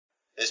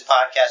This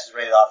podcast is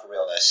rated R for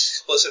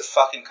realness. Explicit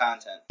fucking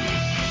content.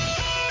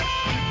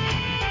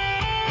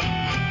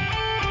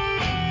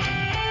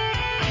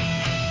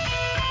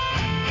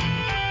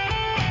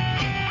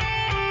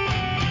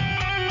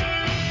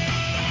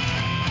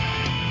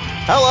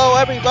 Hello,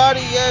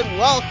 everybody, and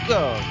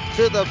welcome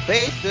to the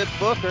Basement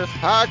Bookers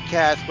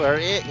podcast, where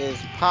it is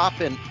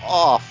popping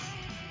off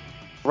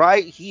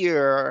right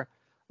here,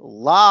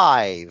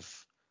 live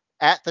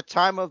at the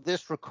time of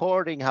this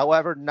recording.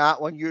 However,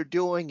 not when you're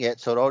doing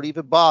it, so don't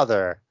even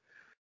bother.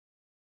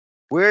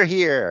 We're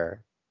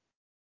here,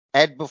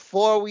 and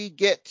before we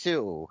get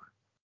to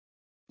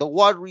the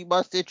one we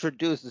must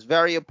introduce, it's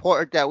very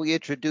important that we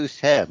introduce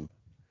him.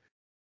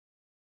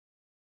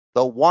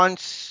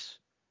 The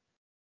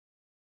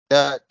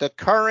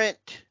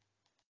current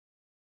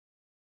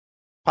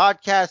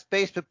podcast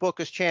Basement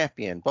Bookers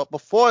champion. But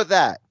before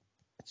that,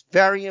 it's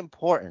very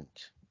important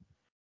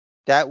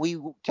that we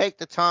take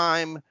the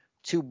time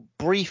to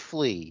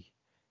briefly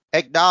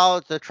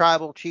acknowledge the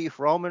tribal chief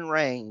Roman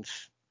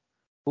Reigns,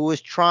 who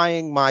is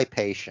trying my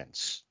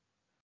patience.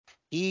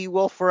 He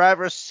will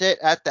forever sit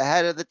at the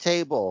head of the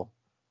table.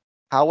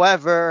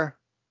 However,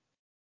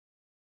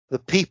 the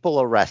people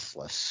are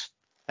restless,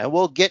 and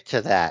we'll get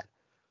to that.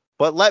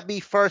 But let me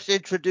first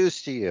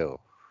introduce to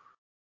you,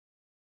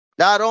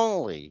 not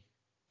only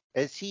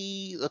is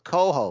he the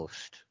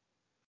co-host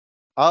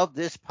of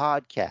this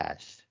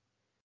podcast,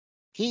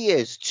 he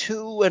is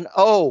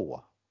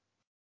 2-0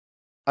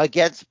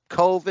 against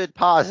COVID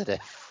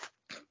positive.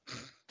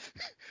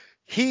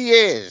 He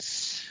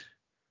is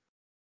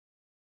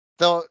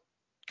the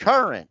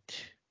current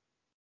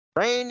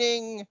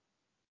reigning,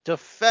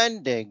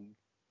 defending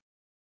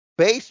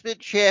basement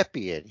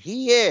champion.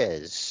 He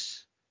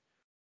is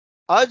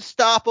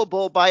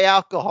unstoppable by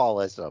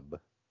alcoholism.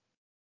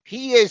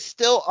 He is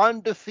still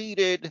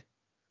undefeated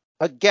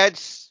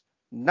against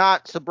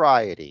not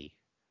sobriety.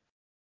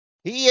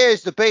 He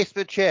is the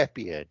basement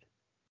champion.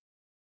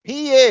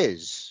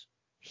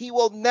 He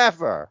will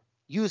never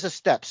use a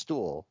step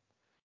stool.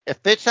 If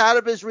it's out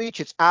of his reach,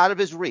 it's out of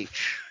his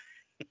reach.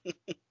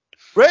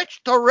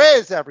 Rich the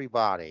Riz,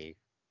 everybody.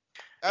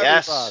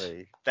 Yes.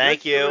 Rich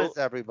Thank you. the Riz,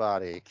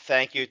 everybody.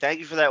 Thank you. Thank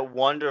you for that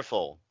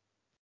wonderful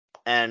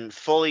and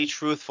fully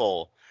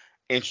truthful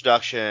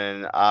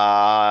introduction.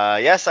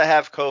 Yes, I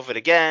have COVID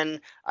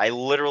again. I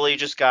literally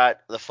just got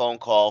the phone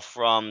call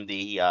from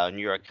the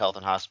New York Health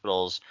and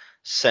Hospitals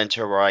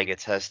Center where I get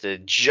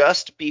tested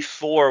just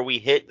before we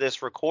hit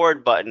this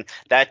record button.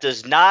 That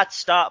does not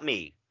stop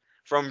me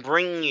from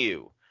bringing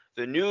you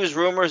the news,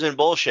 rumors, and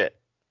bullshit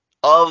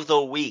of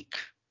the week.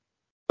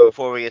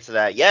 Before we get to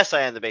that, yes,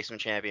 I am the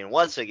basement champion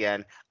once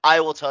again.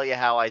 I will tell you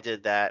how I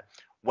did that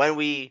when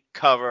we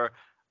cover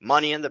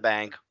Money in the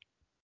Bank.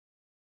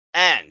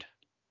 And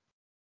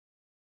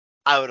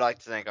I would like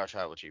to thank our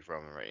tribal chief,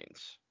 Roman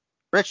Reigns.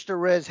 Rich the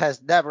Riz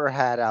has never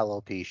had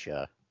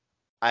alopecia.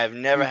 I have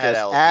never had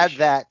just alopecia. Add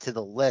that to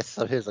the list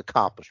of his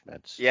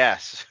accomplishments.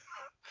 Yes.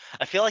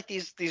 I feel like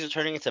these are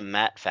turning into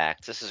Matt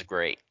facts. This is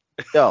great.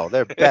 No,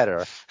 they're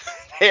better.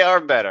 They are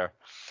better.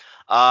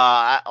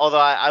 Although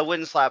I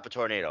wouldn't slap a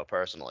tornado,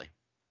 personally.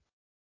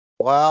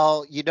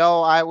 Well,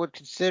 I would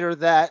consider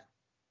that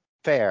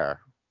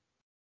fair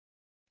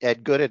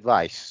and good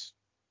advice,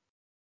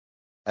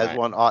 as Right.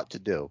 one ought to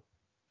do.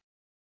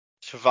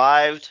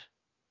 Survived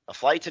a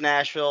flight to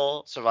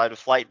Nashville, survived a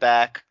flight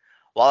back.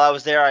 While I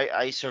was there,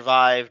 I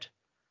survived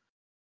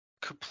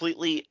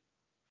completely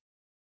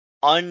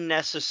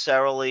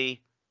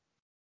unnecessarily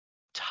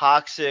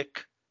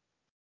toxic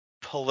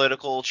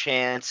political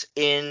chants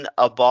in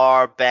a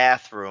bar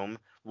bathroom.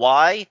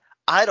 Why?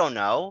 I don't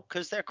know,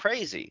 because they're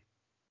crazy.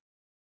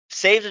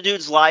 Saved a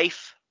dude's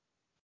life,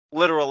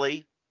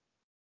 literally.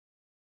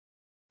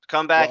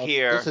 Come back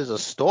here. This is a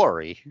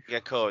story.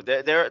 Get code.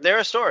 There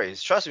are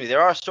stories. Trust me,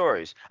 there are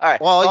stories. All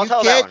right. Well,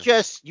 so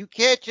you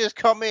can't just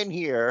come in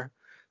here,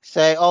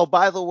 say, "Oh,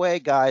 by the way,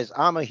 guys,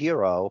 I'm a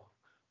hero,"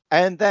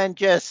 and then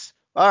just,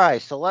 all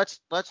right. So let's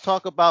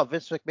talk about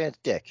Vince McMahon's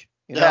dick.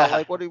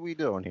 Like, what are we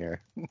doing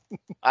here?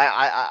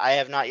 I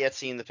have not yet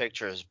seen the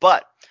pictures,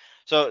 but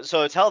so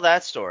to tell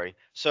that story.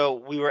 So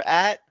we were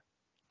at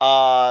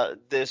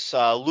this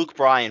Luke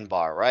Bryan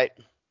bar, right?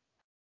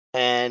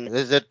 And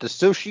is it the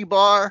sushi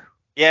bar?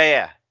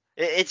 Yeah.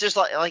 It's just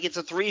like it's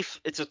a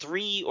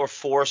 3 or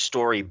 4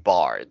 story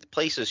bar. The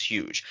place is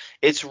huge.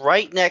 It's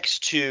right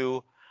next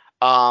to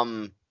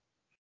some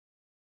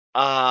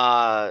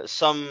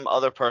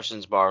other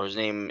person's bar whose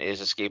name is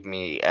escaping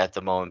me at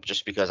the moment,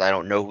 just because I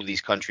don't know who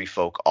these country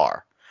folk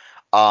are.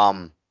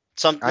 I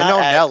know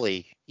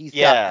Nelly. He's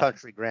got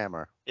country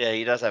grammar. Yeah,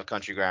 he does have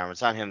country grammar.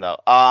 It's not him though.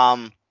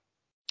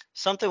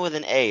 Something with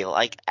an A,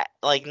 like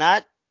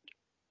not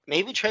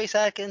maybe Trace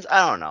Atkins.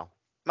 I don't know.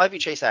 Might be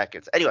Chase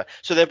Atkins. Anyway,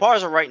 so their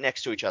bars are right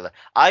next to each other.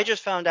 I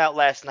just found out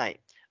last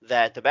night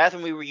that the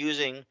bathroom we were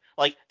using,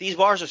 like, these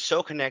bars are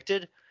so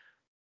connected.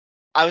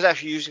 I was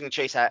actually using the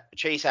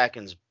Chase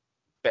Atkins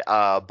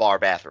bar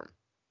bathroom.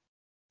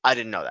 I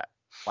didn't know that.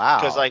 Wow.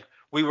 Because like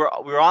we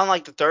were on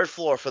like the 3rd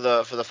floor for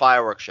the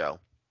fireworks show,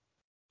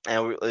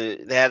 and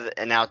they have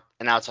an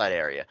outside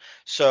area.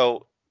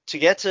 So to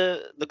get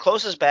to the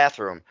closest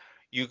bathroom,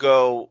 you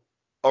go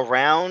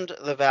around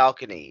the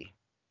balcony,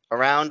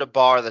 around a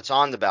bar that's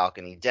on the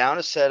balcony, down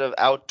a set of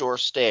outdoor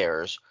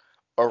stairs,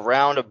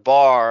 around a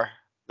bar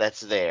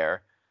that's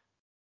there,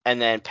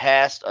 and then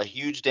past a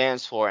huge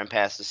dance floor and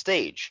past the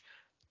stage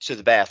to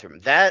the bathroom.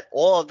 That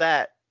all of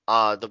that,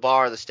 the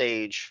bar, the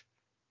stage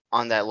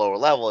on that lower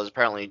level is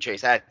apparently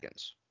Chase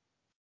Atkins.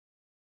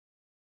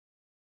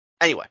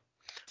 Anyway,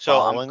 so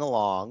Following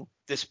along.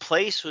 this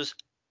place was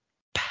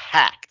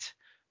packed.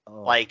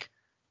 Oh, Like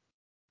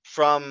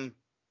from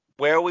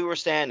where we were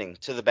standing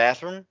to the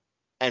bathroom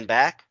and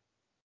back,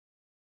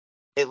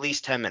 at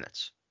least 10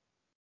 minutes.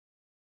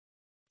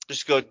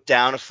 Just go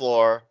down a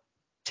floor,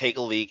 take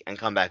a leak, and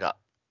come back up.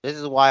 this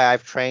is why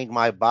I've trained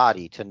my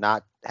body to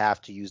not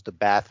have to use the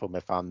bathroom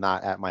if I'm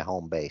not at my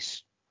home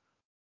base.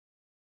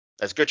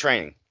 That's good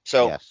training.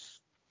 So, Yes.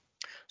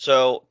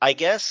 so I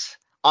guess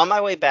on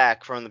my way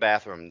back from the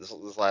bathroom, this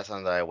last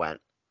time that I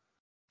went,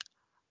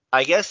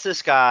 I guess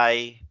this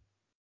guy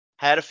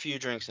had a few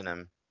drinks in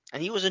him,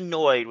 and he was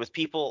annoyed with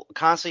people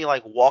constantly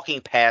like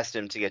walking past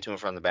him to get to and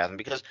from the bathroom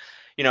because,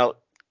 you know,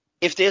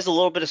 if there's a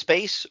little bit of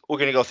space, we're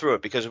gonna go through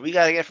it because we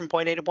gotta get from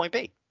point A to point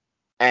B.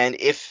 And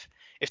if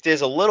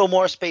there's a little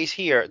more space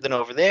here than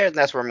over there, then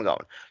that's where I'm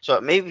going. So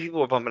maybe people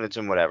were bumping into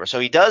him, whatever. So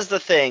he does the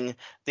thing,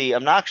 the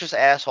obnoxious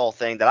asshole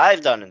thing that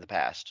I've done in the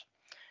past.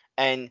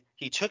 And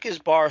he took his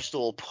bar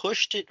stool,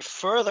 pushed it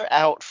further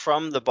out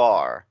from the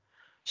bar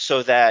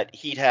so that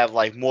he'd have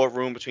like more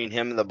room between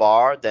him and the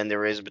bar than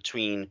there is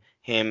between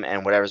him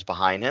and whatever's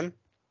behind him.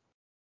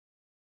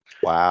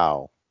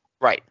 Wow.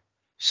 Right.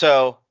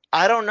 So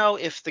I don't know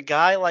if the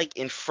guy like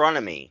in front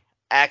of me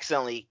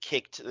accidentally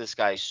kicked this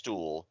guy's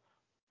stool,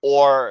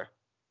 or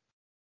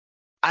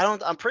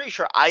I'm pretty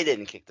sure I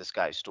didn't kick this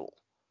guy's stool.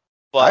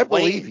 I But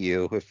believe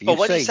you if but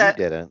you say you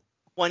didn't.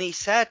 when he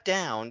sat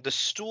down, the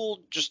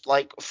stool just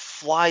like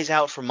flies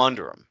out from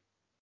under him.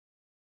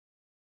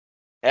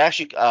 It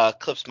actually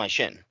clips my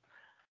shin.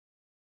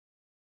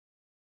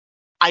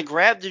 I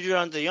grabbed the dude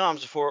under the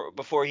arms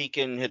before he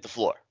can hit the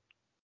floor.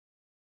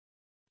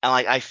 And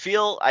like I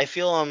feel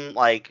him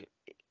like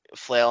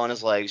flailing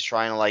his legs,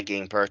 trying to like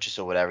gain purchase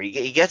or whatever.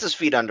 He gets his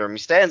feet under him. He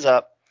stands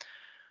up,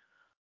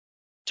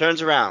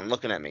 turns around,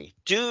 looking at me.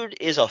 Dude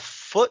is a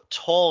foot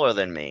taller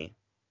than me,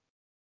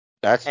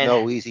 That's and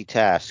no easy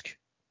task.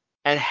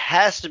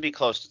 has to be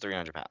close to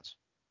 300 pounds.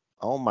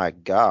 Oh my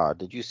God.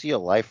 Did you see a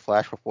light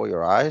flash before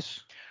your eyes?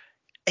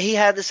 He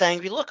had this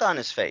angry look on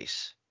his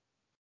face.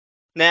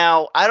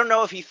 Now, I don't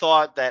know if he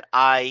thought that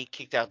I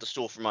kicked out the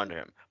stool from under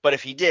him, but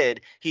if he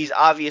did, he's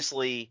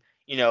obviously,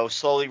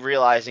 slowly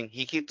realizing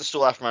he kicked the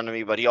stool out from under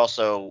me, but he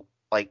also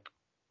like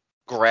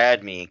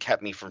grabbed me and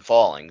kept me from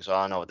falling. So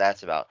I don't know what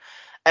that's about.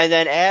 And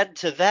then add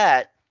to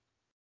that,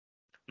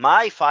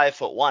 my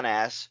 5'1"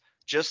 ass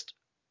just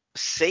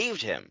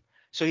saved him.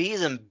 So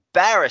he's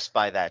embarrassed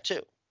by that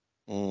too.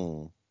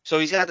 Mm. So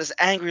he's got this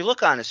angry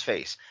look on his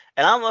face,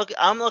 and I'm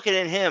looking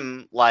at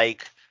him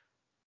like,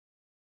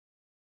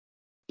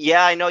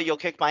 yeah, I know you'll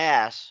kick my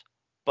ass,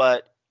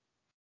 but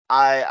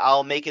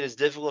I'll make it as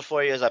difficult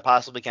for you as I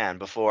possibly can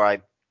before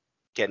I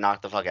get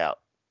knocked the fuck out.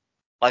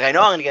 Like I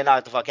know I'm gonna get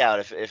knocked the fuck out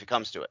if it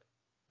comes to it,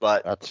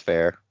 but That's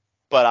fair.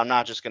 I'm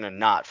not just gonna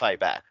not fight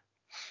back.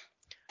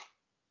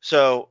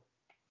 So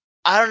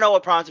I don't know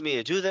what prompted me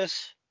to do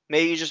this.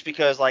 Maybe just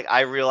because like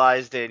I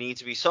realized there needs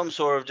to be some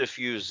sort of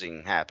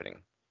diffusing happening.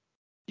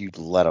 You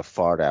let a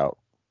fart out.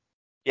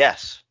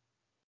 Yes.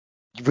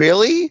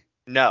 Really?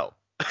 No.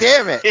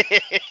 Damn it.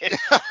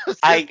 I was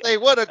I gonna say,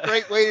 what a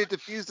great way to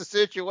diffuse the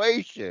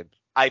situation.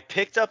 I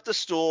picked up the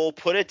stool,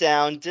 put it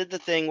down, did the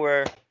thing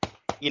where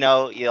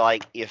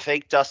you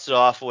fake dust it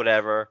off or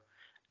whatever,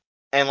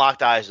 and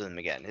locked eyes with him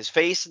again. His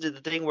face did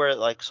the thing where it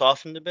like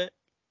softened a bit,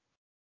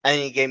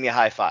 and he gave me a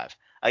high five.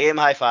 I gave him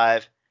a high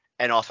five,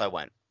 and off I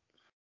went.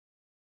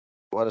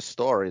 What a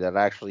story that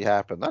actually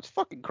happened. That's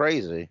fucking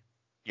crazy.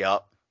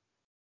 Yup.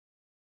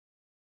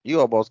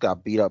 You almost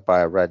got beat up by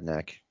a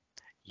redneck.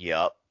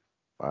 Yup.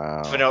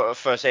 Wow.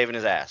 For saving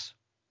his ass.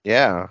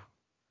 Yeah.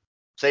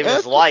 Saving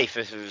his life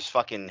if his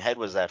fucking head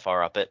was that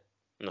far up it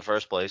in the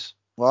first place.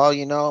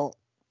 Well,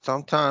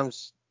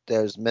 sometimes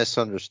there's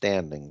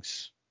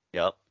misunderstandings.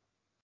 Yup.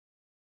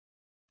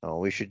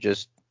 We should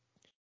just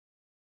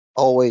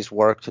always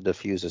work to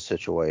diffuse a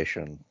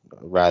situation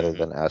rather Mm-hmm.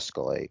 than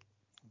escalate.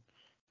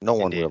 No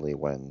one Indeed. really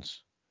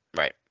wins.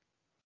 Right.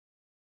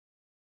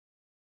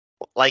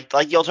 Like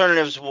the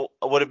alternatives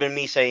would have been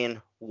me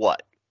saying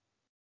what?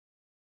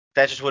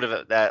 That just would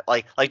have that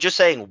like just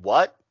saying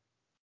what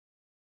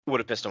would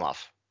have pissed him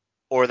off,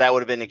 or that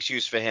would have been an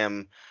excuse for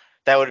him.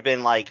 That would have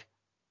been like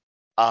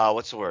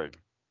what's the word?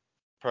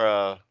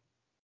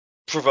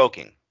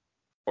 Provoking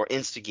or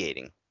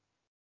instigating,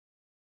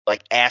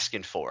 like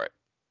asking for it.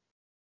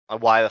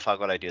 Like, why the fuck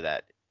would I do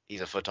that?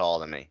 He's a foot taller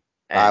than me.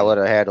 I would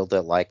And have handled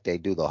it like they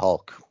do the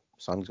Hulk.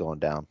 Sun's going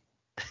down.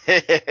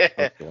 Sun's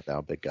going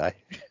down, big guy.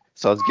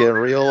 Sun's getting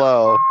real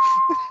low.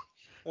 Sun's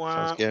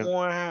wah, getting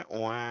wah,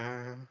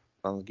 wah.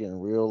 Sun's getting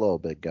real low,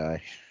 big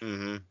guy.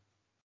 Mm-hmm.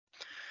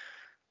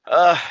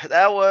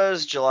 That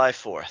was July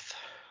 4th.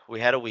 We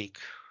had a week.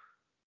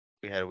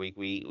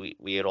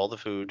 We ate all the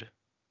food.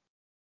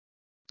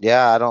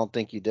 Yeah, I don't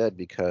think you did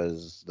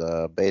because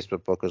the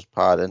Basement Bookers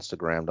Pod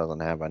Instagram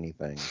doesn't have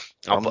anything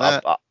I'll from put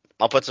that.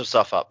 I'll put some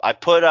stuff up. I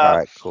put All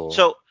right, cool.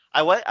 so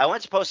I went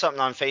to post something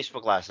on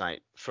Facebook last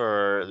night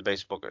for the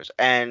Basic Bookers,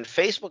 and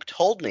Facebook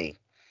told me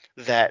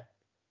that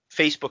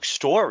Facebook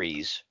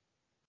stories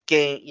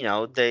gain,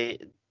 They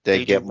they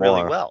do get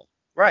really more. well.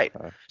 Right.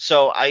 Okay.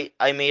 So I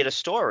made a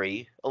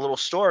little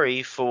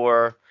story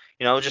for,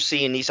 just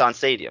seeing Nissan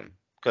Stadium,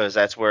 because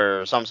that's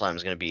where SumSlam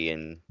is going to be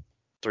in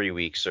 3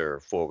 weeks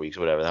or 4 weeks,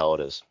 whatever the hell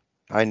it is.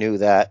 I knew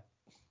that.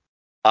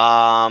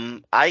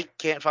 I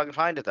can't fucking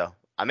find it though.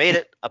 I made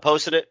it. I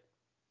posted it.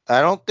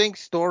 I don't think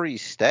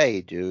stories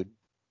stay, dude.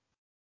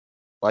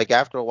 Like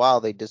after a while,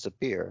 they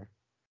disappear.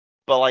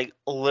 But like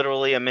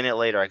literally a minute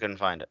later, I couldn't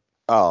find it.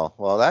 Oh,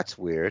 well, that's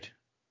weird.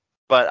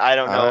 But I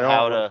don't I know don't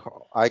how to.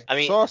 recall. I I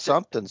mean, saw to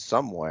something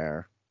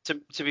somewhere.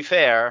 to be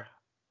fair,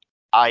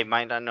 I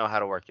might not know how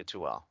to work it too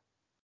well.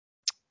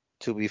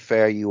 To be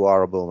fair, you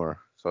are a boomer.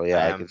 So I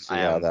yeah, I could am I see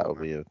am how a that would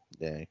boomer.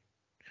 be a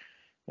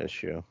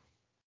issue.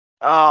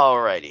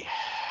 Alrighty,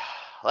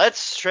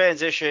 let's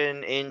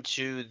transition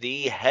into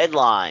the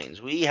headlines.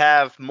 We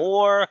have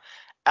more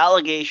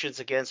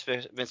allegations against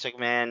Vince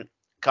McMahon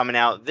coming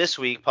out this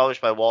week, published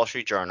by Wall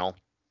Street Journal.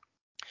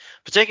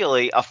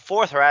 Particularly, a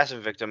fourth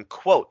harassment victim,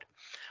 quote,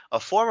 a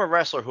former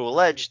wrestler who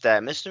alleged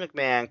that Mr.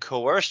 McMahon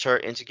coerced her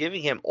into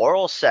giving him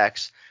oral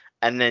sex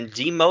and then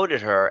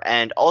demoted her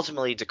and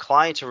ultimately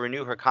declined to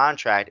renew her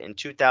contract in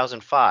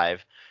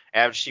 2005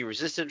 after she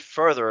resisted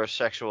further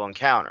sexual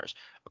encounters,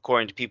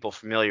 according to people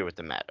familiar with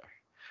the matter.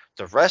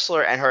 The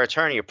wrestler and her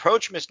attorney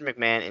approached Mr.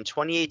 McMahon in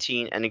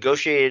 2018 and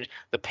negotiated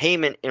the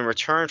payment in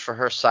return for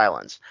her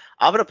silence.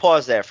 I'm going to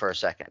pause there for a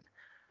second.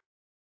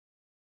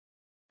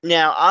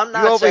 Now, I'm You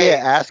not over here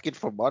saying asking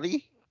for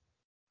money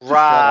to shut up?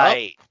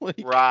 right, Like,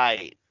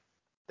 right.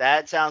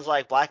 That sounds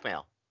like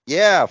blackmail.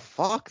 yeah,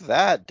 fuck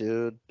that,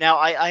 dude. Now,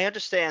 I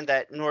understand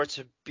that in order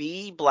to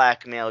be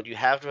blackmailed, you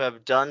have to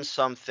have done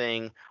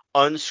something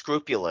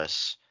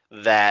unscrupulous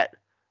that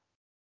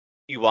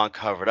you want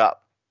covered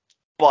up.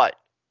 But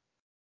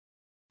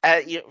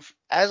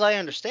as I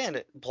understand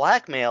it,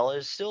 blackmail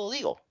is still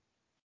illegal.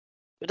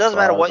 It As doesn't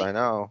matter far as what, I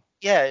know.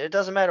 yeah, it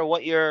doesn't matter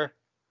what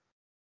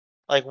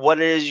what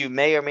it is you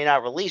may or may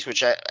not release,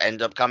 which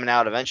end up coming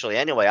out eventually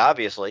anyway,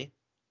 obviously.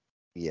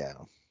 Yeah.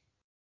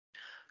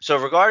 So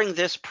regarding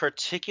this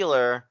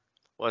particular,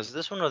 was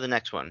this one or the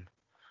next one?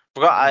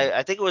 Hmm.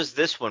 I think it was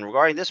this one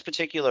regarding this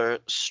particular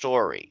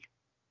story,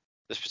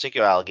 this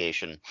particular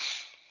allegation.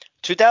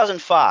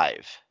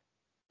 2005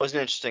 was an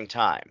interesting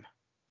time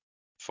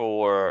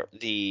for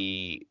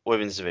the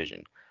women's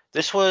division.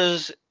 This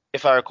was,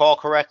 if I recall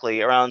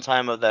correctly, around the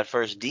time of that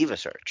first Diva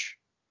search.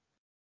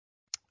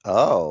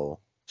 Oh.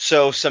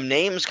 So some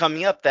names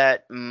coming up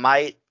that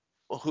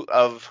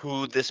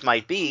who this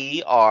might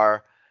be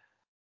are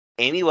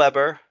Amy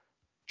Weber,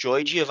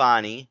 Joy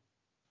Giovanni,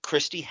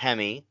 Christy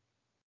Hemme,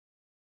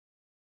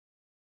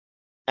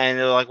 and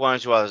there were like one or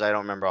two others I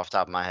don't remember off the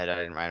top of my head. I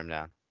didn't write them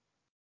down.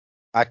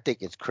 I think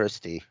it's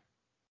Christy.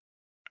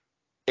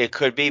 It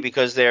could be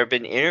because there have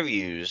been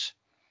interviews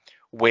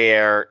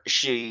where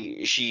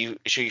she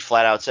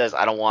flat out says,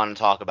 "I don't want to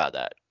talk about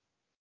that,"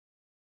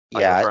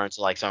 like Yeah, referring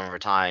to like some of her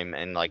time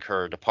and like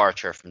her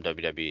departure from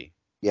WWE.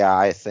 yeah,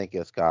 I think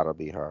it's gotta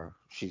be her.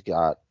 She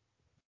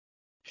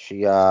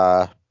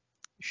uh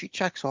she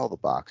checks all the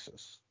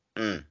boxes.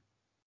 Mm.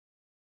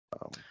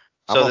 I'm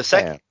So a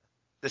fan.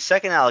 the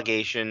second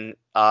allegation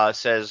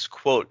says,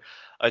 quote,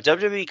 a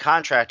WWE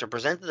contractor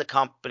presented the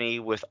company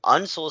with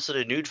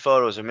unsolicited nude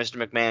photos of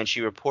Mr. McMahon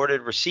she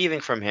reported receiving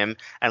from him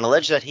and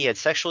alleged that he had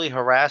sexually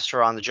harassed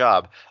her on the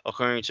job,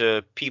 according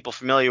to people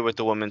familiar with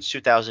the woman's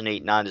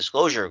 2008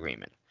 non-disclosure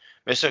agreement.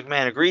 Mr.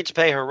 McMahon agreed to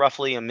pay her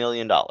roughly $1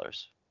 million.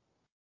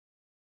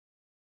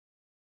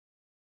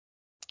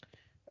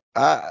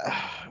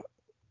 I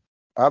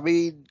I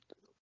mean,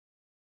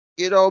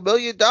 $1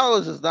 million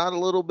is not a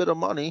little bit of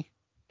money.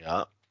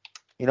 Yeah.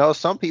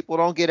 Some people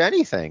don't get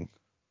anything.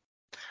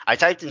 I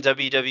typed in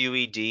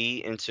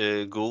WWED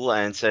into Google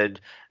and said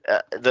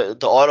the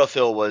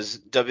autofill was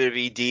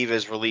WWE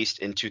Divas released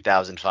in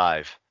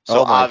 2005. So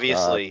Oh my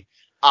God.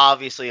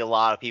 obviously, a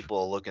lot of people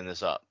are looking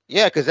this up.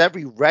 Yeah, because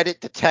every Reddit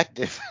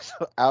detective is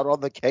out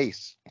on the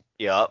case.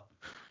 Yep.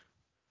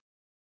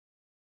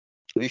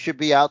 We should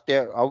be out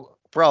there,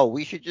 bro.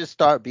 We should just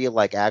start being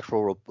like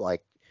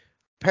like.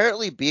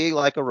 Apparently, being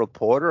like a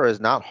reporter is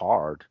not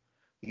hard.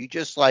 You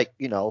just like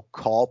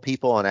call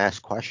people and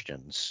ask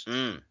questions.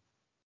 Mm,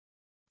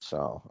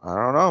 So I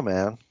don't know,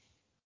 man.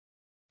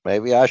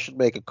 Maybe I should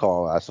make a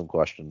call, ask some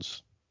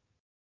questions.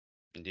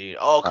 indeed.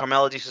 Oh, Uh,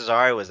 Carmella Di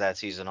Cesare was that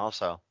season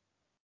also.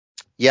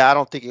 yeah, I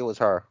don't think it was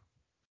her.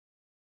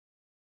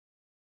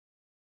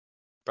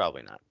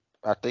 Probably not.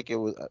 I think it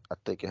was. I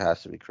think it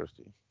has to be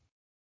Christy.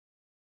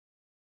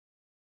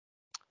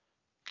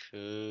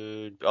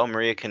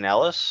 Maria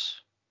Kanellis?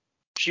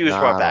 She was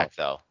brought Nah, I don't. back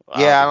though. I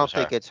don't Yeah, I think it don't was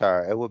think her. it's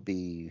her. It would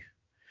be.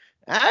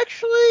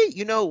 Actually,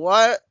 you know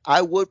what?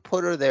 I would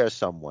put her there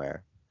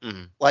somewhere.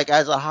 Mm-hmm. Like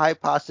as a high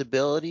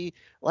possibility.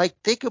 Like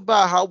think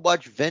about how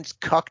much Vince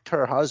cucked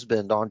her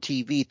husband on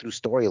TV through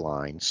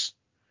storylines.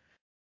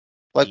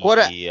 Like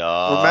remember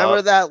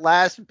Yup. that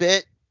last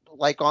bit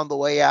like on the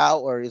way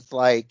out where it's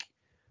like,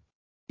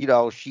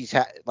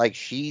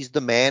 she's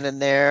the man in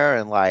there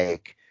and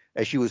like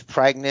and she was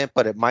pregnant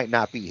but it might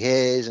not be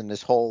his and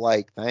this whole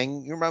like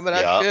thing. You remember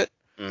that Yup. shit?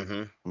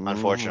 Mm-hmm. Mhm.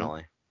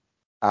 Unfortunately.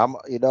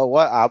 You know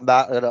what?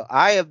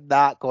 I am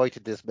not going to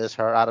dismiss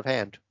her out of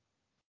hand.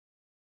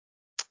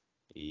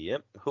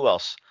 Yep. Who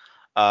else?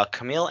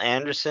 Camille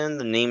Anderson.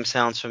 The name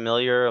sounds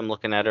familiar. I'm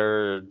looking at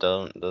her.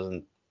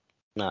 Doesn't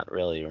not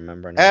really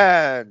remember now.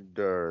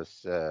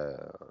 Anderson.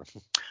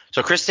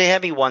 So Chris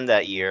Sahabi won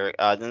that year.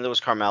 Then there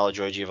was Carmella,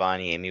 Joy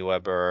Giovanni, Amy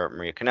Weber,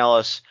 Maria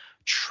Kanellis,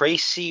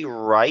 Tracy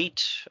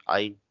Wright.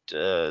 I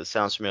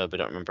sounds familiar, but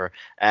don't remember.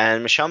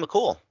 And Michelle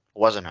McCool.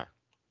 Wasn't her.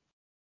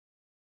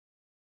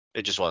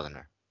 It just wasn't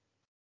her.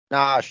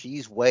 Nah,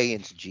 she's way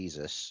into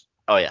Jesus.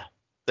 Oh yeah.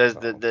 There's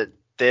So,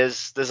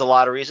 there's a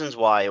lot of reasons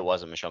why it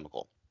wasn't Michelle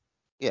McCool.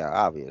 yeah,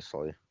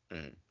 obviously.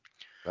 Mm.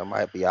 That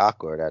might be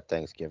awkward at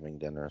Thanksgiving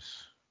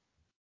dinners.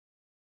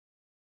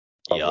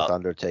 But with Yup.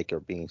 Undertaker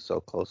being so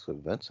close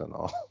with Vince and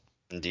all.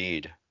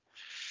 Indeed.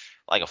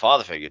 Like a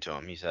father figure to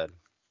him, he said.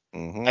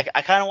 Hmm.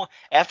 I kind of want,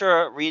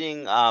 after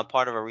reading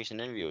part of a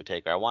recent interview with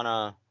Taker, I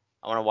wanna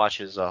watch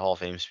his Hall of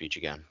Fame speech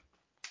again.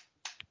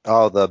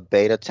 Oh, the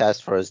beta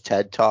test for his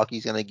TED talk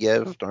he's gonna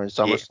give during Yeah,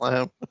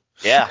 SummerSlam.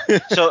 yeah.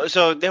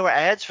 So there were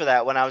ads for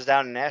that when I was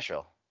down in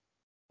Nashville.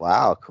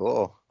 Wow,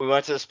 cool. We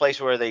went to this place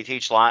where they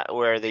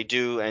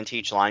do and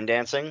teach line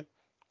dancing.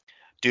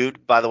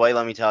 Dude, by the way,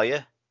 let me tell you,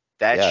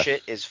 that Yes.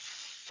 shit is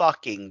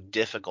fucking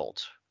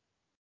difficult.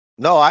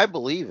 No, I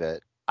believe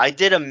it. I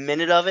did a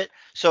minute of it.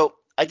 So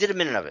I did a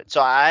minute of it.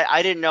 So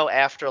I didn't know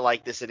after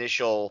like this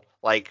initial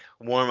like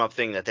warm up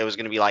thing that there was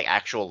gonna be like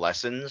actual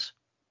lessons,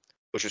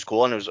 which was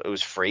cool and it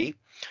was free.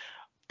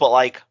 But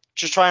like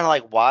just trying to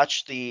like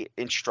watch the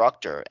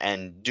instructor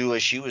and do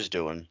as she was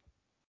doing,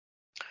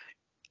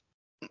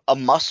 a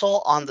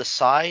muscle on the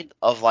side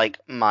of like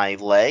my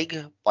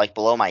leg, like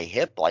below my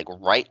hip, like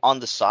right on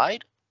the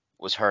side,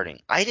 was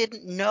hurting. I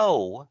didn't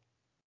know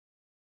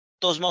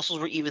those muscles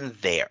were even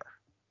there.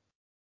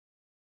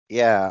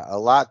 Yeah, a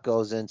lot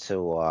goes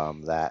into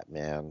that,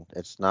 man.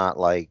 It's not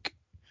like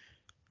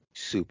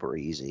super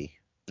easy.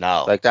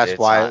 No, Like that's it's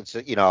why not.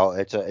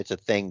 it's a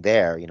thing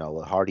there,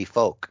 with hardy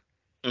folk.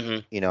 Hmm.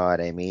 You know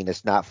what I mean?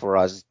 It's not for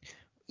us,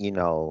 you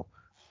know,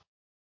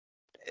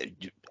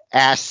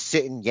 ass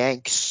sitting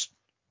Yanks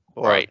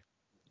or Right.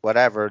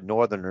 whatever,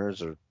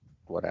 Northerners or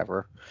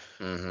whatever.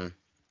 Hmm.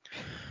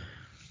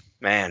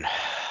 Man.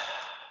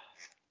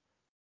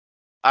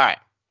 All right.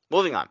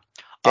 Moving on.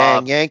 Uh,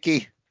 Dang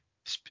Yankee.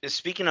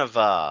 speaking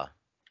of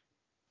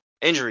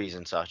injuries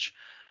and such,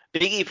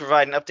 Big E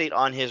provided an update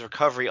on his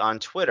recovery on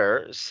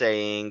Twitter,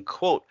 saying,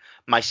 "quote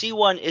My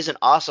C1 isn't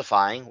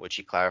ossifying," which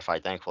he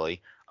clarified,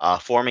 thankfully,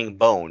 forming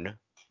bone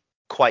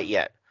quite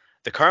yet.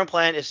 The current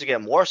plan is to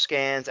get more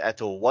scans at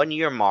the 1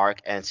 year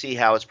mark and see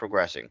how it's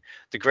progressing.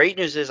 The great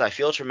news is I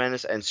feel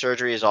tremendous and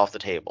surgery is off the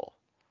table.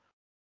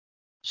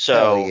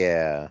 Hell So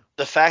yeah.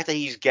 the fact that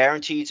he's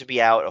guaranteed to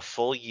be out a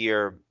full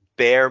year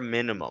bare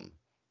minimum,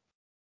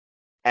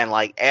 and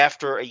like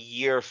after a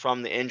year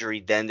from the injury,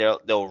 then they'll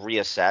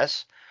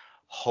reassess.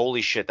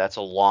 Holy shit, that's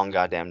a long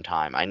goddamn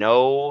time. I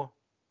know,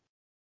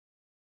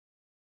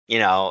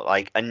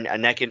 like a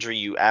neck injury,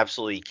 you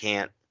absolutely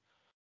can't,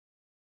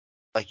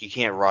 like you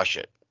can't rush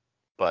it,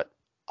 but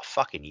a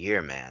fucking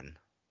year, man.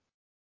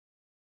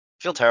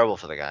 I feel terrible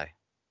for the guy.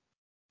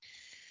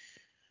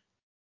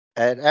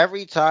 And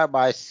every time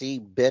I see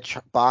bitch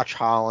Botch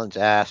Holland's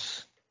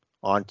ass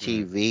on Mm.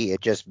 TV,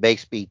 it just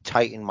makes me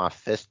tighten my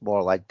fist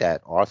more like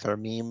that Arthur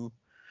meme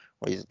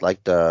where he's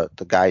like the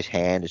guy's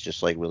hand is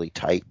just like really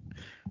tight.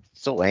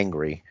 So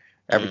angry.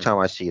 Every Mm. time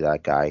I see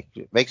that guy.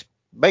 It makes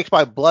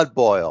my blood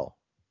boil.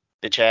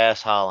 Bitch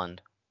ass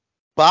Holland.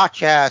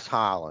 Botch ass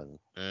Holland.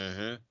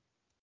 Hmm.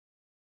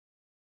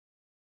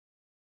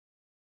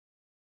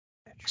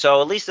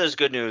 So at least there's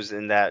good news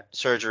in that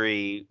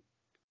surgery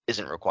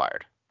isn't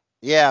required.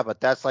 Yeah, but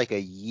that's like a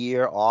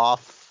year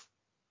off,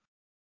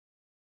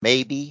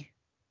 maybe.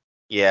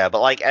 Yeah,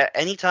 but like at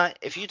any time,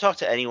 if you talk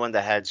to anyone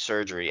that had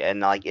surgery and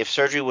like if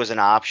surgery was an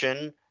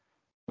option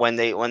when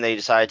they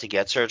decided to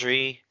get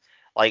surgery,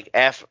 like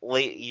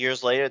late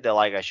years later, they're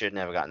like, I should have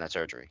never gotten that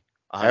surgery.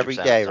 100% of the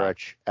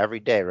time. Every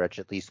day, Rich,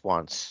 at least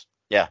once.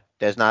 Yeah.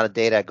 There's not a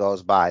day that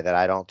goes by that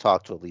I don't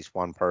talk to at least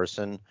one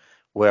person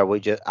where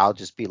I'll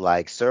just be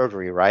like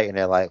surgery, right? And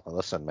they're like, well,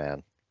 listen,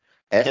 man,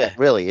 Yeah.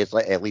 really, it's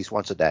like at least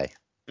once a day,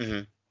 Hmm.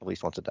 at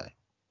least once a day.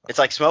 It's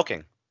like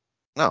smoking.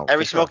 No, for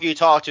Every sure. smoker you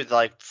talk to, they're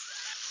like,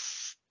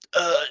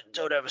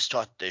 don't ever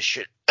start this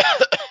shit.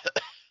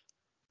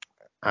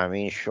 I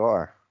mean,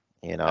 sure,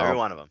 Every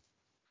one of them,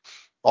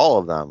 all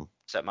of them,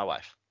 except my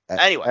wife.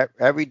 Anyway.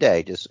 every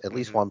day, just at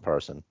least Hmm. one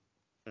person.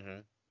 Hmm.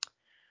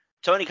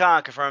 Tony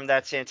Khan confirmed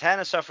that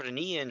Santana suffered a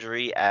knee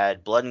injury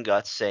at Blood and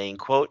Guts, saying,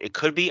 quote, it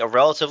could be a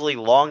relatively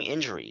long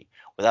injury.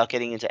 without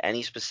getting into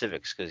any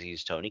specifics because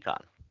he's Tony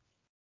Khan.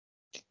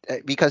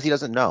 Because he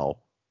doesn't know.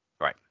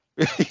 Right.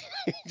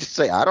 Just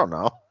say, I don't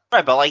know.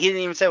 Right, but like he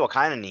didn't even say what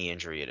kind of knee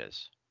injury it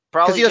is.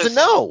 Because Probably he doesn't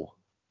know.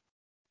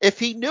 If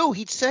he knew,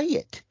 he'd say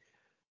it.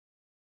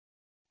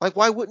 Like,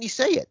 why wouldn't he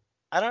say it?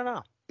 I don't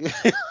know.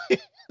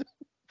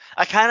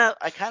 I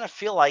kind of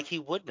feel like he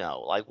would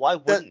know. Like, why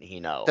wouldn't he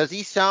know? Does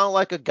he sound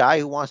like a guy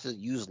who wants to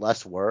use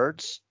less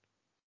words?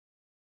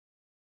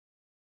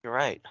 You're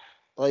right.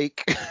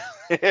 Like,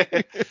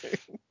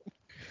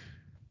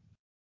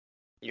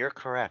 you're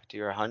correct.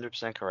 You're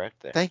 100%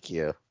 correct there. Thank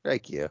you. We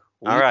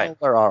All right. know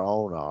where our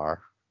own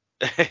are.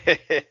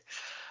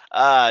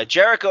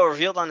 Jericho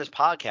revealed on his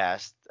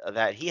podcast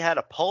that he had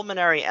a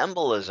pulmonary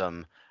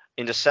embolism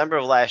in December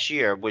of last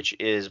year, which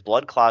is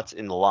blood clots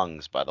in the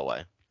lungs, by the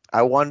way.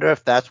 I wonder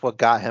if that's what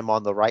got him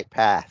on the right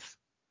path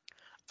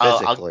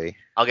physically.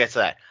 I'll get to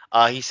that.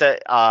 He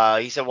said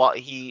while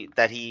he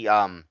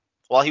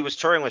was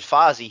touring with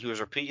Fozzy, he was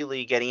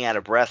repeatedly getting out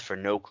of breath for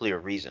no clear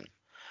reason.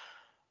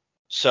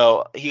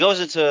 So he goes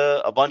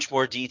into a bunch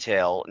more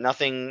detail,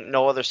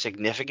 no other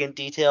significant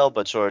detail,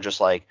 but sort of just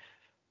like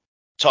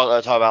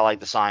talk about like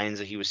the signs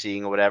that he was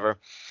seeing or whatever.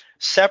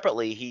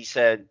 Separately, he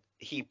said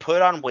he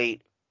put on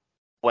weight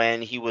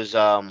when he was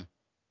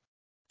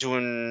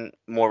doing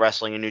more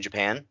wrestling in New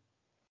Japan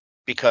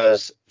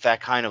because that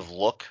kind of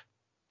look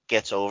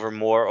gets over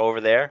more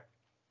over there.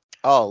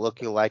 Oh,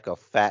 looking like a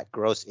fat,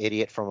 gross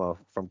idiot from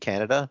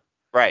Canada,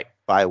 Right?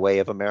 By way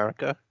of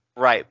America.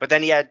 Right, but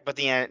then he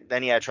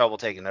had trouble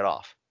taking it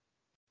off.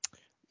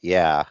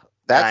 Yeah,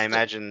 and I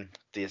imagine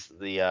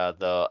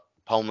the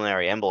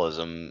pulmonary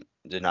embolism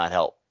did not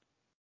help.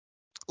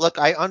 Look,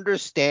 I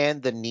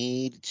understand the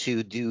need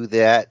to do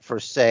that for,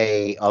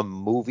 say, a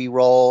movie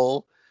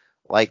role,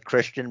 like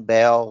Christian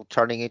Bale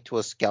turning into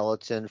a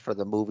skeleton for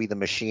the movie The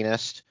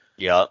Machinist.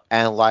 Yep.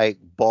 And like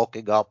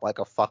bulking up like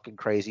a fucking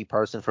crazy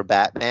person for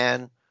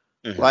Batman.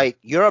 Mm-hmm. Like,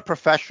 you're a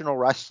professional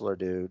wrestler,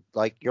 dude.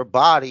 Like, your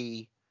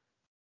body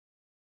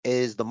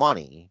is the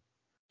money.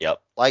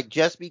 Yep. Like,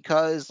 just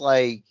because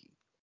like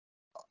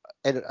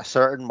in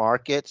certain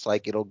markets,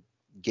 like it'll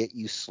get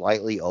you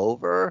slightly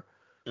over.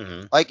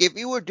 Mm-hmm. Like, if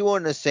you were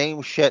doing the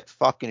same shit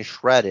fucking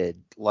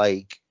shredded,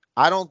 like,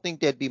 I don't think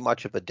there'd be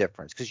much of a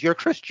difference because you're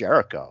Chris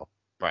Jericho.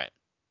 Right.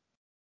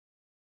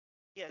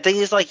 Yeah, the thing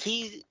is, like,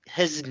 he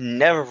has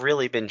never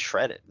really been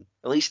shredded.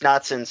 At least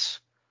not since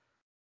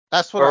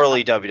that's what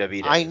early WWE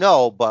days. I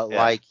know, but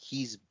yeah. like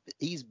he's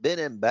been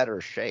in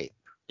better shape.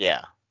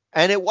 Yeah.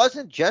 And it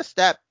wasn't just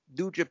that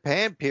New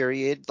Japan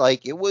period.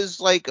 Like, it was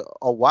like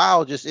a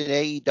while just in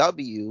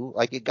AEW.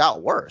 Like, it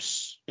got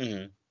worse.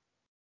 Mm-hmm.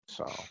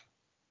 So.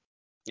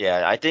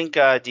 Yeah, I think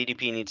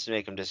DDP needs to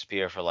make him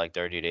disappear for like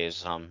 30 days or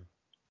something.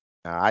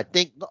 I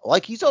think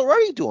like he's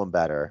already doing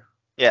better.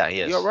 Yeah, he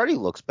is. He already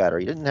looks better.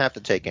 He didn't have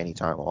to take any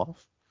time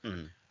off.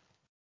 Mm-hmm.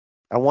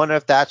 I wonder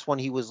if that's when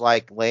he was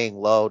like laying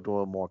low,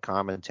 doing more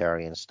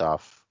commentary and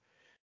stuff.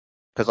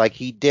 Because like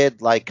he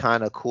did like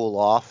kind of cool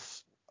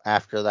off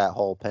after that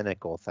whole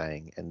Pinnacle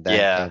thing, and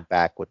then came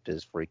back with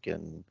this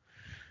freaking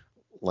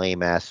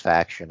lame ass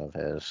faction of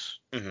his,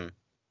 mm-hmm.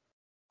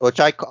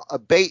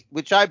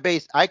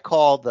 I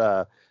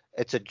call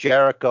it's a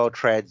Jericho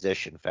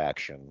transition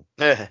faction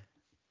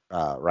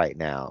right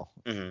now.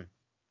 Mm-hmm.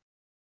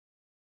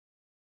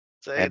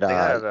 So And they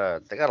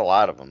got a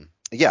lot of them.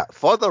 Yeah,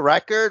 for the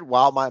record,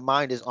 while my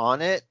mind is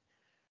on it,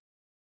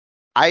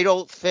 I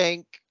don't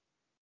think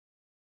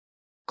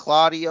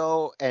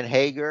Claudio and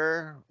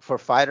Hager for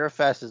Fyter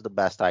Fest is the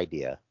best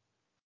idea.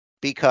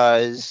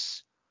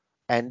 Because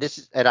and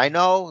I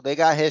know they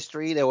got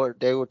history. They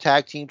were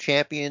tag team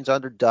champions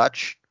under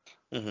Dutch.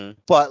 Mm-hmm.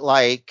 But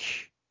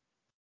like,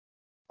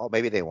 oh,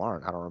 maybe they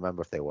weren't. I don't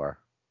remember if they were.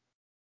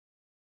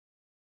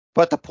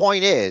 But the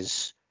point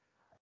is,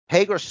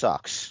 Hager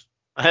sucks.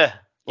 Yes.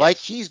 Like,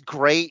 he's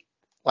great,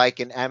 like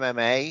in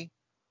MMA,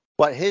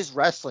 but his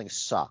wrestling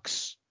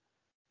sucks.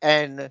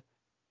 And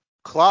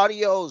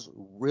Claudio's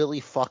really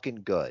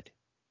fucking good.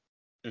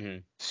 Mm-hmm.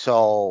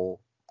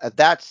 So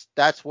that's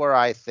where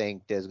I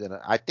think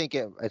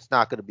it's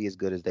not gonna be as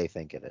good as they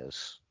think it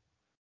is.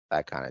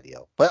 That kind of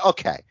deal. But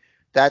okay,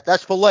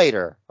 that's for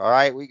later. All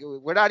right,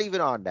 we're not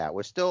even on that.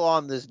 We're still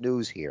on this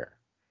news here,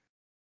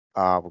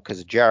 because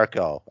of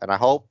Jericho, and I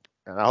hope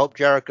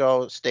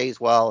Jericho stays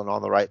well and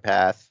on the right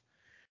path,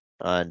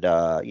 and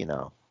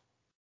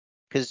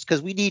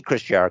because we need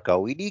Chris Jericho.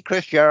 We need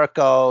Chris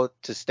Jericho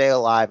to stay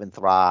alive and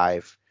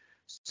thrive,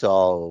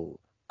 so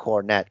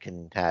Cornette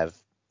can have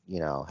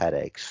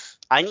headaches.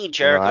 I need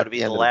Jericho to be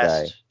the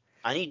last. Day.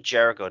 I need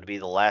Jericho to be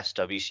the last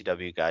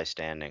WCW guy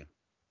standing.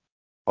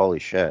 Holy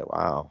shit!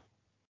 Wow,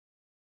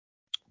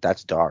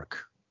 that's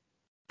dark.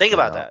 Think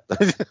about that.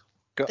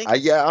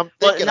 I'm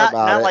thinking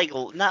about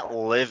it. Not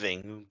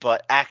living,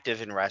 but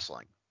active in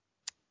wrestling.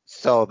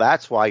 So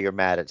that's why you're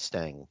mad at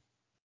Sting.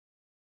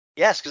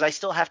 Yes, because I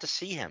still have to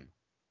see him.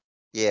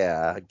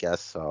 Yeah, I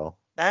guess so.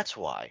 That's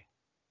why.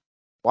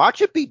 Watch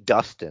it be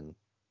Dustin.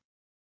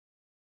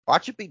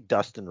 Watch it be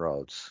Dustin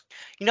Rhodes.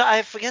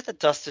 I forget that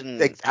Dustin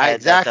had that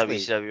Exactly.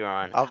 WCW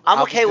run. I I'm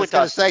was okay with just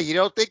gonna Dustin. say you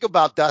don't think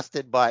about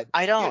Dustin, but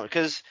I don't,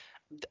 because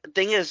the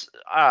thing is,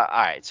 all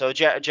right. So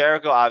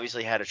Jericho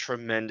obviously had a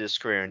tremendous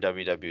career in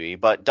WWE,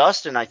 but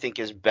Dustin, I think,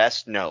 is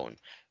best known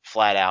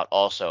flat out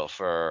also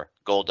for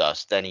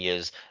Goldust than he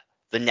is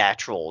the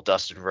natural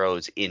Dustin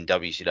Rhodes in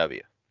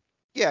WCW.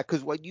 yeah,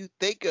 because when you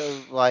think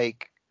of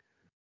like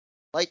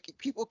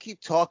people keep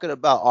talking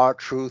about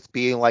R-Truth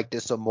being like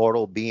this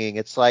immortal being,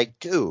 it's like,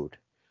 dude,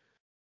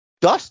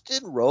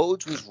 Dustin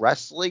Rhodes was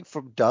wrestling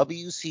from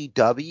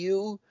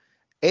WCW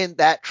in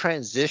that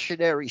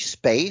transitionary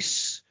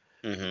space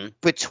Mm-hmm.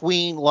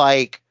 between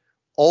like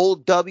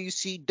old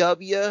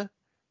WCW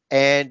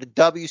and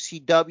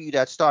WCW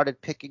that started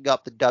picking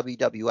up the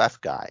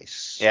WWF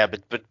guys. Yeah,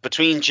 but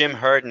between Jim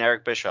Herd and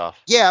Eric Bischoff.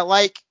 Yeah,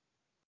 like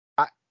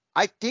I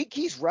I think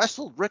he's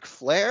wrestled Ric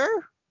Flair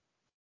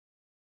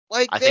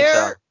like I think so.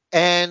 there,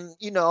 and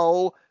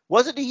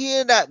wasn't he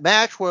in that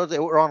match where they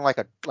were on like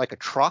a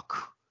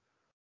truck?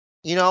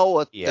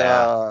 With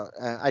Yeah.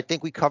 I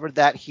think we covered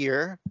that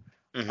here.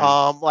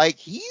 Mm-hmm. Like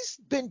he's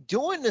been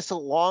doing this a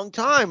long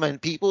time, and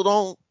people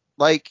don't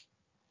like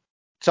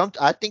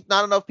I think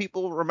not enough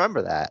people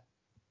remember that.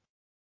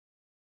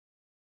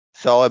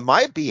 So it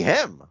might be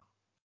him.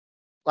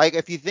 Like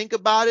if you think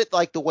about it,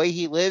 like the way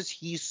he lives,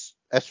 he's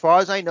as far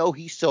as I know,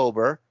 he's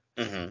sober.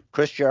 Mm-hmm.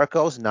 Chris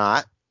Jericho's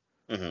not.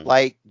 Mm-hmm.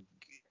 Like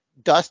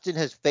Dustin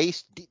has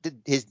faced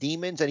his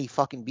demons and he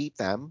fucking beat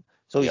them.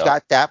 So he's Yep.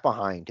 got that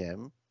behind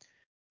him.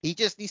 He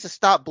just needs to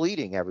stop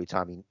bleeding every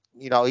time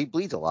he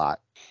bleeds a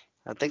lot.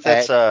 I think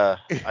And, I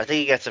think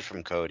he gets it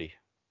from Cody.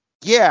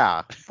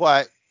 yeah,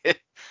 but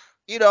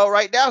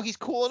right now he's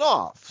cooling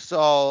off.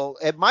 So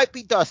it might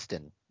be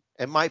Dustin.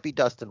 It might be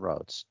Dustin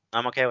Rhodes.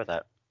 I'm okay with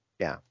that.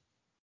 Yeah.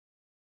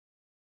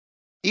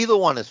 Either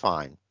one is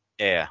fine.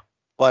 Yeah.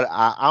 But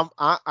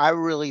I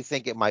really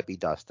think it might be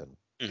Dustin.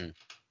 Mm-hmm.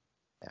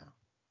 Yeah.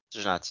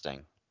 Just not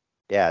Sting.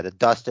 Yeah, the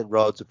Dustin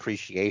Rhodes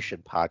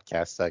Appreciation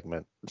Podcast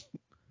segment.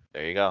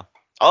 There you go.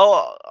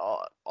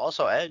 Oh,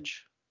 also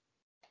Edge.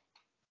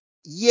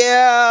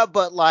 Yeah,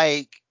 but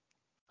like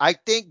I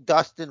think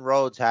Dustin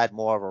Rhodes had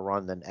more of a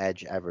run than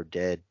Edge ever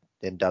did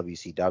in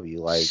WCW.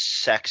 Like,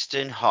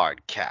 Sexton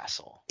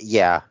Hardcastle.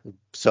 yeah.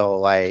 So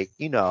like,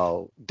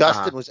 Uh-huh.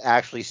 Dustin was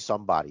actually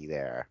somebody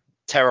there.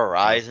 Terra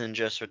Ryzing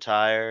just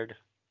retired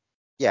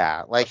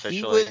Yeah, like he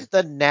officially. was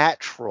the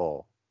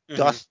natural Mm-hmm.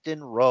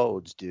 Dustin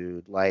Rhodes,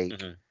 dude. Like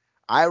Mm-hmm.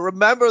 I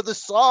remember the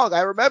song.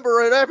 I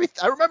remember it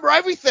everything. I remember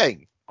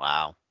everything.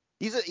 Wow.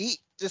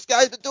 This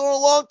guy's been doing it a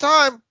long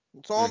time.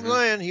 That's all I'm Mm-hmm.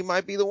 saying. He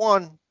might be the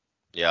one.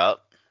 Yep.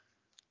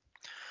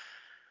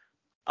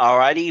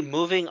 Alrighty,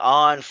 moving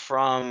on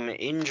from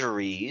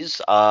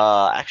injuries.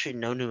 Actually,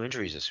 no new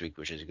injuries this week,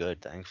 which is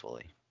good,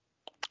 thankfully.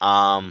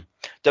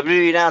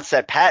 WWE announced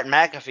that Pat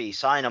McAfee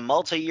signed a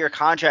multi-year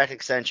contract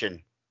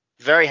extension.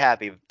 Very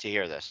happy to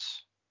hear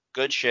this.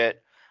 Good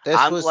shit. This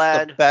I'm was the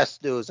glad.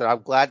 best news, and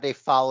I'm glad they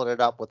followed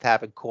it up with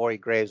having Corey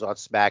Graves on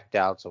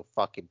SmackDown so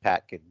fucking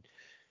Pat could,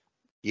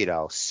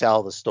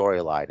 sell the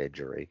storyline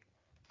injury.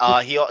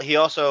 He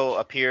also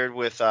appeared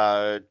with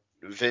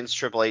Vince,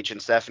 Triple H,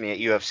 and Stephanie at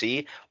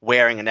UFC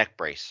wearing a neck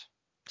brace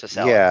to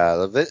sell it.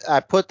 Yeah, I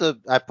put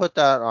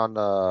that on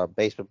the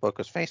Basement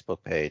Bookers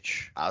Facebook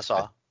page. I I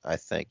saw. I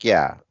think,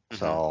 yeah. Hmm.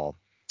 So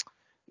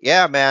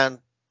yeah, man.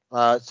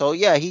 So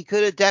yeah, he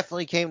could have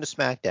definitely came to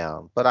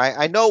SmackDown, but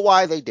I know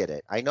why they did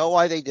it. I know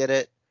why they did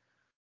it,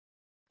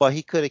 but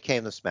he could have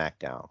came to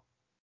SmackDown.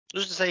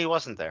 Just to say he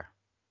wasn't there.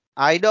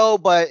 I know,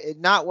 but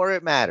not where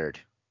it mattered.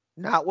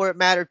 Not where it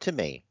mattered to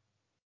me.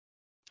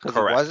 Because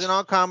he Correct. wasn't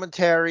on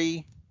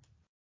commentary,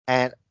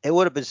 and it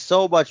would have been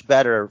so much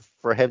better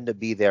for him to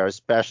be there,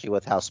 especially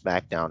with how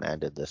SmackDown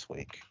ended this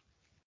week.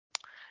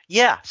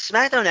 Yeah,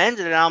 SmackDown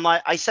ended, and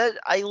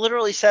I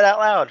literally said out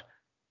loud,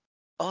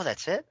 "Oh,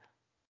 that's it?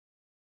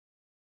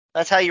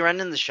 That's how you're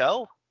ending the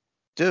show?"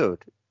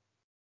 Dude,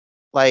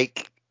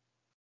 like,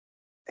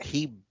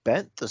 he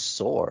bent the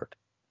sword.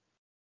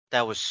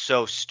 That was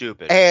so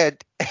stupid.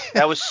 And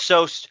That was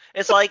so.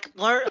 It's like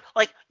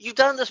you've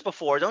done this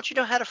before. Don't you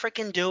know how to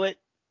freaking do it?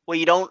 Where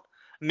you don't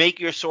make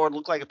your sword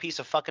look like a piece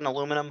of fucking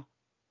aluminum.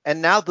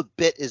 and now the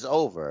bit is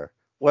over.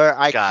 Where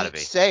I Gotta keep be.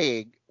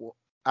 saying,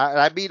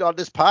 I mean on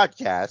this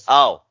podcast,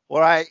 Oh,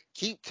 where I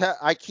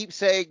keep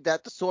saying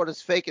that the sword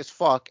is fake as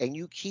fuck, and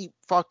you keep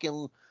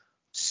fucking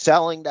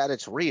selling that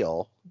it's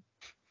real,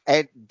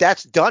 and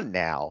that's done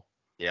now.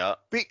 yeah.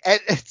 And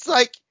it's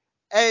like,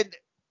 and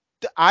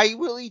I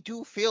really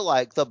do feel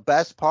like the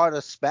best part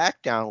of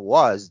SmackDown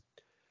was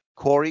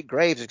Corey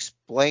Graves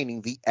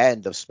explaining the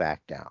end of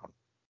SmackDown.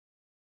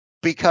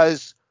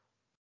 Because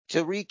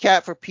to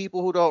recap for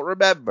people who don't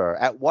remember,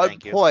 at one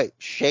Thank you. point,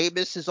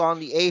 Sheamus is on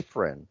the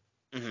apron,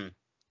 Mm-hmm.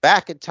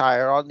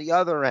 McIntyre on the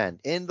other end,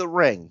 in the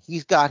ring.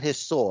 He's got his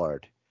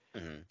sword.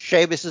 Mm-hmm.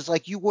 Sheamus is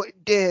like, you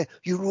wouldn't dare.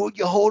 You ruined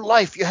your whole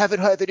life. You haven't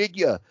had it in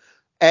you.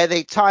 And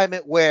they time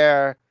it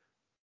where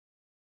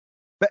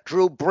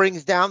Drew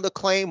brings down the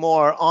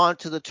Claymore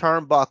onto the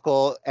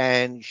turnbuckle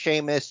and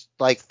Sheamus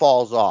like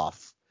falls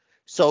off.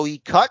 So he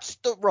cuts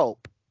the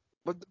rope.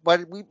 But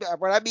when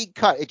I mean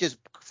cut, it just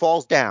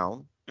falls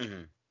down,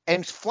 Mm-hmm.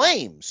 and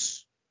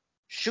flames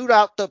shoot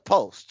out the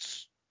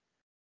posts,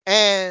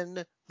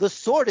 and the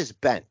sword is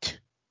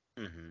bent.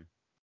 Mm-hmm.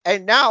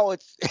 And now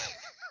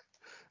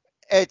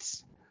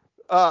it's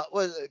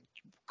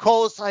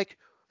Cole's like,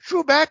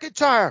 Drew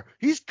McIntyre,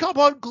 he's come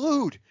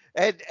unglued,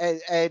 and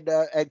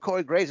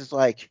Corey Graves is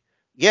like,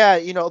 yeah,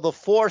 the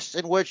force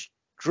in which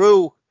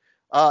Drew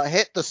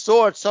hit the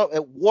sword, so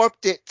it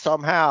warped it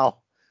somehow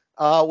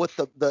with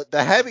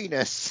the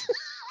heaviness.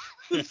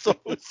 so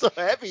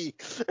heavy,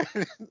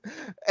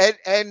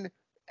 and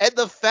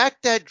the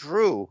fact that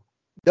Drew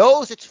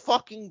knows it's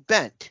fucking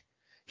bent,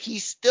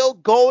 he's still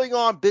going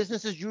on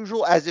business as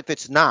usual as if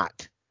it's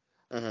not.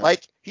 Mm-hmm.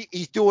 Like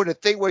he's doing a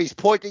thing where he's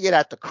pointing it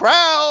at the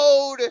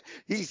crowd.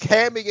 He's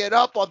hamming it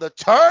up on the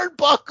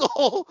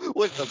turnbuckle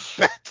with the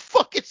bent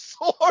fucking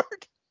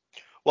sword.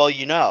 Well,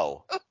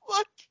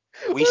 What?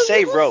 we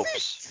say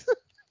ropes.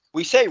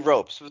 We say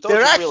ropes, but those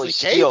They're are actually really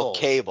steel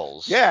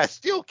cables. Yeah,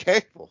 steel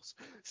cables.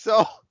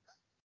 So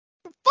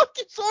the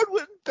fucking sword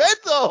wouldn't bend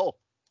though.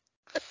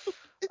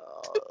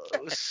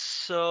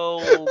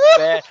 So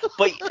bad.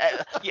 But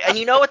and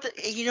you know what?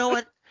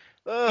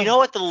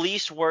 The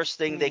least worst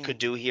thing they could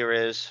do here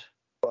is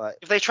What?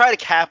 if they try to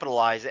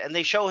capitalize it and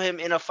they show him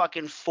in a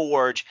fucking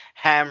forge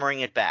hammering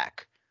it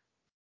back.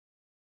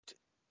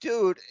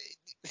 Dude.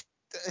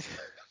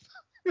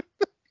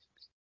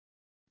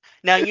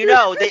 Now they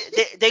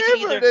could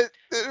either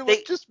it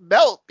would just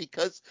melt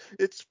because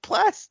it's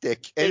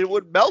plastic and it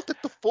would melt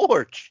at the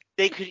forge.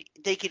 They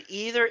could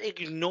either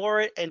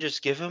ignore it and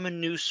just give him a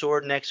new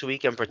sword next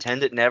week and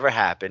pretend it never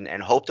happened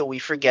and hope that we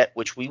forget,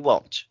 which we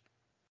won't.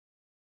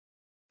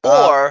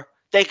 Or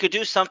they could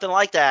do something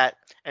like that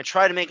and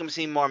try to make him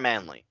seem more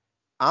manly.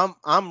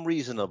 I'm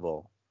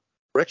reasonable.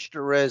 Rich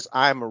Derez,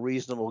 I'm a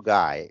reasonable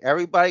guy.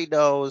 Everybody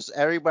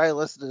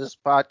listening to this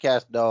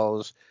podcast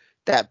knows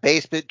that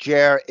Basement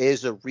Jer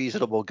is a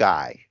reasonable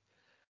guy.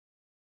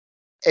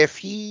 If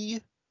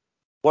he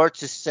were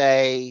to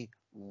say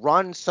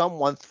run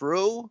someone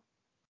through,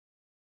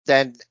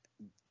 then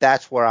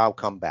that's where I'll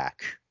come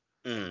back.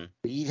 Mm.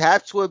 He'd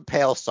have to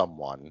impale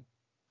someone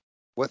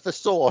with a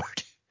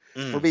sword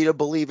for me to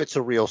believe it's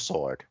a real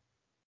sword.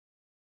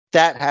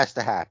 That has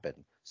to happen.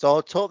 So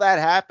until that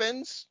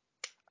happens,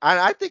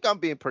 I think I'm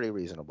being pretty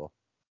reasonable.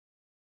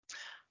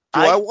 Do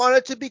I want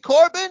it to be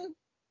Corbin?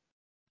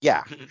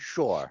 Yeah,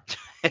 sure.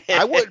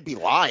 I wouldn't be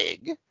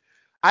lying.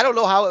 I don't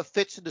know how it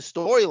fits in the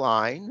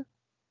storyline.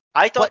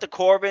 I thought the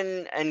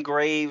Corbin and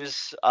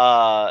Graves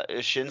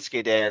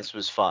Shinsuke dance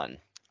was fun.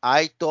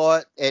 I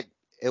thought it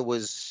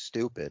was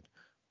stupid.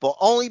 But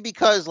only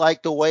because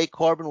like the way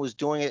Corbin was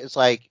doing it, it's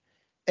like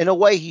in a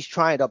way he's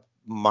trying to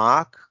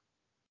mock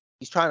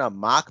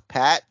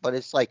Pat, but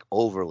it's like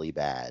overly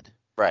bad.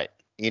 Right.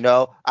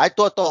 I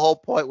thought the whole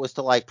point was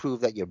to like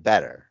prove that you're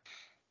better.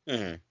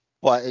 Mm-hmm.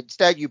 But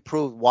instead you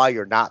prove why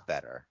you're not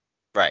better.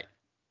 Right.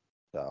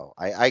 So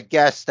I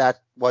guess that's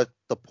what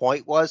the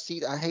point was.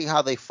 See, I hate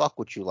how they fuck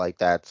with you like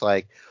that. It's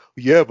like,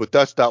 yeah, but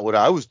that's not what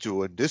I was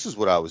doing. This is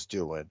what I was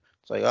doing.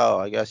 It's like, oh,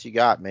 I guess you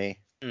got me.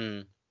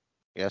 Mm.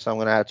 Guess I'm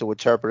gonna have to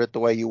interpret it the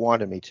way you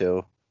wanted me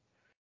to.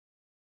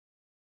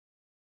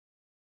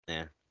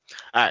 Yeah.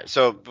 All right.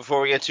 So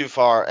before we get too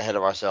far ahead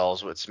of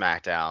ourselves with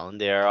SmackDown,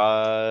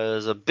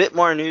 there's a bit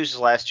more news.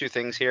 The last two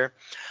things here.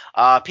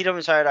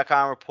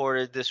 PWInsider.com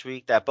reported this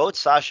week that both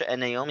Sasha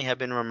and Naomi have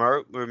been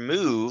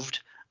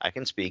removed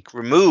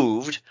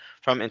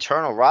from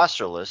internal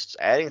roster lists,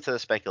 adding to the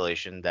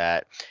speculation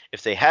that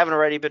if they haven't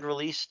already been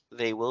released,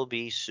 they will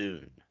be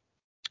soon.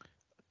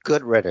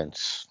 Good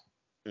riddance.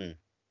 Mm.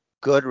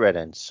 Good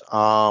riddance.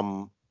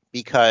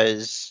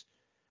 Because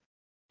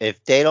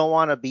if they don't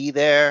want to be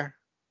there,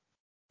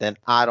 then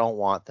I don't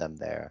want them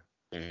there.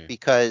 Mm.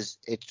 Because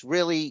it's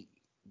really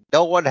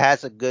no one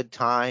has a good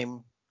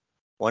time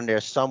when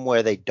they're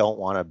somewhere they don't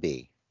want to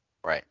be.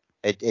 Right.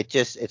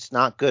 It's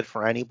not good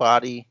for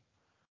anybody.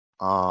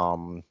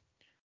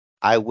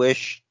 I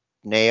wish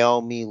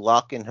Naomi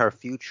luck in her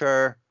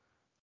future,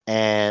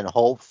 and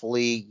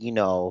hopefully,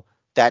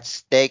 that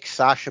snake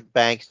Sasha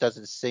Banks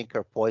doesn't sink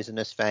her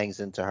poisonous fangs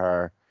into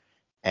her,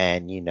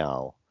 and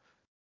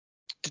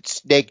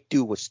snake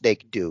do what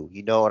snake do.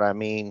 You know what I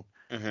mean?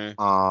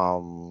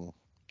 Mm-hmm.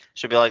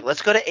 She'll be like,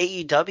 let's go to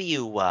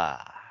AEW.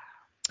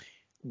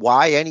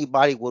 Why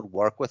anybody would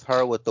work with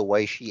her with the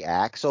way she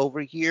acts over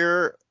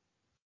here,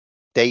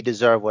 they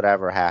deserve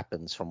whatever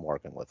happens from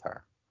working with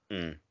her.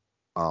 Mm.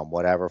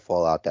 Whatever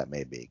fallout that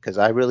may be. Because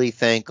I really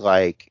think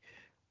like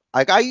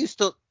I used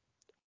to.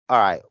 All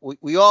right,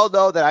 we all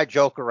know that I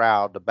joke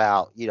around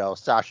about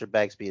Sasha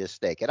Banks being a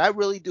snake, and I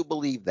really do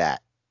believe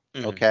that.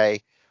 Mm.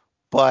 Okay,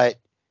 but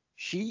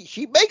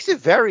she makes it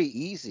very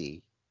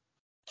easy.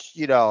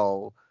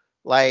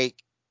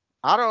 Like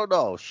I don't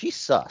know, she's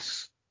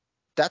sus.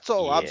 That's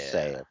all I'm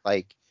saying.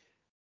 Like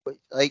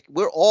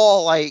we're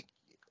all like,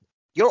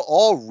 you're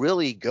all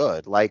really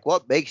good. Like,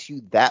 what makes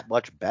you that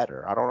much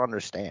better? I don't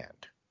understand.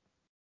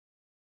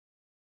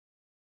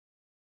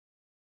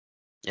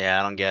 Yeah,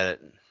 I don't get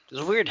it.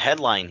 There's a weird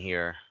headline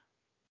here.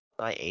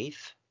 July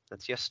 8th?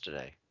 That's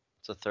yesterday.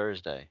 It's a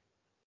Thursday.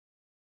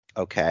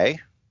 Okay.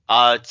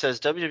 It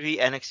says WWE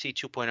NXT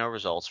 2.0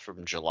 results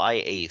from July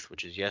 8th,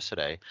 which is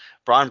yesterday.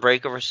 Braun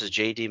Breaker versus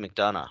JD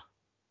McDonough.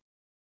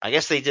 I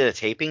guess they did a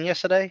taping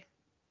yesterday?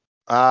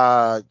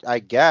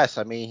 I guess.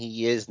 I mean,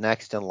 he is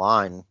next in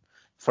line.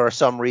 For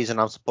some reason,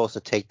 I'm supposed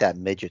to take that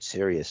midget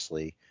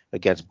seriously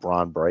against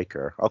Braun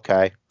Breaker.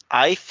 Okay.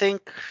 I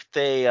think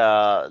they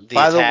the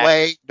By the attack.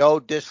 way,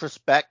 no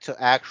disrespect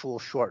to actual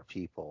short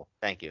people.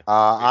 Thank you.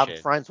 I'm Appreciate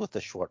it. friends with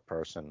a short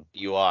person.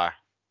 You are.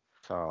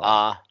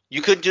 So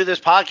You couldn't do this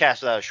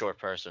podcast without a short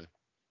person.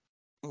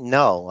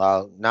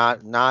 no,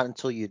 not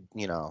until you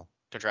know.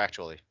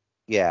 Contractually.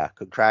 Yeah,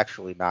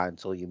 contractually not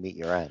until you meet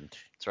your end.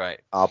 That's right.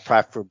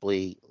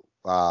 Preferably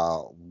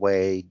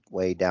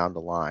way down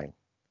the line.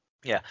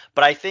 Yeah,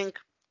 but I think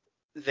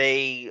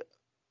the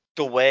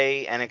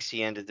way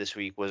NXT ended this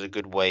week was a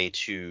good way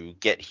to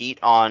get heat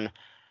on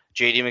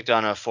JD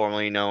McDonough,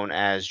 formerly known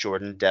as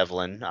Jordan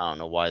Devlin. I don't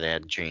know why they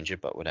had to change it,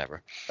 but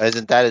whatever.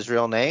 Isn't that his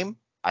real name?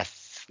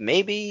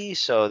 Maybe,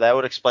 so that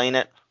would explain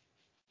it.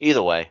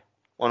 Either way,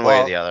 one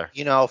way or the other.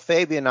 You know,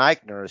 Fabian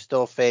Eichner is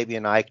still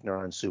Fabian Eichner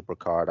on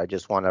Supercard. I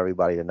just want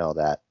everybody to know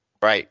that.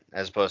 Right,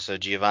 as opposed to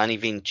Giovanni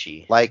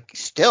Vinci. Like,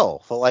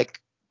 still, for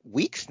like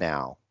weeks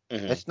now.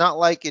 Mm-hmm. It's not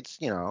like it's,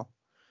 you know.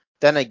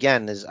 Then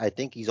again, I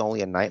think he's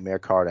only a Nightmare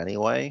card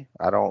anyway.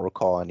 I don't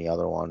recall any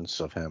other ones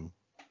of him.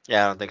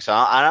 Yeah, I don't think so.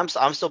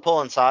 I'm still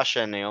pulling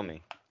Sasha and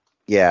Naomi.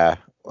 Yeah.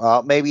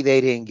 Well, maybe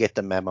they didn't get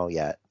the memo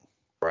yet.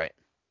 Right.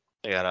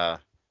 They got a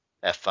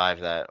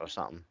F5 that or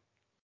something.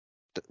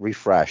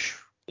 Refresh.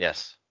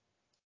 Yes.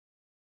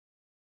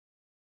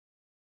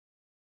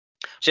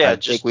 So yeah, I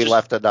think we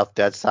left enough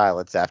dead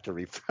silence after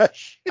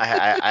refresh.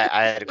 I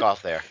had to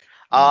cough there.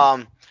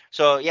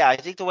 So yeah, I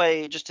think the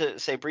way, just to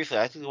say briefly,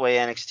 I think the way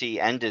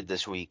NXT ended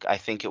this week, I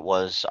think it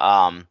was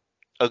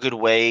a good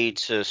way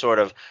to sort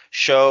of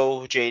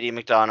show JD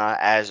McDonough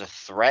as a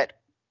threat,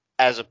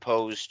 as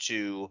opposed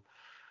to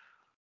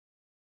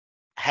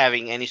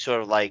having any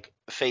sort of like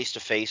face to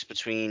face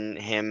between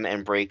him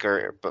and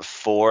Breaker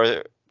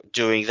before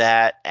doing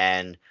that,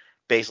 and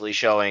basically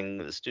showing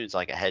this dude's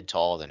like a head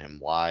taller than him.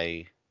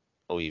 Why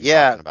are we even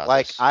talking about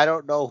like this? I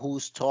don't know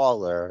who's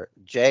taller,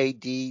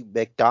 JD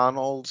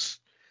McDonald's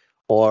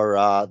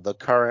or the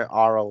current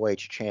ROH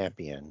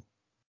champion.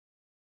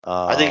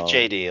 I think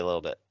JD a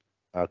little bit.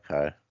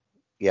 Okay.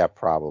 Yeah,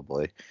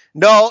 probably.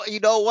 No, you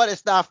know what?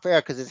 It's not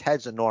fair because his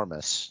head's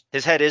enormous.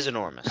 His head is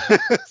enormous.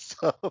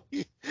 So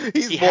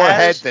he's more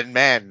head than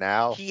man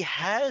now. He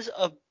has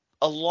a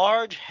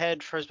large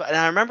head for his body. And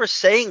I remember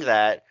saying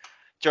that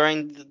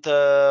during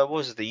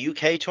the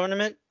UK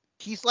tournament?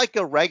 He's like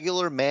a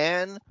regular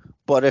man,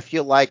 but if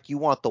you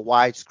want the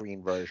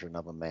widescreen version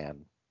of a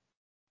man.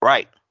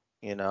 Right.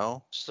 You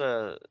know?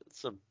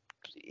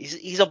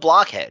 He's a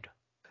blockhead.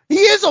 He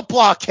is a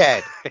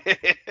blockhead.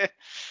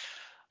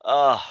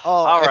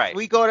 All right. If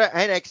we go to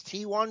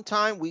NXT one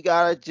time, we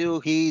gotta do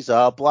he's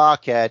a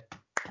blockhead.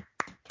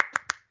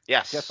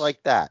 Yes. Just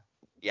like that.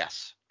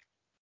 Yes.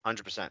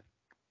 100%.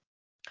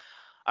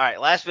 All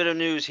right, last bit of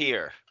news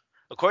here.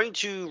 According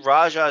to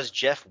Raja's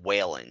Jeff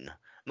Whalen,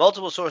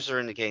 multiple sources are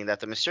indicating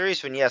that the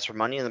mysterious vignettes for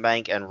Money in the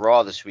Bank and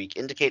Raw this week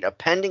indicate a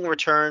pending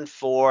return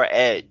for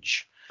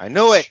Edge. I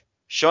knew it.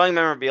 Showing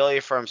memorabilia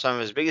from some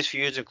of his biggest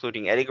feuds,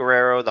 including Eddie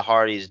Guerrero, the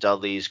Hardys,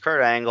 Dudleys,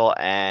 Kurt Angle,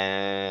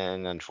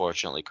 and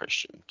unfortunately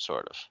Christian,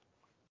 sort of.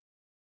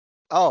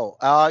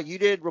 Oh, you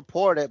did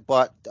report it,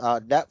 but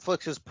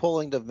Netflix is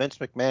pulling the Vince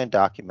McMahon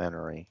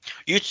documentary.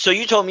 So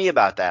you told me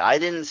about that. I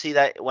didn't see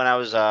that when I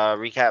was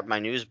recapping my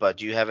news, but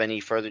do you have any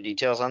further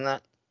details on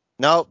that?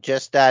 Nope,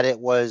 just that it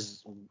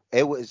was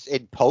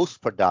in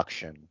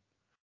post-production.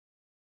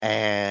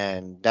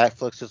 And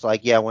Netflix is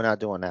like, yeah, we're not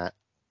doing that.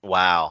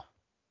 Wow.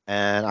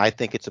 And I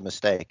think it's a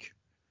mistake.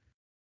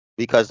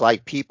 Because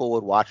like people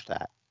would watch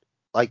that.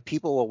 Like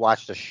people will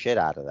watch the shit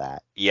out of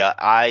that. Yeah,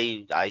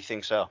 I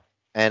think so.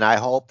 And I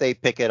hope they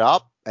pick it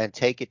up and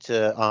take it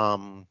to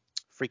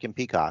freaking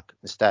Peacock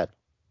instead.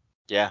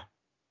 Yeah.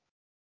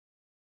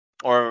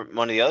 Or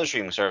one of the other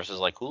streaming services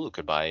like Hulu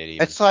could buy it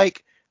even. It's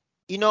like,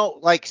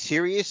 like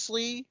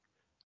seriously,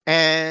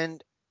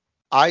 and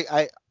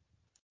I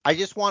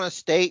just want to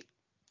state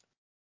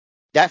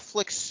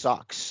Netflix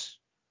sucks.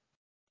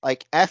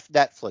 Like F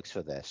Netflix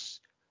for this.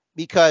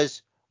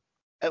 Because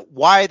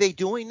why are they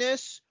doing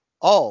this?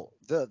 Oh,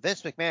 the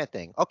Vince McMahon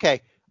thing.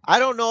 Okay, I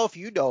don't know if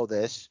you know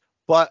this,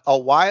 but a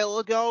while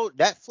ago,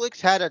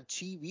 Netflix had a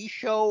TV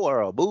show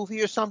or a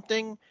movie or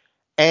something,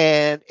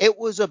 and it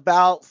was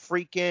about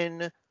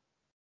freaking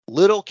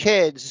little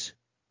kids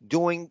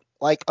doing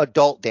like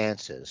adult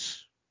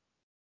dances.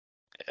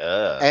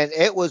 And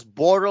it was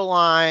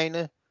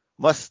borderline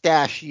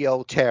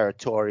mustachio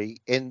territory.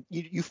 And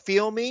you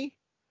feel me?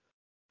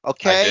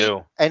 Okay? I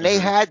do. And they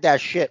had that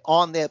shit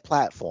on their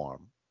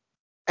platform.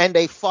 And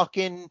they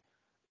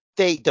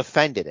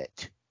defended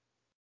it.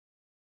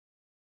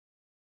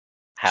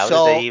 How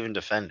did they even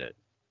defend it?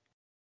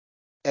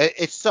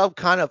 It's some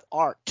kind of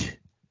art.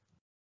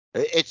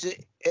 And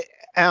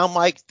I'm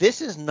like,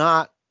 this is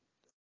not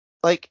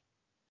like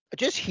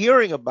just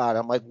hearing about it,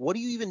 I'm like, what are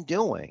you even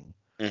doing?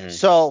 Mm-hmm.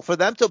 So for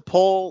them to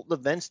pull the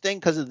Vince thing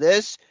because of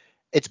this,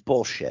 it's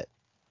bullshit.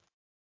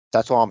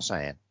 That's all I'm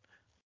saying.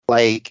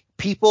 Like,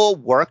 people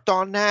worked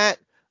on that.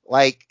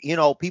 Like,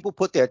 people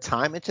put their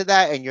time into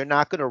that, and you're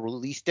not going to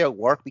release their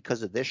work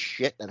because of this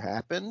shit that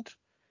happened.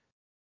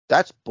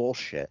 That's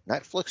bullshit.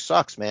 Netflix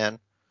sucks, man.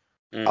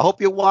 I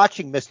hope you're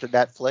watching, Mr.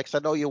 Netflix. I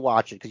know you're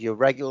watching because you're a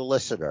regular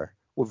listener.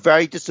 We're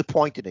very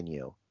disappointed in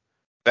you.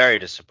 Very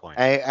disappointed.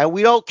 And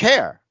we don't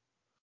care.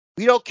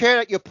 We don't care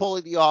that you're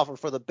pulling the offer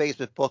for the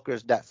Basement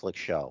Bookers Netflix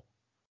show.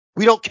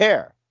 We don't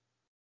care.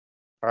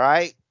 All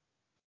right?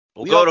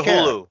 We'll We go don't to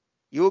care. Hulu.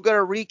 You were going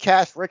to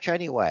recast Rich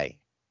anyway.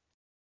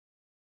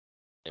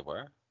 They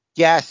were?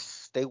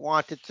 Yes, they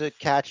wanted to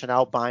catch an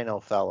albino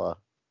fella.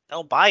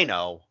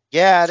 Albino?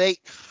 Yeah, I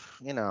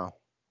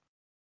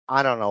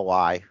don't know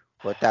why,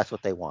 but that's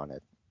what they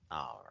wanted.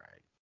 All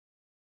right.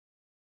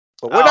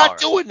 But we're not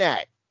doing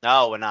that.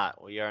 No, we're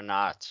not. We are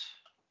not.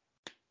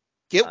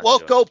 Get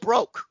woke, go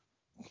broke.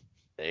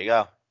 There you go.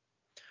 All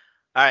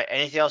right.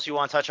 Anything else you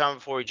want to touch on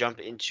before we jump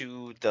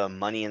into the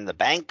Money in the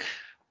Bank?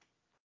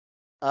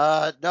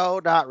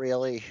 No, not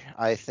really.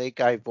 I think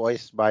I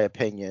voiced my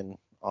opinion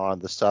on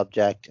the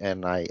subject,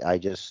 and I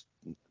just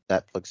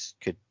Netflix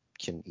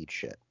can eat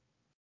shit.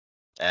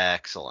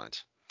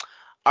 Excellent.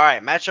 All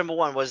right, match number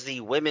 1 was the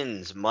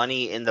women's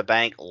Money in the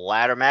Bank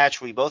ladder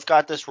match. We both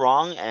got this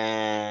wrong,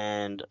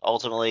 and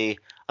ultimately,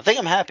 I think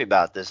I'm happy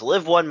about this.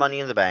 Liv won Money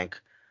in the Bank.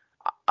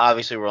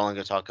 Obviously, we're only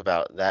going to talk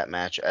about that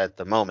match at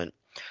the moment.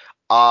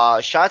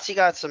 Shotzi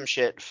got some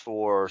shit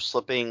for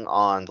slipping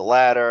on the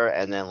ladder,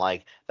 and then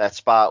like that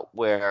spot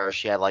where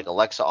she had like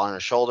Alexa on her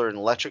shoulder in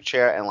an electric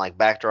chair and like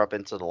backed her up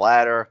into the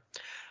ladder.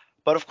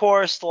 But of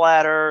course, the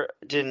ladder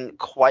didn't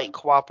quite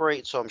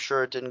cooperate, so I'm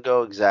sure it didn't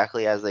go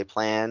exactly as they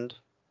planned.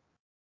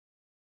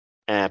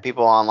 And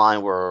people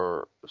online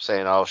were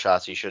saying, "Oh,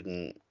 Shotzi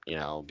shouldn't,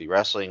 be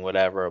wrestling,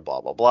 whatever,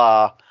 blah blah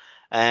blah."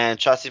 And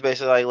Shotzi's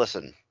basically like,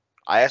 "Listen,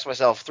 I asked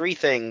myself 3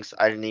 things.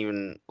 I didn't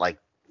even like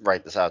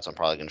write this out, so I'm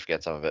probably gonna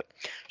forget some of it."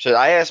 So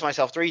I asked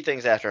myself 3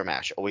 things after a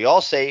match: Are we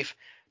all safe?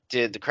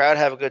 Did the crowd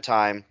have a good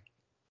time?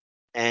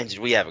 And did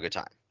we have a good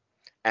time?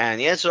 And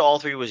the answer to all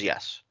 3 was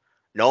yes.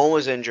 No one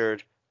was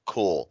injured.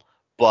 Cool.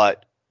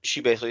 But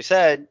she basically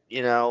said,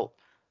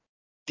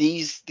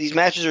 these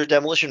matches are a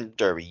demolition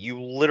derby.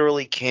 You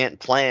literally can't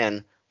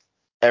plan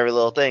every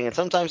little thing, and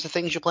sometimes the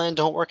things you plan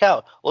don't work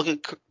out. Look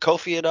at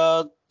Kofi at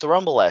the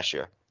Rumble last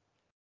year.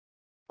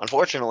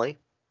 Unfortunately.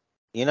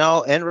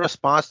 In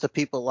response to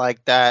people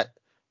like that,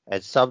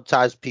 and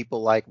sometimes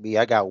people like me,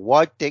 I got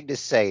one thing to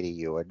say to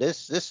you, and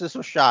this is for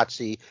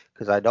Shotzi,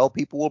 because I know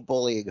people were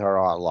bullying her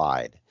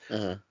online.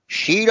 Mm-hmm.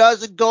 She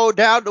doesn't go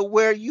down to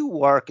where you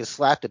work and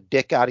slap the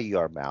dick out of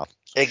your mouth.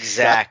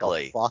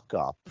 Exactly. Shut the fuck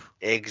up.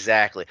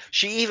 Exactly.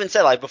 She even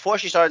said, like, before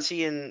she started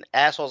seeing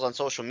assholes on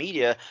social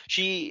media,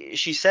 she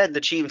said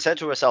that she even said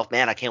to herself,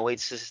 "Man, I can't wait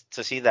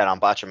to see that on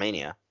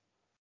Botchamania."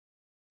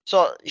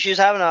 So she's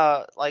having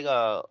a laugh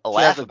about it. She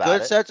has a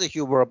good sense of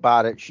humor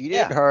about it. She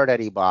didn't hurt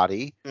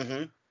anybody.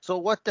 Mm-hmm. So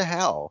what the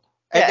hell?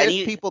 Yeah, and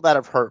there's people that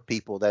have hurt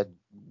people that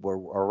were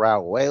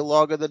around way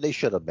longer than they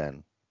should have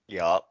been.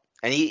 Yup.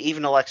 And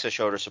even Alexa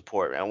showed her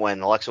support. And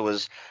when Alexa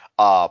was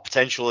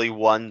potentially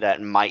one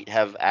that might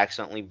have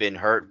accidentally been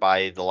hurt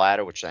by the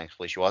ladder, which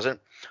thankfully she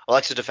wasn't,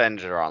 Alexa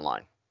defended her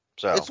online.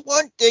 So it's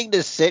one thing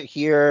to sit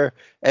here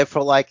and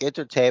for like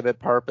entertainment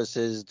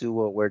purposes do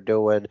what we're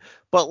doing,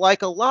 but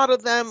like a lot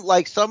of them,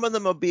 like some of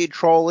them are being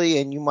trolly,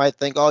 and you might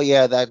think, oh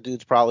yeah, that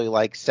dude's probably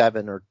like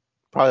 7 or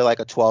probably like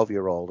a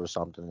 12-year-old or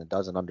something that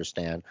doesn't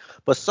understand.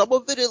 But some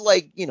of it is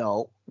like,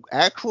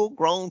 actual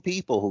grown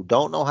people who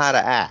don't know how to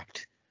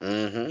act.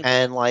 Mm-hmm.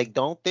 And like,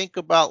 don't think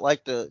about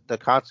like the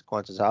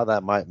consequences, how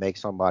that might make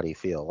somebody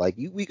feel. Like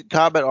we could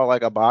comment on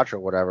like a botch or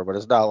whatever, but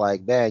it's not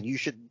like, man, you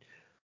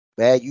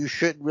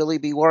shouldn't really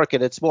be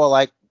working. It's more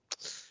like,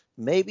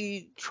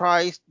 maybe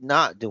try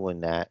not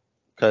doing that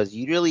because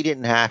you really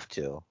didn't have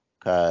to,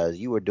 because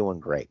you were doing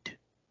great.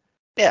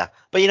 Yeah,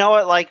 but you know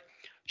what? Like,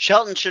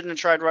 Shelton shouldn't have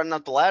tried running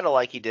up the ladder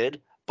like he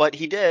did, but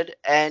he did,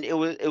 and it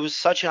was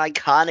such an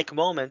iconic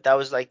moment. That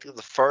was like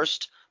the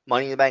first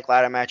Money in the Bank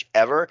ladder match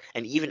ever,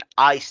 and even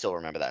I still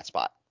remember that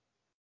spot.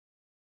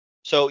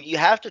 So you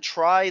have to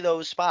try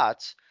those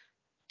spots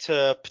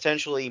to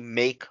potentially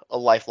make a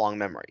lifelong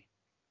memory.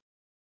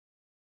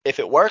 If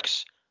it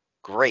works,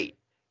 great.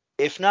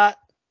 If not,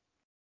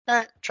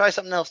 try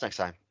something else next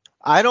time.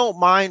 I don't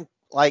mind.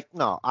 Like,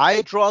 no,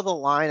 I draw the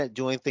line at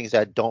doing things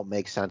that don't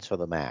make sense for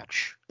the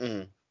match.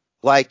 Mm-hmm.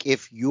 Like,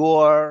 if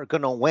you're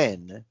going to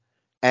win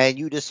and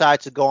you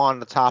decide to go on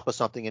the top of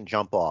something and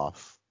jump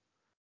off,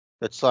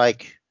 it's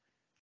like,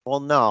 well,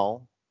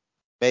 no,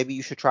 maybe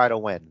you should try to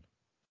win.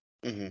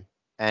 Mm-hmm.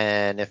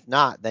 And if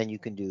not, then you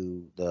can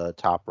do the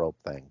top rope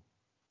thing.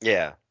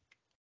 Yeah.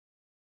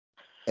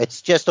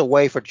 It's just a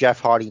way for Jeff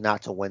Hardy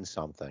not to win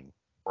something.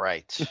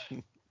 Right.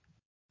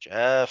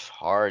 Jeff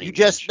Hardy. You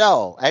just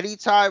know,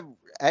 anytime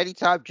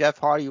Jeff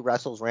Hardy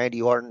wrestles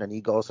Randy Orton and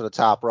he goes to the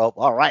top rope,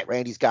 all right,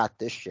 Randy's got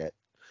this shit.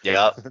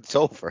 Yep. It's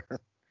over.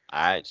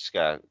 I just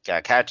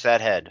gotta catch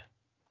that head.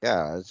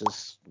 Yeah, it's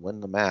just win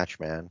the match,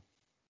 man.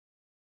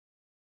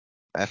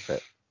 F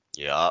it.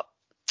 Yup.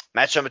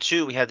 Match number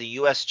 2, we had the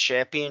U.S.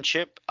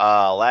 Championship.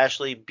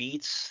 Lashley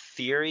beats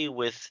Theory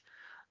with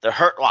the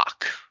Hurt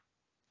Lock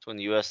to win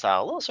the U.S.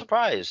 title. A little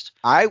surprised.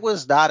 I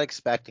was not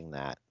expecting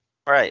that.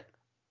 Right.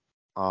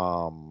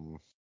 Um,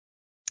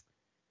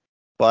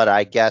 but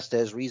I guess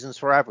there's reasons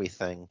for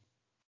everything,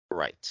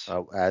 Right.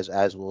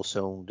 as we'll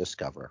soon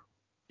discover.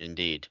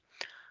 Indeed.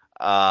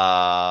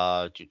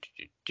 Match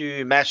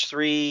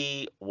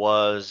 3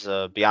 was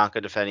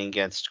Bianca defending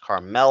against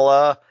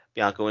Carmella.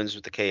 Bianca wins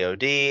with the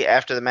KOD.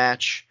 After the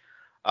match,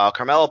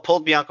 Carmella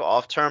pulled Bianca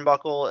off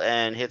turnbuckle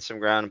and hit some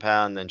ground and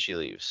pound, then she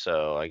leaves.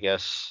 So I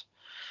guess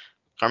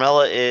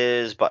Carmella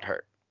is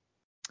butthurt.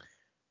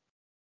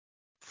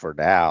 For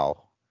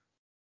now.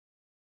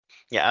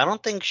 Yeah, I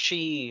don't think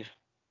she.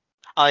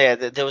 Oh yeah,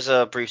 there was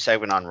a brief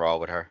segment on Raw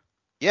with her.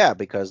 Yeah,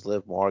 because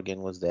Liv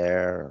Morgan was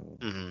there, and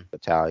Mm-hmm.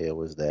 Natalya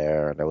was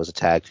there, and there was a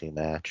tag team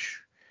match.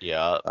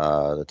 Yeah.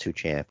 The two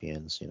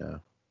champions,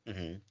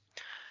 Mm-hmm.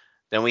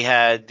 Then we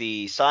had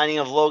the signing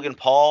of Logan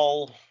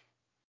Paul.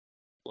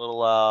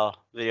 Little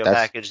video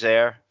package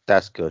there.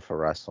 That's good for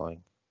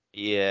wrestling.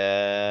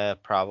 Yeah,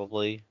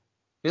 probably.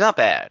 He's not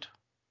bad.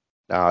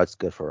 No, it's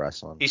good for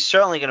wrestling. He's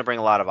certainly going to bring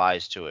a lot of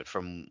eyes to it,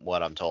 from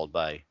what I'm told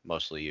by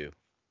mostly you.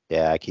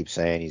 Yeah, I keep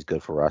saying he's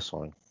good for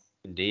wrestling.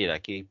 Indeed, I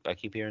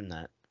keep hearing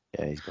that.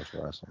 Yeah, he's good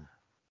for wrestling.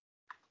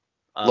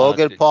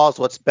 Logan Paul's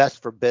what's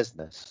best for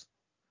business.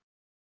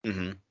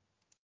 Mm-hmm.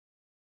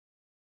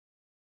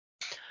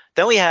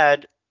 Then we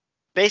had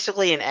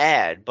basically an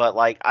ad, but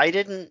like I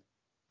didn't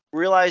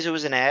realize it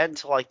was an ad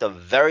until like the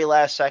very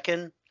last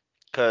second,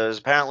 because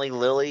apparently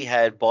Lily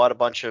had bought a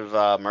bunch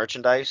of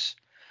merchandise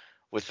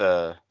with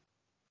a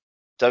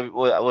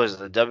what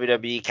was it, the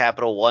WWE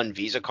Capital One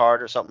Visa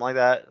card or something like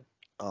that.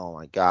 Oh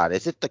my God,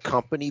 is it the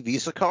company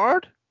Visa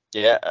card?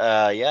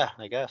 Yeah, yeah,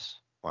 I guess.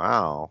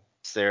 Wow.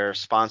 It's their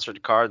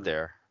sponsored card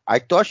there. I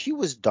thought she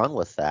was done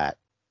with that.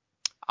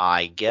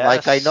 I guess.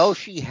 Like, I know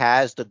she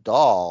has the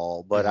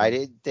doll, but I Mhm.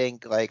 didn't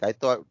think, I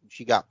thought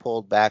she got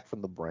pulled back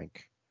from the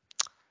brink.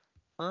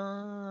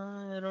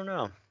 I don't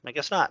know. I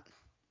guess not.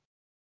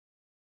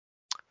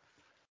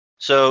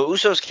 So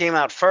Usos came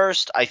out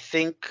first. I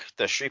think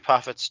the Street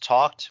Profits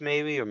talked,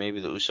 maybe, or maybe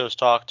the Usos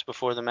talked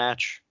before the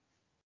match.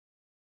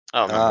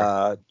 I don't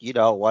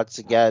remember. Once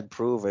again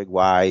proving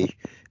why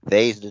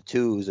they's the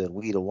twos and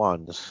we the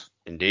ones.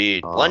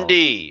 Indeed.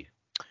 Blondie.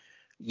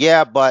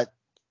 Yeah, but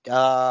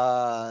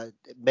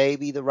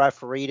maybe the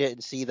referee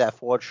didn't see that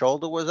Ford's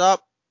shoulder was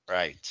up.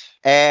 Right.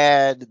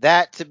 And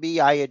that, to me,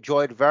 I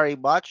enjoyed very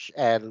much,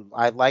 and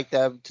I'd like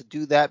them to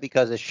do that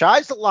because it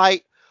shines the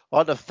light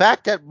on the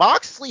fact that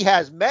Moxley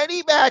has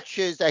many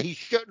matches that he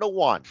shouldn't have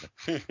won.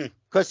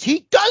 Because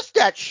he does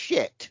that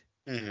shit.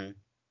 Mm-hmm.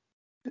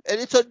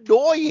 And it's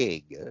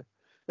annoying.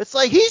 It's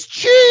like, he's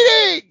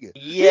cheating!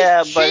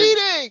 Yeah, he's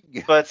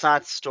cheating! But it's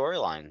not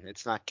storyline.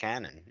 It's not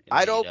canon.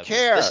 I don't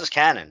care. This is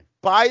canon.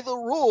 By the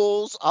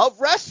rules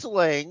of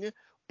wrestling,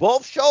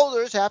 both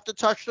shoulders have to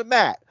touch the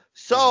mat.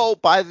 So,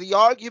 by the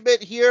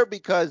argument here,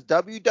 because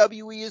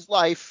WWE is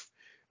life,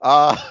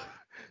 that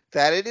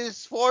it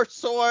is Ford's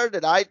sword,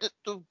 and I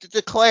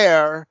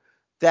declare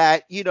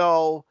that,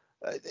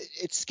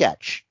 it's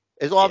sketch.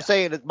 Is all I'm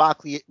saying is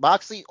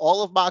Moxley,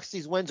 all of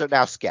Moxley's wins are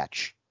now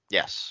sketch.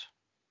 Yes.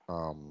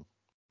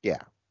 Yeah,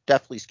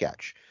 definitely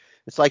sketch.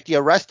 It's like the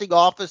arresting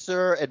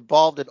officer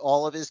involved in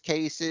all of his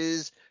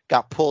cases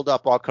got pulled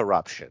up on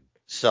corruption.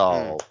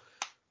 So,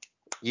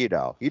 you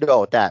know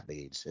what that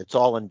means. It's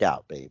all in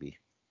doubt, baby.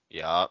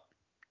 Yeah.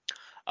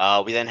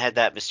 We then had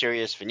that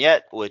mysterious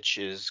vignette, which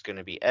is going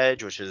to be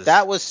Edge,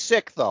 That was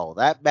sick, though.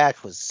 That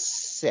match was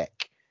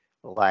sick.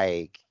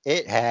 Like,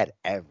 it had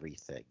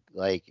everything.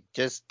 Like,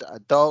 just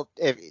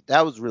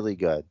that was really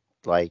good.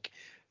 Like,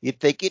 you're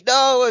thinking,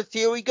 no,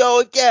 here we go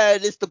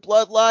again. It's the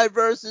Bloodline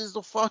versus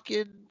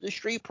the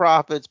Street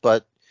Profits,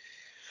 but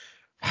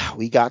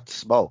we got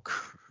smoke,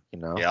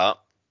 Yeah.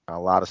 a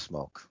lot of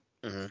smoke.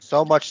 Mm-hmm.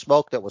 So much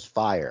smoke that was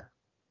fire.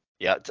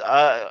 Yeah.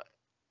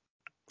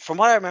 From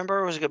what I remember,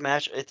 it was a good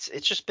match.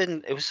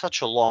 It was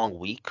such a long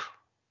week.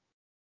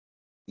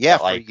 Yeah,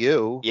 for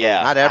you.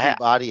 Yeah. Not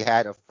everybody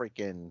had a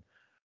freaking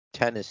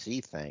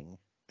Tennessee thing.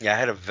 Yeah, I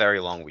had a very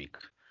long week.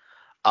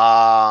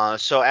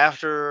 So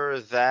after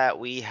that,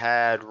 we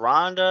had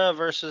Ronda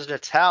versus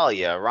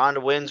Natalya.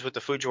 Ronda wins with the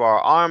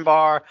Fujiwara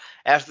armbar.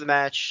 After the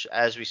match,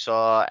 as we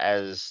saw,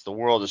 as the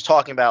world is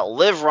talking about,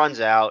 Liv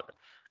runs out,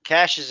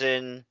 cashes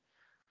in.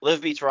 Liv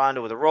beats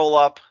Ronda with a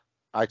roll-up.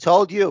 I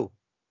told you.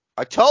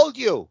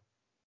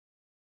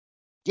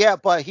 Yeah,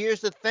 but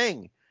here's the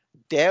thing.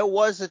 There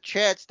was a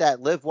chance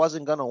that Liv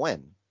wasn't going to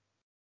win.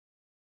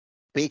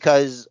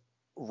 Because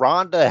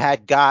Ronda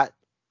had got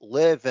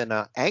Liv in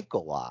an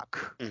ankle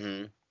lock.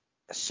 Mm-hmm.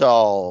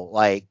 So,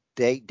 like,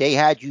 they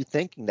had you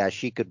thinking that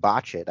she could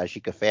botch it, that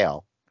she could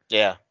fail.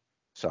 Yeah.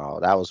 So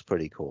that was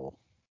pretty cool.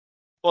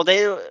 Well,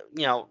 they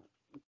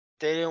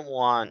didn't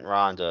want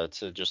Ronda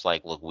to just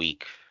like look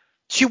weak.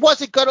 She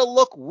wasn't gonna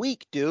look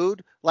weak,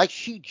 dude. Like,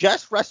 she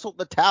just wrestled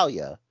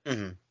Natalya,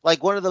 Mm-hmm.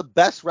 like one of the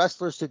best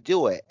wrestlers to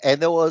do it,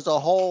 and there was a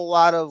whole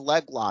lot of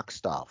leg lock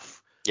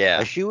stuff. Yeah.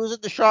 And she was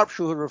at the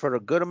sharpshooter for a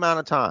good amount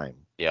of time.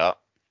 Yeah.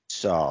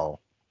 So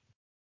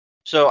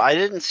I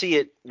didn't see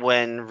it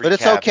when recapping. But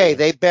it's okay.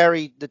 They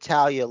buried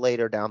Natalia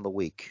later down the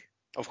week.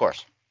 Of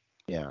course.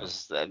 Yeah.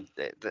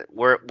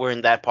 We're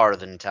in that part of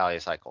the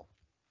Natalia cycle.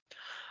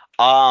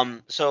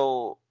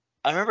 So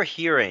I remember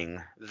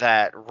hearing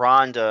that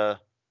Ronda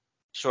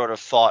sort of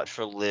fought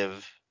for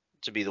Liv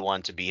to be the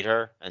one to beat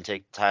her and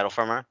take the title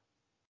from her.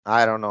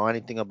 I don't know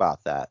anything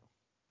about that.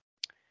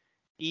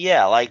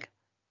 Yeah, like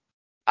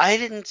I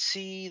didn't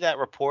see that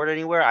report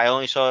anywhere. I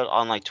only saw it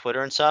on like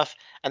Twitter and stuff,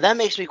 and that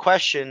makes me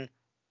question.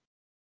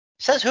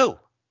 Says who?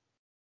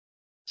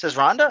 Says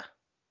Ronda?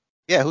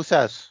 Yeah, who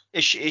says?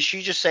 Is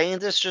she just saying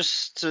this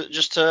just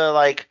to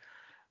like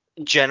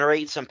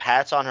generate some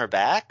pats on her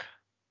back?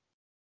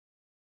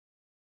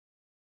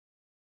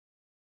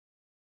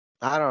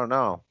 I don't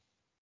know.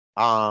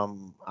 I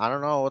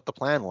don't know what the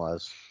plan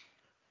was.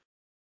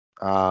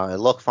 It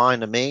looked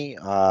fine to me.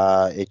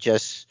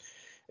 It's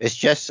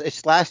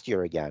last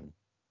year again.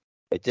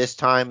 At this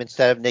time,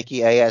 instead of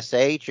Nikki ASH,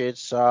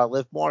 it's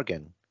Liv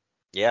Morgan.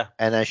 Yeah.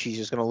 And then she's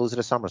just gonna lose it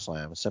at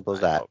SummerSlam. As simple as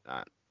I that. hope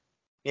not.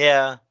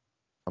 Yeah.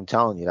 I'm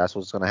telling you, that's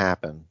what's gonna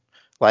happen.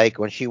 Like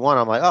when she won,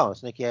 I'm like, oh,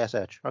 it's Nikki ASH.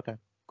 Okay,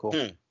 cool.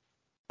 Here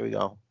we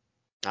go.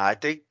 I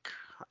think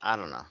I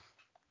don't know.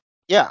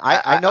 Yeah,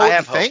 I know what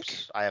you think,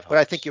 I have hopes. but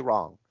I think you're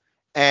wrong.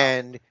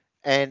 And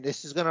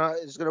this is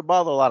gonna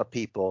bother a lot of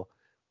people,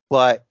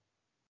 but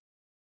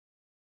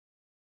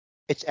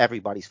it's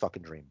everybody's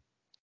fucking dream.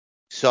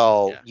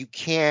 So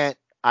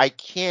I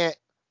can't,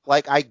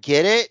 like, I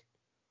get it,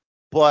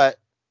 but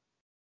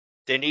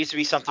there needs to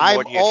be something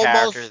more to your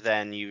character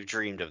than you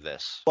dreamed of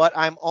this. But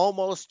I'm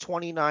almost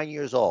 29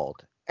 years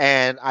old,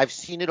 and I've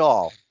seen it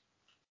all.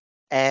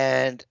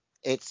 And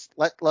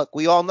look,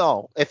 we all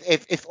know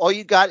if all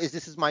you got is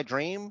this is my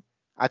dream,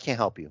 I can't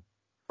help you.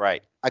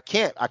 Right. I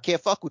can't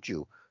fuck with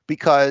you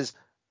because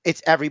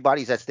it's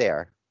everybody's that's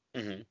there.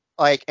 Mm-hmm.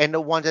 Like, and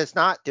the ones that's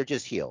not, they're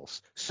just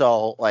heels.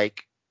 So,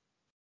 like,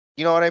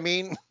 you know what I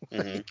mean?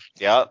 Mm-hmm.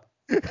 Yep.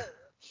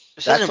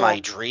 This isn't my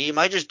dream.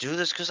 I just do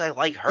this because I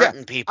like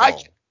hurting people.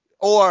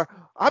 Or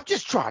I'm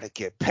just trying to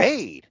get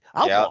paid.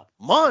 I want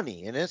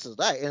money, and this is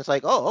that. And it's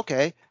like, oh,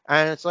 okay.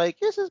 And it's like,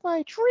 this is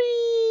my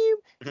dream,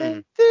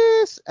 and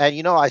this.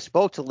 And I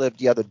spoke to Liv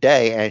the other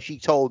day, and she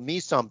told me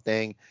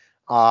something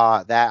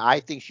that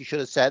I think she should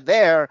have said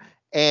there.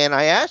 And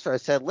I asked her, I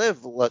said,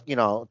 Liv, look,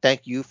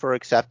 thank you for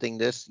accepting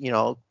this,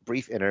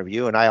 brief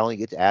interview. And I only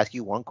get to ask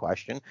you one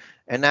question,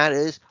 and that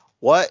is,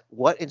 what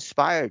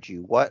inspired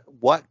you?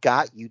 What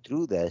got you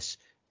through this?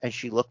 And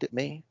she looked at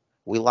me.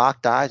 We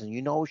locked eyes, and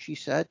you know what she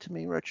said to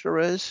me, Richard,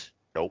 is?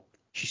 Nope.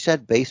 She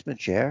said, basement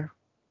chair.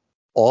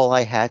 All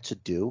I had to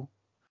do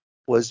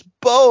was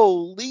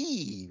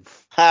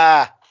believe.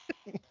 Ha!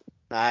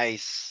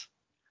 Nice.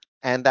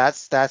 And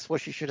that's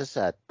what she should have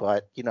said.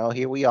 But,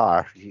 here we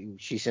are.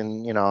 She's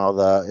in,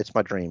 the it's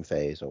my dream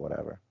phase or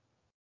whatever.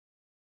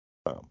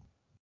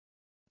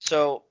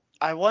 So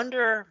I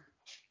wonder.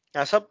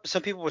 Now,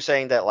 some people were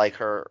saying that like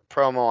her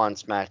promo on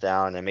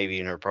SmackDown and maybe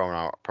in her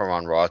promo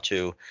on Raw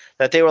too,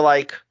 that they were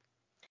like,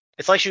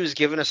 it's like she was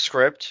given a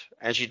script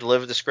and she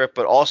delivered the script,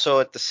 but also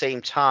at the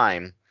same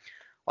time,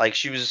 like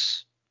she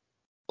was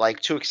like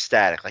too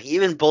ecstatic. Like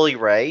even Bully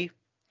Ray,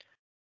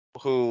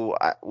 who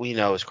we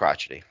know is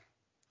crotchety.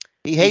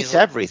 He hates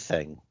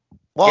everything.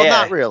 Well,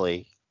 not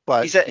really,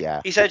 but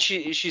he said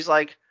she's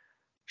like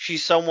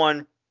she's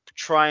someone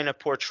trying to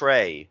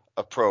portray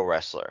a pro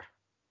wrestler.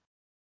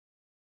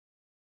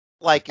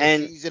 Like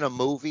if she's in a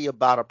movie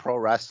about a pro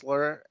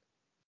wrestler,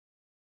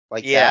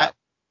 like that.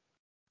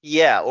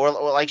 Yeah, or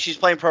like she's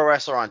playing pro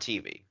wrestler on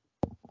TV.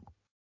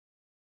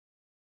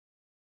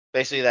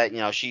 Basically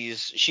that,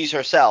 she's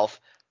herself,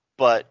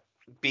 but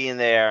being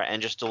there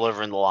and just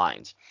delivering the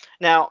lines.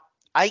 Now,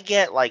 I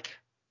get like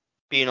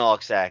being all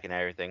ecstatic and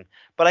everything,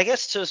 but I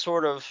guess to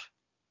sort of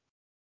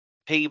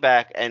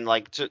piggyback and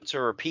like to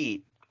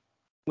repeat,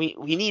 we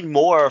need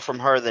more from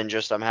her than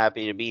just I'm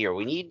happy to be here.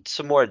 We need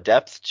some more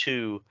depth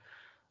to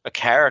a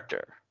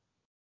character.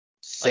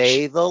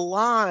 Say the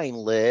line,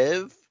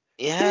 Liv.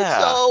 Yeah.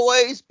 It's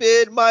always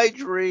been my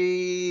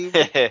dream.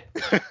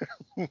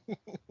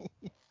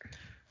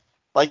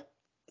 Like,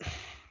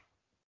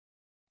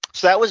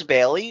 so that was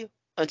Bayley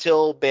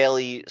until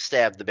Bayley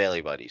stabbed the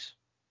Bayley Buddies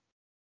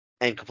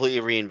and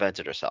completely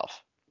reinvented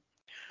herself.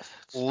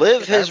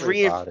 Liv has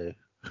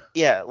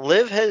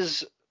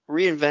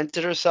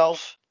reinvented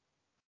herself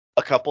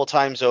a couple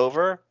times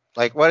over.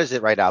 Like, what is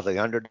it right now?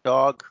 The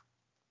underdog?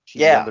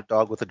 She's the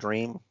underdog with a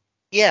dream?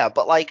 Yeah,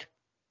 but like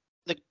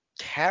the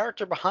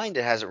character behind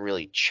it hasn't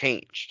really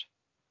changed.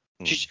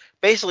 She's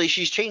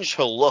changed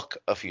her look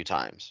a few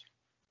times.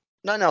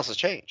 Nothing else has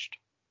changed.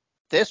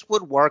 This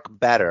would work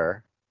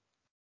better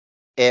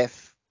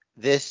if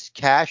this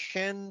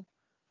cash-in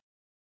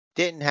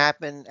didn't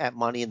happen at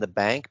Money in the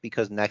Bank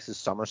because next is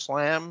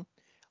SummerSlam.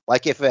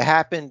 Like if it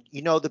happened,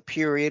 the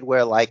period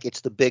where like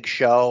it's the big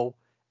show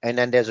and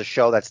then there's a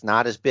show that's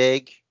not as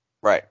big,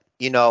 Right.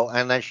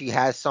 and then she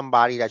has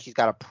somebody that she's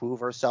got to prove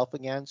herself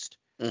against.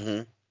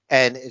 Mm-hmm.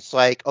 And it's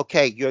like,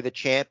 okay, you're the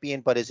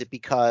champion, but is it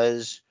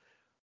because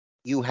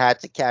you had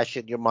to cash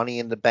in your Money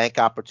in the Bank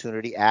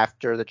opportunity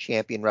after the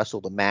champion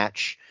wrestled a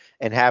match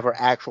and have her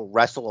actual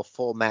wrestle a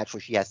full match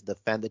where she has to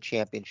defend the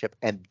championship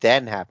and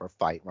then have her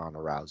fight Ronda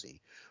Rousey?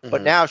 But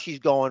Mm-hmm. now she's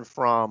going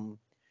from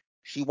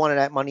she wanted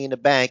that Money in the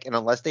Bank, and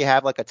unless they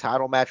have like a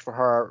title match for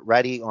her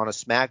ready on a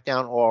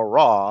SmackDown or a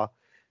Raw,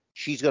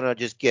 she's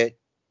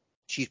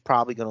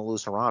probably gonna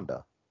lose to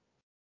Ronda.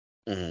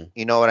 Mm-hmm.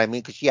 You know what I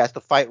mean? Because she has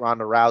to fight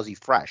Ronda Rousey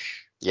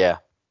fresh, Yeah.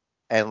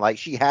 and like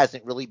she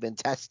hasn't really been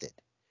tested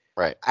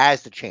Right.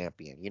 as the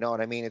champion. You know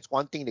what I mean? It's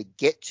one thing to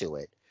get to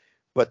it,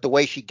 but the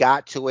way she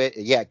got to it,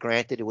 yeah,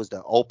 granted it was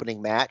the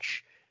opening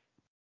match,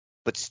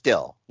 but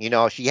still,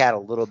 she had a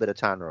little bit of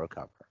time to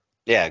recover.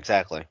 Yeah,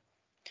 exactly.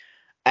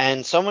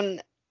 And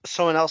someone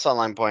else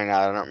online pointed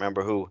out, I don't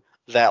remember who,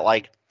 that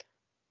like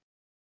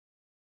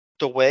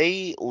the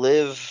way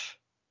Liv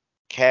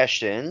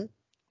cashed in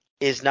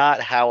is not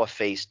how a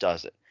face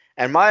does it.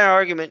 And my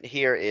argument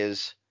here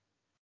is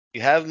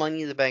you have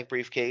Money in the Bank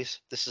briefcase.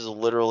 This is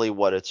literally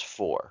what it's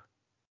for.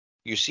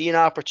 You see an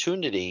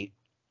opportunity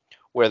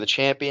where the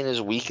champion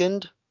is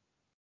weakened,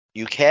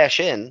 you cash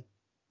in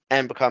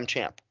and become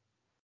champ.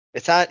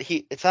 It's not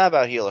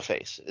about heel or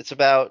face. It's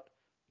about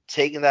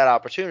taking that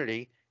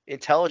opportunity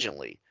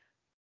intelligently.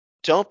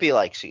 Don't be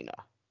like Cena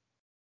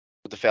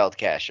with the failed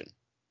cash in.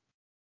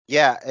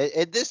 Yeah,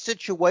 in this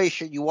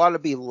situation, you want to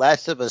be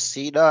less of a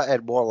Cena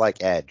and more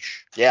like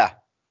Edge. Yeah,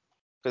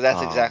 because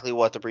that's exactly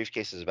what the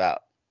briefcase is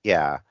about.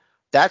 Yeah,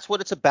 that's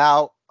what it's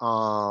about.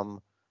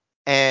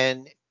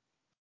 And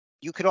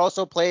you could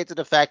also play it to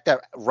the fact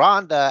that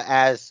Ronda,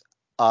 as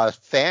a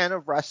fan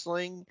of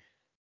wrestling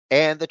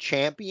and the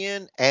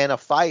champion and a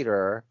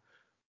fighter,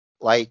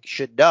 like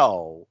should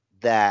know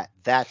that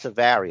that's a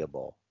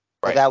variable.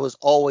 Right. That was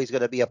always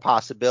going to be a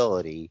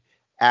possibility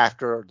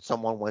after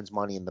someone wins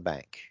Money in the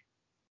Bank.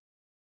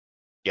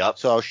 Yep.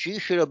 So she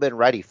should have been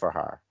ready for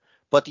her.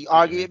 But the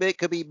argument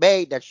could be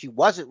made that she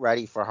wasn't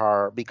ready for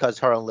her because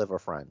her and Liv are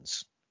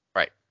friends.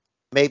 Right.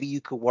 Maybe you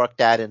could work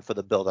that in for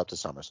the build up to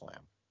SummerSlam.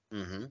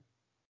 Mm-hmm.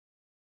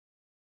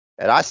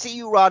 And I see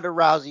you, Ronda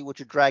Rousey, with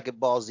your Dragon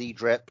Ball Z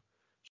drip.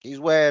 She's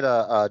wearing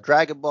a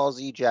Dragon Ball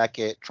Z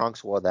jacket.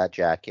 Trunks wore that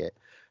jacket.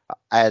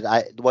 And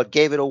what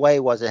gave it away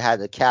was it had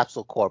the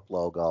Capsule Corp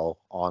logo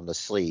on the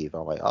sleeve.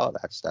 I'm like, oh,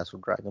 that's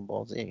from Dragon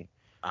Ball Z.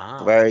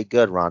 Ah. Very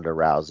good, Ronda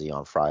Rousey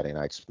on Friday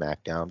Night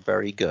SmackDown.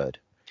 Very good.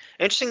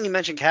 Interesting you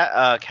mentioned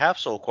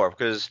Capsule Corp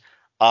because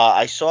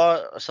I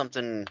saw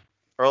something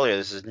earlier.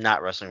 This is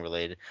not wrestling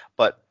related,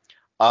 but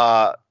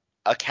a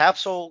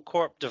Capsule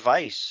Corp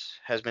device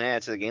has been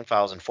added to the game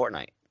files in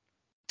Fortnite.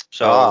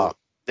 So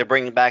they're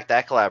bringing back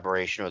that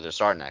collaboration, or they're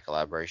starting that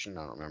collaboration.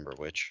 I don't remember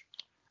which.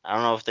 I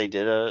don't know if they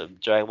did a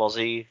Dragon Ball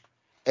Z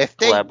If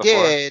they collab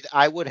before. did,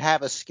 I would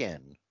have a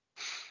skin.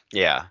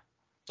 Yeah.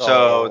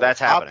 So that's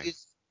happening.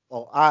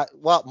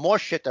 Well, more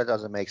shit that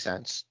doesn't make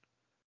sense.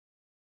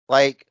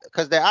 Like,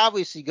 because they're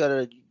obviously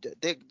they're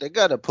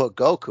gonna put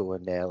Goku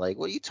in there. Like,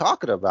 what are you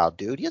talking about,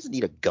 dude? He doesn't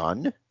need a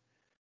gun.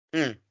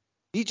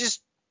 He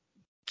just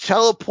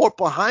teleport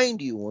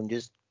behind you and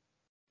just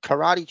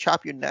karate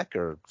chop your neck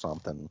or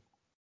something.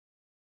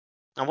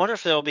 I wonder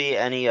if there'll be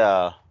any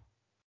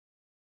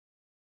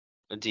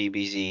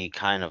DBZ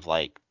kind of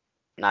like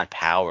not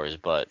powers,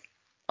 but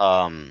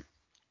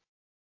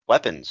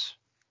weapons.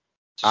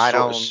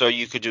 So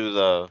you could do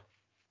the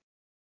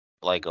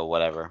like a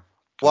whatever.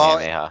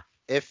 Well,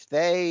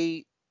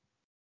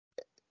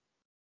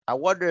 I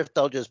wonder if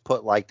they'll just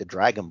put like the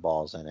Dragon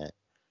Balls in it,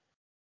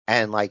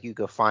 and like you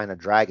could find a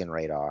Dragon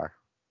Radar.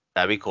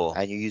 That'd be cool.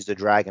 And you use the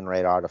Dragon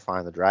Radar to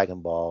find the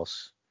Dragon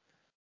Balls,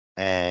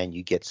 and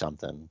you get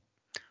something.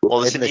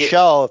 Well, in the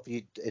show,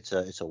 it's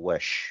a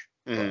wish.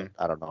 Mm-hmm.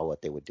 I don't know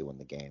what they would do in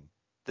the game.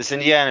 This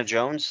Indiana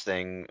Jones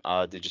thing.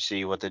 Did you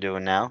see what they're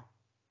doing now?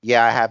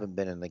 Yeah, I haven't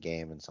been in the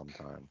game in some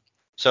time.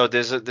 So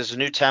there's a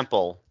new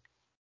temple,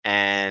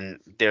 and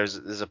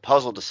there's a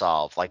puzzle to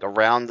solve. Like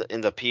around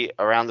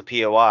the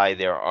POI,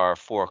 there are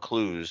 4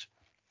 clues,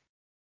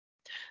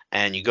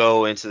 and you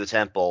go into the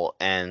temple,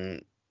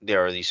 and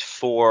there are these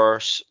 4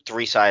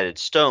 3-sided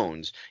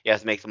stones. You have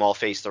to make them all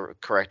face the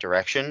correct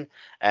direction,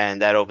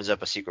 and that opens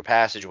up a secret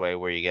passageway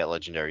where you get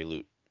legendary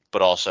loot,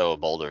 but also a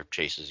boulder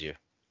chases you.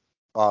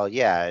 Oh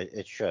yeah,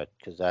 it should,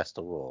 because that's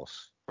the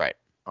rules. Right.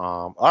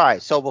 All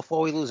right. So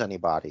before we lose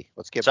anybody,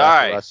 let's get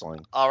back to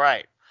wrestling. All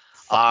right.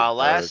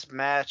 Last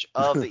match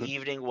of the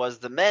evening was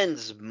the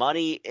men's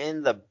Money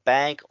in the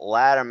Bank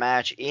ladder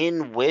match,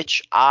 in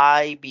which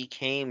I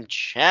became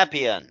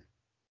champion.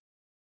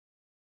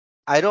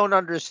 I don't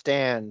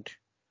understand,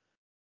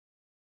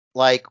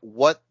 like,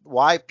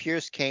 why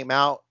Pierce came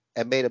out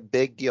and made a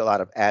big deal out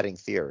of adding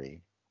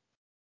Theory.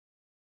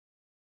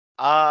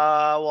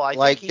 Well,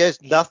 I think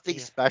there's nothing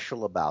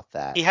special about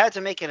that. He had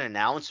to make an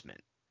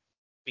announcement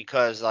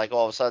because, like,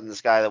 all of a sudden,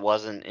 this guy that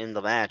wasn't in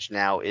the match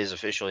now is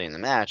officially in the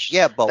match.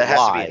 Yeah, but that why?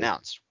 has to be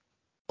announced.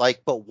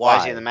 Like, but why? Why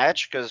is he in the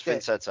match? Because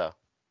Vince said so.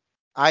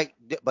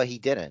 But he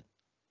didn't.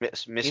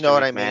 Mr. You know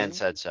what I McMahon mean?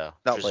 said so,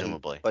 No,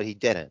 presumably. but he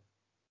didn't.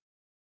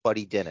 But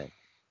he didn't.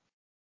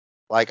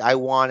 Like, I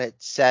want it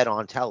said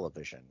on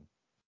television.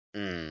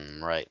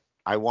 Right.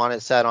 I want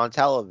it said on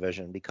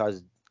television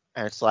because,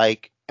 and it's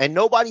like, and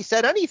nobody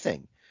said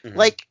anything. Mm-hmm.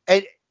 Like,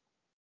 and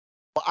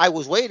I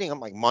was waiting. I'm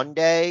like,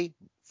 Monday,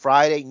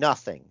 Friday,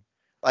 nothing.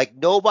 Like,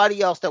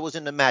 nobody else that was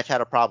in the match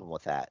had a problem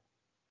with that.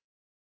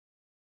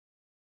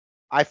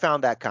 I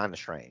found that kind of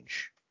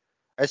strange,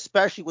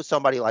 especially with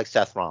somebody like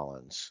Seth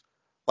Rollins.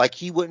 Like,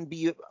 he wouldn't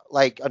be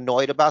like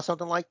annoyed about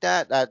something like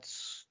that.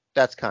 That's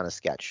kind of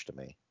sketch to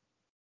me.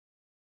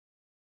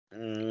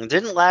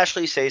 Didn't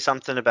Lashley say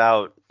something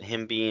about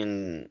him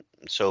being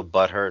so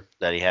butthurt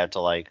that he had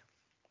to like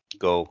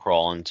go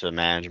crawl into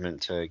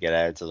management to get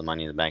added to the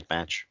Money in the Bank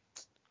match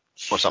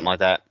or something like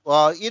that?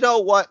 Well, you know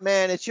what,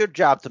 man? It's your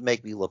job to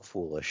make me look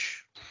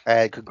foolish.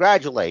 And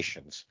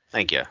congratulations.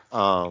 Thank you.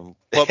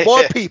 But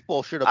more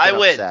people should have been I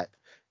win. upset.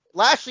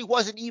 Lashley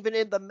wasn't even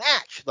in the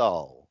match,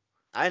 though.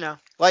 I know.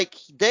 Like,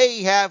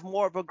 they have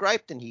more of a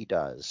gripe than he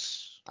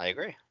does. I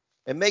agree.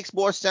 It makes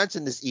more sense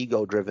in this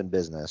ego-driven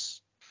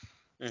business.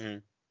 Mm-hmm.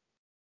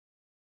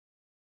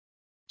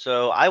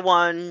 So I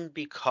won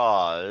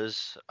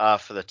because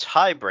for the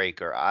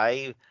tiebreaker,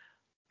 I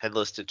had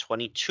listed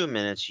 22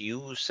 minutes.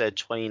 You said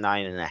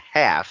 29 and a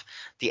half.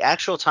 The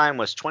actual time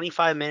was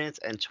 25 minutes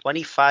and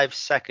 25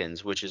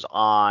 seconds, which is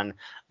on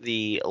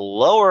the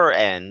lower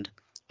end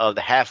of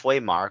the halfway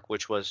mark,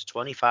 which was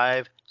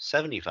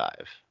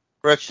 25:75.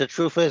 Rich, the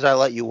truth is I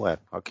let you win,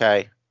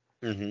 okay?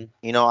 Mm-hmm.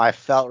 You know, I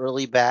felt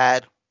really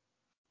bad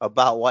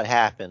about what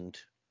happened.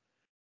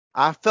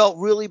 I felt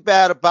really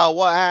bad about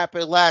what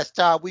happened last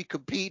time we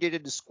competed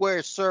in the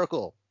square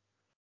circle.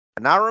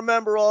 And I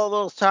remember all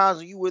those times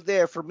when you were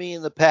there for me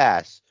in the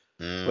past.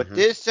 But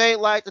this ain't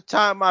like the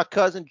time my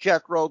cousin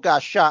Jethro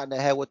got shot in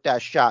the head with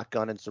that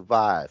shotgun and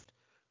survived.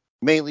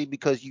 Mainly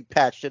because you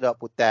patched it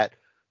up with that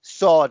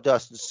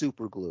sawdust and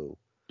super glue.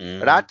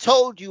 And I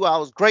told you I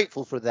was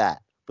grateful for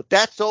that. But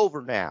that's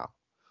over now.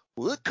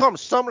 When it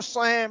comes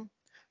SummerSlam,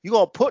 you're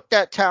going to put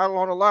that title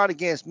on the line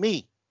against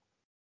me.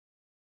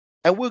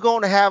 And we're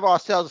going to have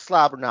ourselves a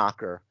slobber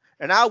knocker.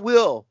 And I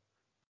will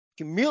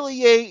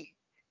humiliate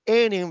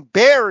and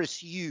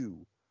embarrass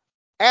you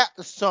at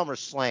the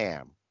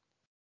SummerSlam.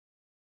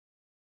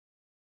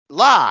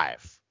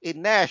 Live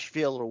in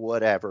Nashville or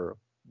whatever,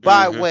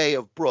 by way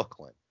of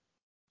Brooklyn.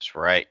 That's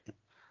right.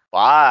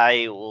 Well,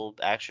 I will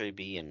actually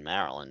be in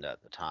Maryland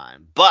at the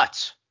time.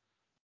 But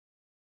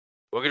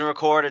we're going to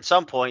record at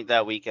some point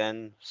that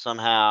weekend,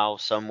 somehow,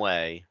 some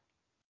way.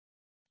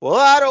 Well,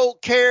 I don't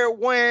care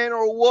when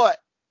or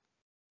what,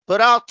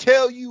 but I'll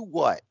tell you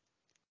what.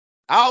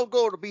 I'll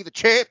go to be the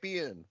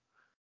champion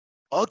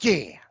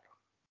again.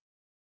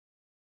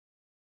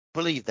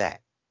 Believe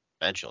that.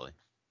 Eventually.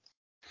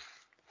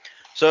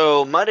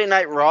 So, Monday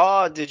Night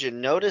Raw, did you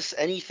notice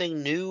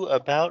anything new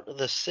about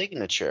the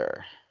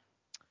signature?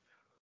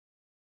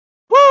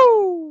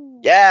 Woo!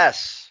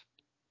 Yes!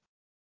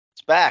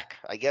 It's back.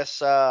 I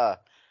guess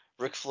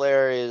Ric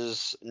Flair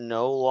is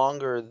no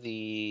longer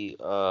the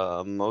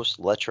most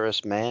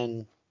lecherous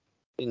man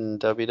in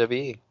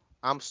WWE.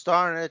 I'm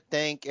starting to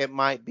think it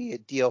might be a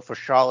deal for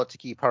Charlotte to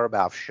keep her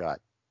mouth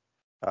shut.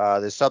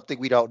 There's something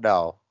we don't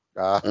know.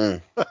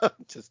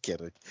 Just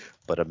kidding.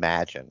 But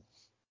imagine.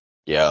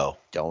 Yo.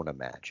 Don't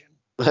imagine.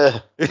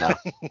 No.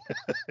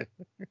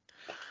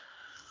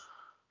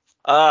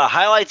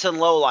 Highlights and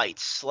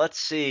lowlights. Let's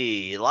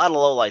see. A lot of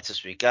lowlights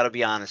this week, gotta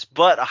be honest.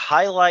 But a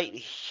highlight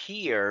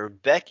here,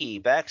 Becky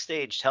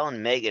backstage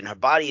telling Megan her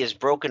body is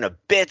broken to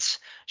bits.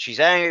 She's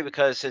angry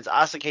because since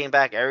Asuka came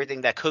back, everything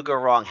that could go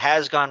wrong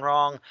has gone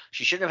wrong.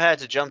 She shouldn't have had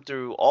to jump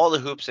through all the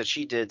hoops that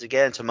she did to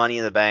get into Money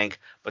in the Bank.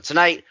 But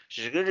tonight,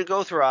 she's going to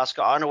go through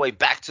Asuka on her way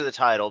back to the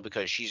title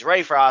because she's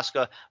ready for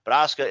Asuka, but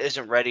Asuka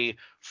isn't ready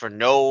for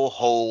no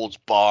holds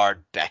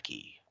barred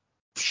Becky.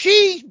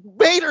 She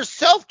made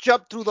herself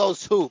jump through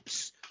those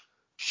hoops.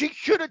 She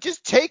should have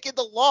just taken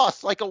the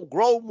loss like a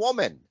grown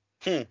woman.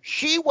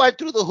 She went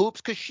through the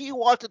hoops because she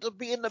wanted to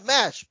be in the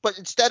match, but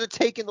instead of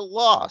taking the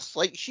loss,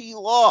 like she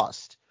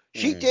lost.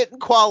 She didn't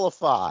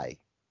qualify.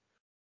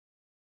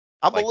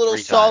 I'm like a little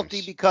 3 salty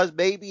times. because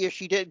maybe if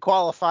she didn't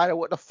qualify, I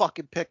wouldn't have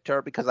fucking picked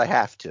her because I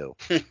have to.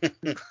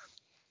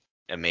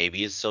 And maybe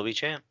you'd still be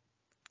champ.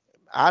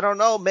 I don't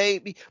know,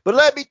 maybe. But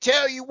let me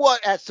tell you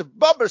what, at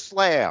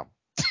SummerSlam,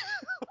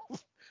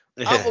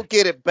 I'm going to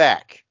get it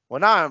back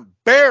when I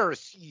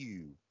embarrass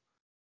you.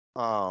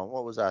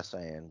 What was I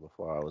saying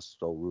before I was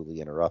so rudely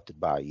interrupted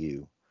by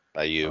you?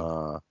 By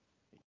you.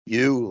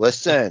 You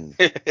listen.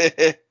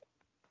 Okay,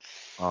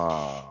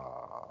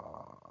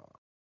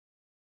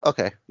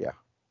 yeah.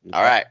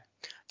 All right.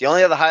 The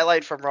only other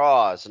highlight from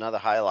Raw is another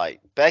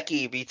highlight.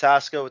 Becky beats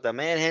Asuka with a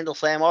manhandle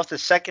slam off the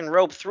second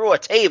rope through a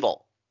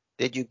table.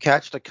 Did you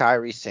catch the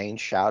Kairi Sane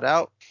shout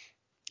out?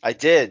 I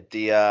did.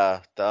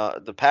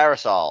 The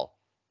parasol.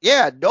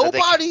 Yeah,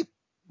 nobody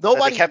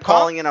they kept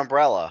calling an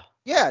umbrella.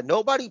 Yeah,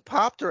 nobody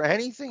popped or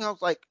anything. I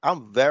was like,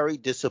 I'm very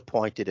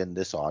disappointed in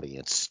this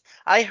audience.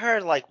 I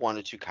heard like 1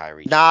 or 2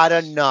 Kairi. Not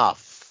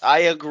enough. I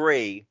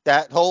agree.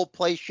 That whole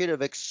place should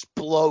have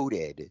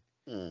exploded,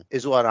 Hmm.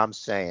 is what I'm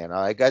saying.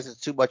 I guess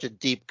it's too much a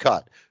deep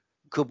cut.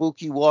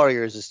 Kabuki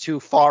Warriors is too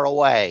far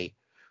away.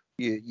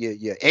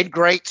 You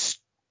ingrates.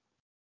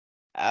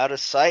 Out of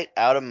sight,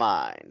 out of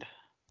mind.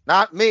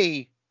 Not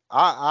me.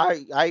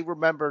 I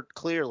remember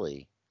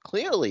clearly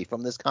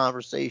from this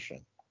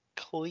conversation.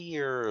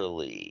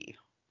 Clearly.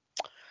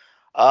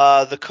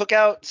 The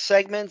cookout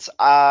segments,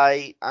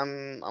 I'm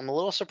a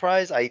little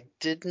surprised I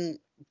didn't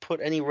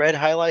put any red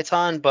highlights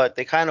on, but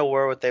they kind of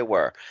were what they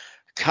were.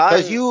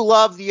 Because you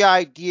love the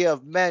idea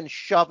of men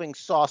shoving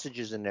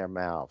sausages in their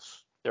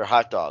mouths. They're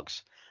hot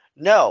dogs.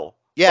 No,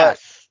 but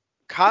Yes.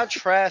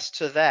 contrast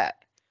to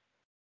that,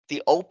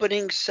 the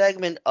opening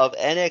segment of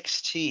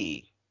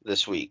NXT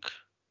this week,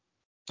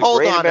 the Hold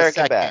Great on a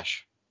American second.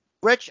 Bash.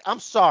 Rich, I'm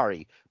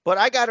sorry, but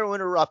I got to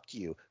interrupt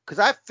you because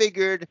I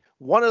figured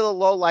one of the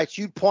lowlights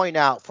you'd point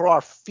out for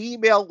our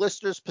female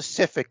listeners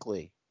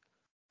specifically,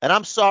 and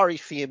I'm sorry,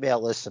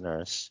 female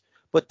listeners,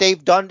 but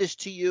they've done this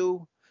to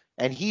you,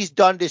 and he's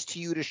done this to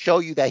you to show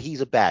you that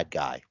he's a bad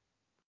guy.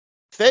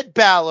 Finn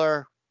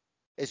Balor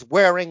is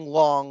wearing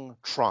long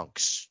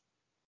trunks.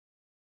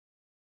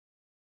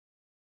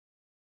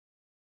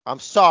 I'm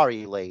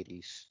sorry,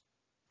 ladies.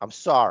 I'm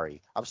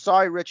sorry. I'm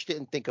sorry Rich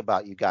didn't think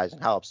about you guys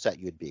and how upset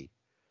you'd be.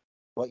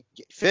 Well,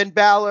 Finn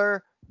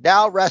Balor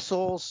now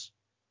wrestles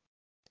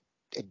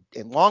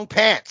in long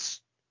pants.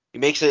 He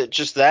makes it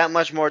just that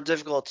much more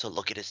difficult to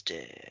look at his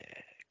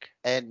dick.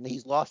 And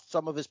he's lost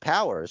some of his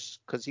powers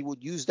because he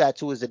would use that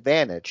to his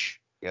advantage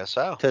Guess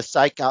so. to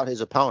psych out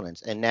his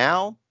opponents. And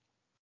now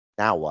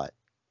what?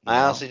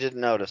 I honestly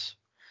didn't notice.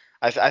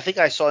 I think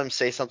I saw him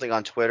say something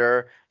on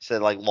Twitter,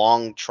 said like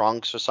long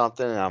trunks or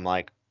something, and I'm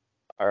like,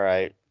 all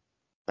right.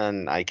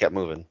 And I kept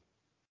moving.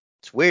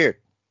 It's weird.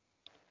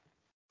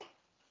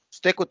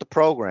 Stick with the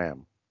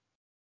program.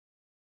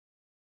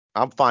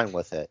 I'm fine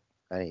with it,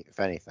 if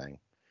anything.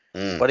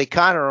 But he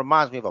kind of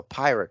reminds me of a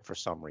pirate for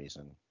some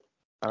reason.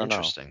 I don't know.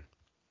 Interesting.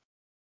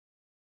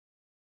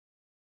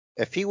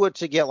 If he were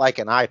to get like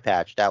an eye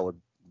patch, that would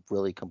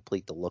really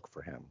complete the look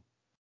for him.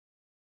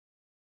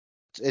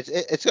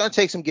 It's going to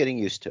take some getting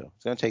used to.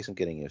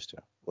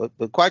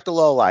 But quite the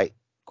low light.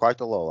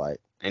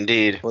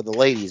 Indeed. For the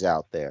ladies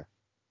out there.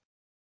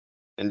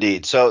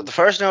 Indeed. So the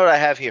first note I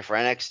have here for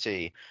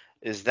NXT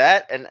is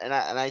that, and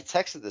I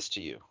texted this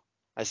to you.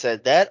 I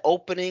said that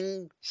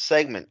opening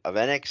segment of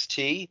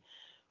NXT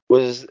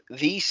was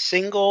the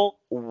single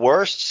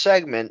worst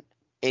segment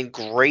in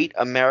Great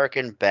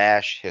American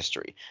Bash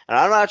history. And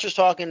I'm not just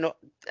talking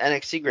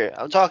NXT Great.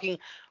 I'm talking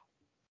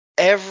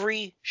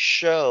every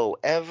show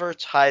ever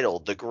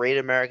titled The Great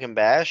American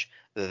Bash.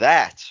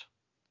 That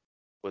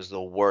was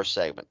the worst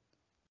segment.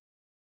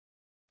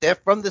 They're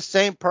from the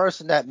same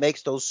person that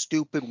makes those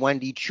stupid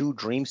Wendy Chu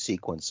dream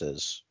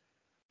sequences.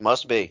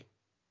 Must be.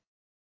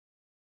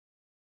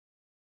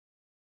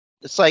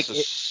 It's like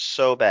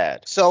so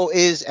bad. So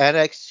is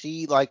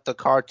NXT like the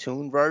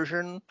cartoon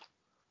version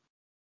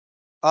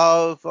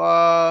of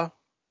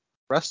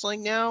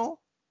wrestling now?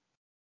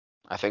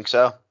 I think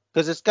so.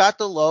 Because it's got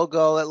the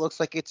logo. It looks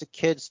like it's a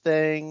kid's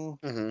thing.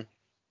 Mm-hmm.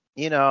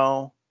 You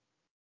know,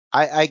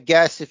 I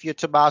guess if you're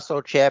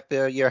Tommaso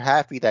Ciampa, you're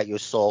happy that your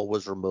soul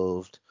was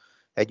removed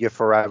and you're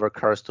forever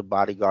cursed to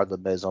bodyguard The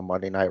Miz on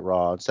Monday Night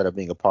Raw instead of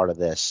being a part of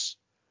this.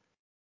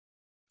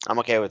 I'm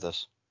okay with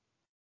this.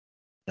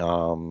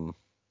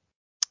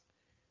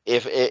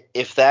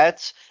 If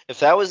that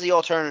was the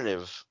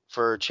alternative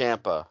for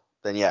Ciampa,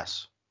 then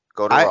yes,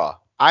 go to Raw.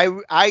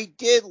 I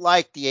did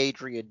like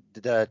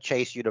the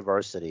Chase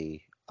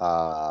University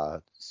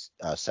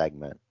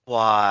segment.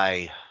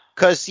 Why?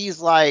 Because he's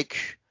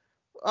like,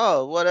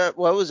 oh, what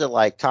was it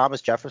like?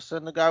 Thomas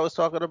Jefferson, the guy was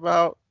talking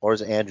about, or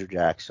is it Andrew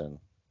Jackson?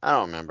 I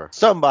don't remember.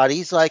 Somebody.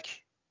 He's like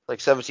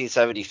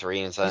 1773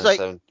 instead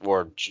of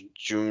or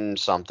June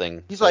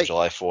something. He's like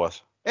July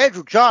 4th.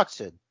 Andrew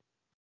Johnson.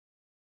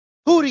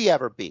 Who'd he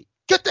ever beat?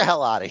 Get the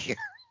hell out of here!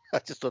 I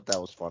just thought that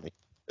was funny.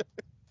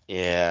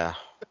 Yeah.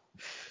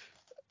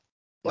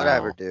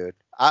 Whatever, dude.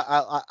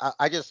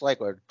 I just like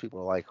when people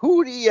are like,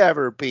 who'd he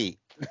ever beat?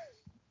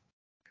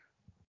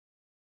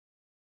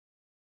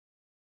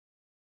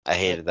 I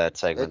hated that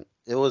segment.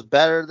 It was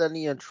better than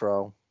the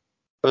intro.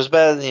 It was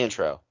better than the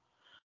intro.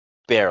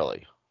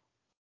 Barely.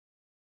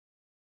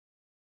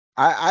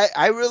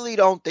 I really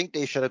don't think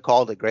they should have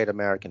called it Great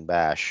American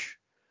Bash.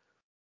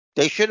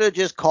 They should have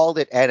just called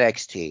it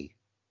NXT.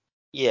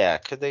 Yeah,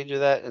 could they do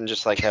that and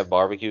just like have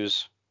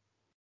barbecues?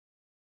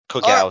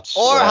 Cookouts.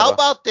 Or how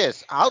about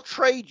this? I'll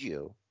trade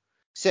you.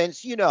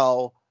 Since,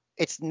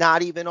 it's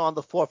not even on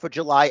the 4th of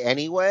July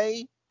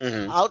anyway,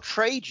 I'll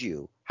trade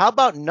you. How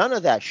about none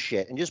of that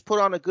shit and just put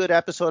on a good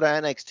episode of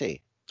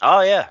NXT?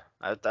 Oh, yeah.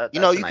 That's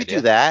you could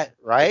do that,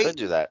 right? You could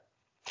do that.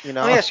 Let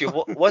me ask you,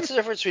 what's the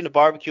difference between a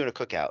barbecue and a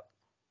cookout?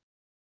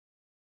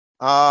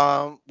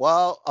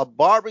 Well,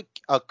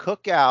 a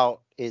cookout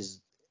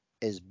is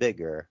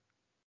bigger.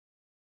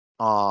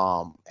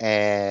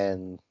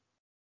 And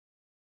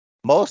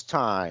most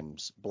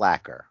times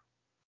blacker.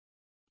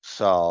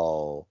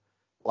 So,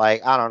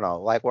 like, I don't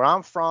know, like where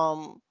I'm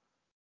from,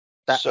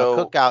 a So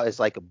cookout is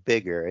like a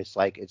bigger.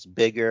 It's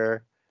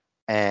bigger,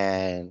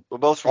 and we're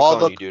both from all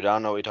the Coney, dude. I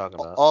don't know what you're talking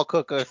about. all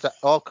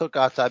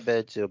cookouts I've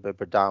been to have been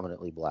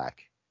predominantly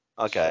black.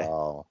 Okay.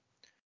 So,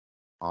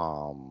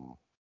 um,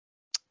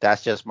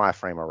 that's just my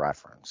frame of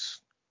reference.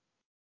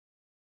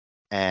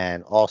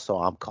 And also,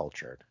 I'm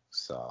cultured.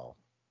 So,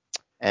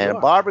 You and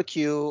are.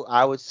 barbecue,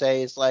 I would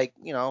say, is like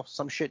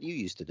some shit you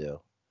used to do.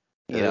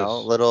 It is.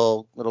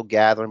 Little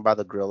gathering by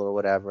the grill or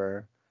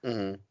whatever.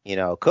 Mm-hmm.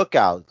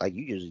 Cookout, like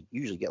you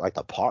usually get like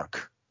the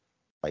park,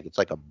 like it's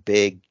like a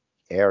big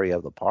area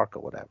of the park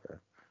or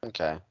whatever.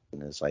 Okay.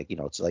 And it's like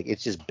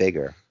it's just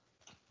bigger.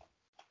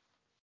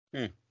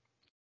 All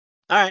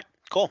right.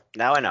 Cool.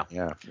 Now I know.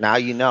 Yeah. Now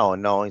you know,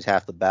 and knowing's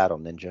half the battle,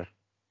 ninja.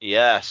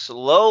 Yes.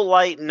 Low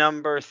light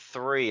number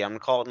 3. I'm gonna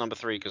call it number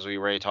 3 because we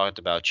already talked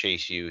about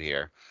Chase U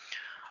here.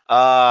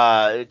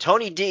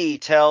 Tony D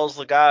tells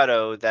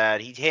Legato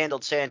that he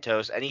handled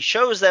Santos, and he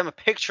shows them a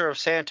picture of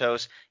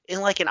Santos in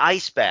like an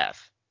ice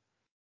bath.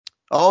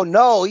 Oh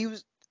no, he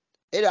was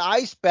in an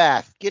ice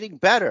bath, getting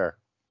better.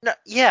 No,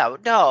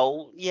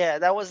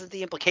 that wasn't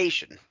the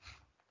implication.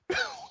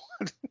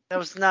 That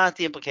was not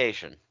the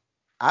implication.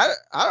 I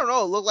don't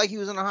know. It looked like he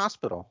was in a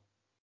hospital.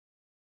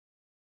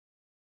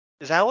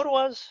 Is that what it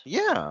was?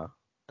 Yeah.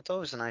 I thought it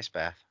was an ice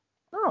bath.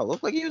 No, it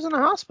looked like he was in a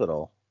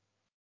hospital.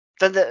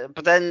 But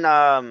then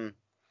the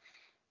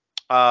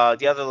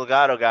other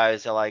Legato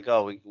guys are like,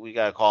 oh, we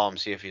gotta call him,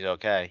 see if he's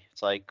okay.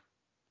 It's like,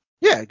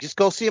 Yeah, just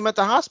go see him at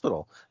the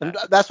hospital. And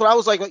that's what I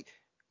was like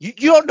you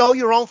don't know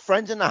your own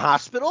friends in the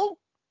hospital?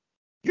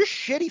 You're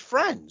shitty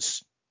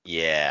friends.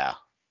 yeah,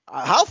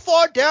 How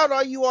far down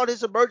are you on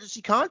his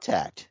emergency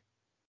contact?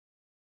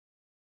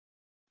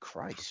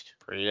 Christ.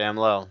 pretty damn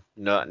low.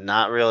 No,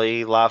 not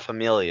really La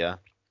Familia.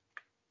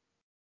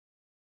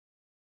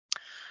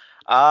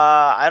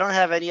 I don't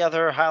have any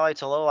other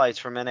highlights or lowlights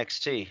from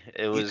NXT.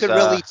 It You was could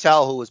really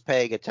tell who was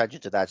paying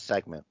attention to that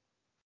segment.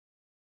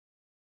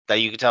 that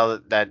you could tell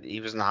that he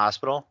was in the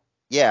hospital.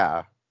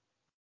 Yeah.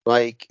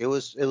 Like it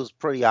was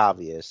pretty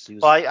obvious. He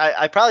was Well,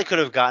 I probably could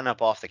have gotten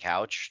up off the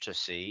couch to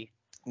see,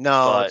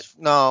 but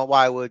no,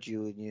 why would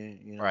you?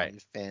 right, You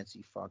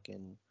fancy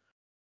fucking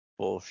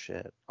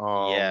bullshit.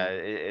 yeah,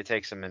 it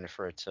takes a minute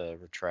for it to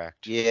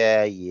retract.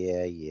 Yeah.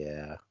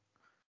 You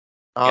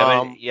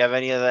have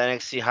any other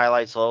NXT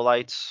highlights,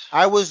 lowlights?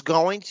 I was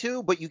going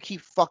to, but you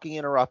keep fucking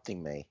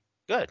interrupting me.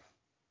 Good.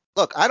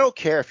 Look, I don't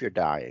care if you're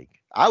dying.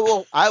 I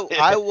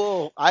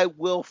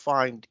will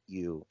find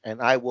you and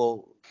I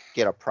will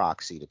get a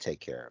proxy to take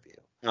care of you.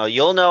 No,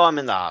 you'll know I'm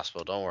in the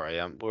hospital. Don't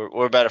worry.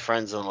 We're better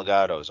friends than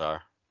Legatos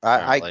are. I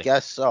Apparently.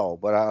 guess so,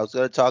 but I was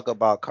going to talk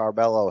about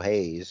Carmelo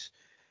Hayes.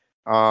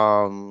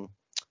 So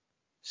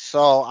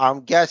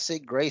I'm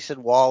guessing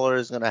Grayson Waller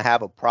is going to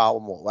have a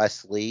problem with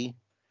Wesley.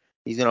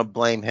 He's going to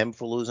blame him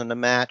for losing the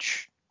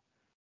match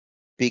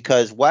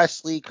because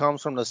Wesley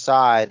comes from the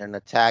side and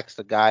attacks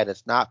the guy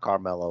that's not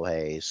Carmelo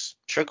Hayes.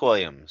 Trick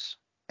Williams.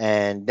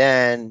 And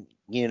then,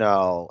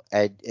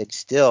 it's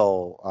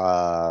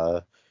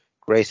still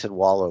Grayson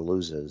Waller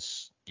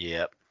loses.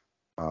 Yep.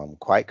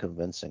 Quite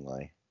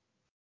convincingly,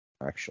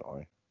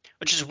 actually.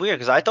 Which is weird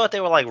because I thought they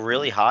were like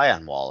really high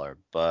on Waller,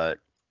 but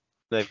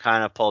they've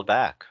kind of pulled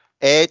back.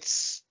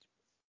 It's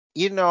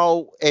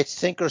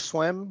sink or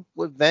swim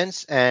with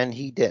Vince, and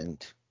he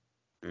didn't.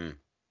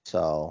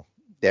 So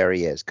there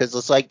he is. Because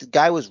it's like the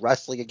guy was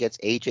wrestling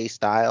against AJ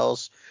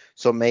Styles,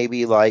 so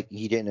maybe like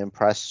he didn't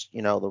impress,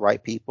 the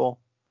right people.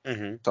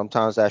 Mm-hmm.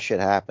 Sometimes that shit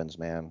happens,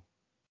 man.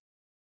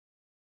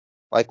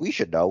 Like we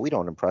should know, we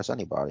don't impress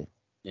anybody.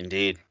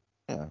 Indeed.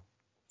 Yeah.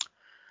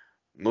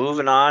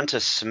 Moving on to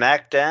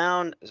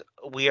SmackDown,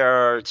 we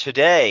are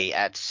today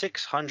at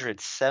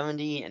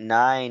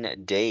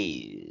 679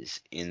 days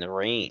in the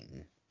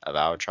reign of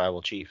our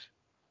tribal chief.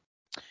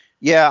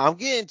 Yeah, I'm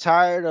getting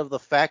tired of the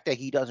fact that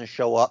he doesn't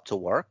show up to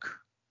work.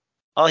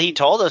 Well, he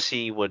told us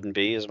he wouldn't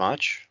be as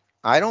much.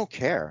 I don't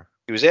care.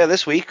 He was there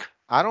this week.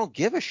 I don't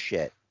give a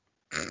shit.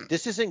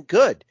 This isn't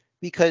good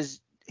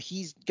because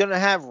he's gonna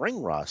have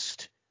ring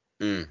rust.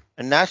 And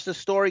that's the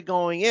story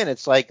going in.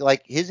 It's like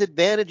his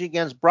advantage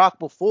against Brock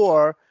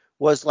before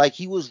was like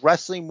he was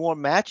wrestling more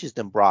matches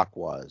than Brock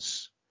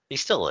was. He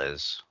still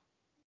is.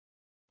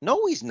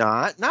 No, he's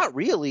not. Not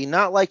really.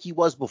 Not like he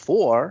was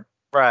before.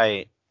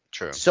 Right.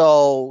 True.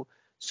 So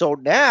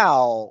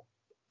now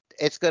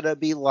it's gonna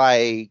be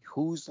like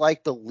who's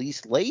like the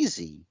least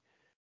lazy.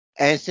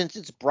 And since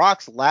it's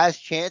Brock's last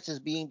chance as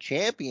being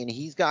champion,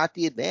 he's got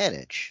the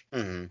advantage.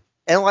 Mm-hmm.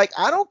 And like,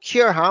 I don't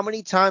care how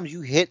many times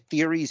you hit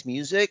Theory's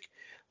music.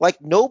 Like,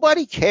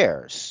 nobody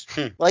cares.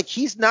 Like,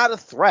 he's not a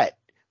threat.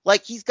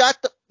 Like, he's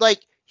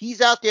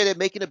out there, they're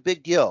making a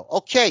big deal.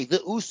 Okay, the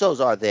Usos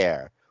are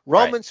there.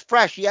 Roman's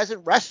fresh. He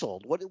hasn't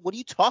wrestled. What are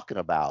you talking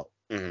about?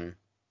 Mm-hmm.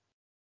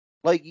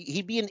 Like,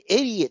 he'd be an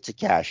idiot to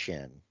cash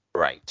in.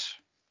 Right.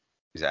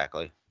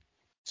 Exactly.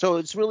 So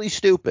it's really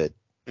stupid.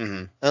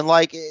 Mm-hmm. And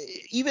like,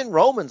 even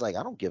Roman's like,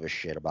 I don't give a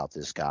shit about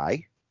this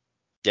guy.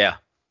 Yeah.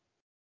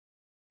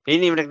 He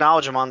didn't even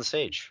acknowledge him on the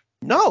stage.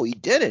 No, he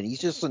didn't.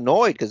 He's just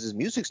annoyed because his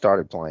music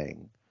started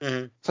playing.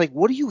 Mm-hmm. It's like,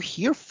 what are you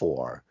here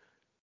for?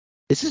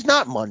 This is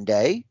not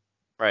Monday.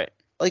 Right.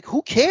 Like,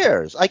 who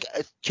cares? Like,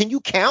 can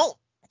you count?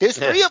 There's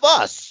three of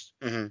us,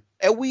 Mm-hmm.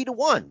 and we the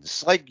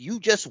ones. Like,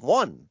 you just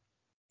won.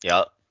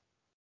 Yep.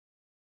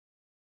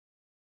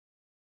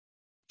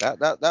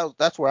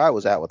 That's where I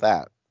was at with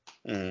that.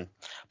 Mm-hmm.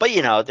 But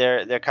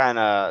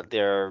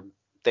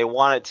they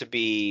want it to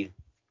be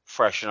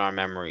fresh in our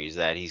memories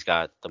that he's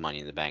got the Money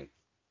in the Bank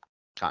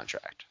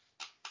contract.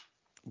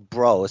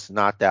 Bro, it's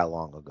not that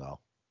long ago.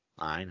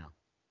 I know.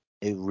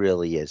 It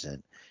really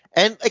isn't.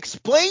 And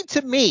explain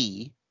to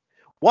me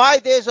why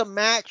there's a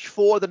match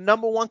for the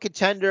number one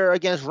contender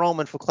against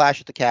Roman for Clash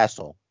at the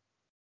Castle.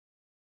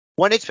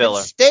 When it's been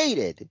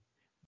stated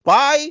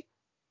by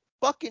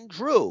fucking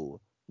Drew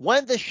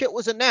when the shit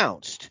was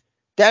announced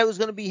that it was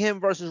going to be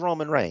him versus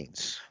Roman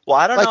Reigns. Well,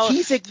 I don't know. Like,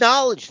 he's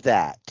acknowledged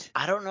that.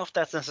 I don't know if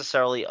that's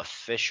necessarily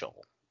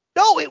official.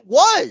 No, it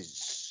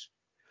was.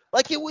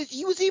 Like, he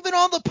was even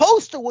on the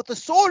poster with the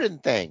sword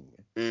and thing.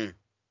 Mm.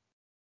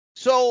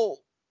 So,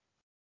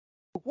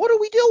 what are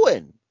we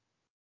doing?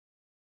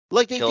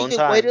 Like, they Killing think they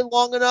time. waited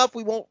long enough,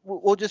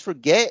 we'll just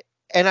forget.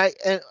 And I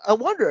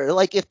wonder,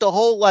 like, if the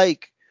whole,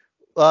 like,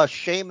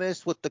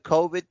 Sheamus with the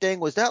COVID thing,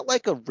 was that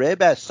like a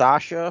rib at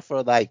Sasha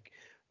for, like,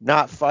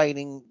 not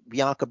fighting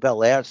Bianca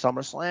Belair at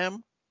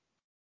SummerSlam?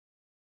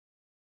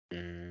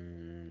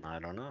 I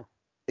don't know.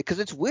 Because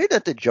it's weird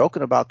that they're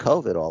joking about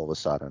COVID all of a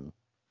sudden.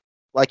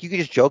 Like, you can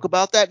just joke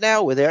about that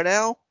now? We're there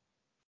now?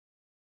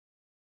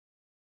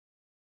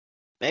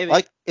 Maybe.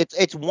 Like,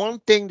 it's one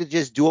thing to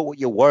just do it with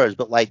your words,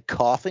 but, like,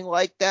 coughing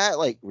like that?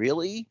 Like,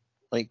 really?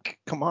 Like,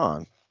 come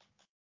on.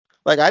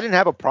 Like, I didn't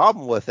have a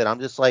problem with it. I'm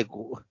just like,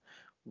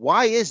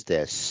 why is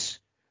this?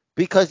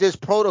 Because there's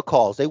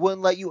protocols. They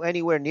wouldn't let you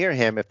anywhere near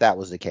him if that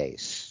was the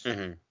case.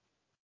 Mm-hmm.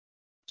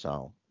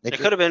 So it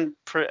could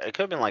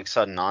have been like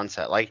sudden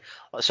onset. Like,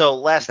 so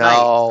last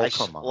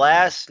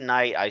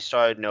night I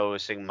started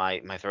noticing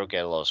my throat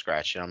get a little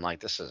scratchy, and I'm like,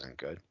 this isn't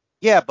good.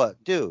 Yeah,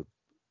 but dude,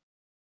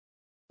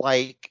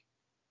 like,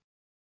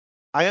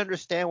 I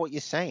understand what you're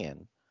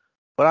saying,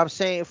 but I'm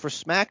saying for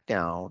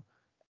SmackDown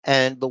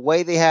and the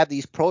way they have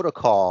these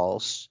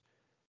protocols,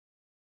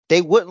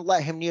 they wouldn't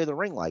let him near the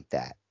ring like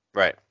that.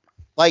 Right.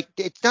 Like,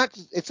 it's not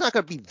going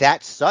to be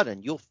that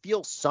sudden. You'll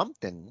feel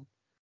something.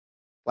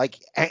 Like,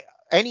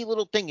 any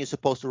little thing, you're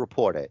supposed to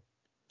report it.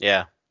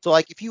 Yeah. So,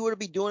 like, if you were to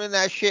be doing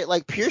that shit,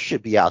 like, Pierce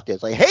should be out there.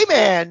 It's like, hey,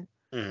 man,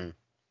 Mm-hmm.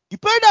 you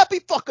better not be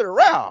fucking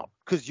around,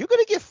 because you're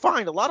going to get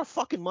fined a lot of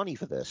fucking money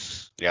for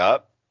this.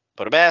 Yep.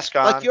 Put a mask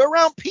on. Like, you're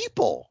around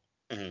people.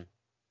 Mm-hmm.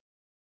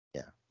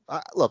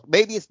 Yeah. Look,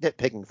 maybe it's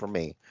nitpicking for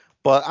me,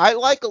 but I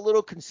like a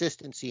little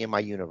consistency in my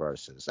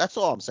universes. That's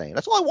all I'm saying.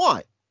 That's all I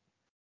want.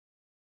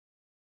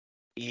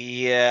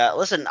 Yeah,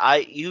 listen,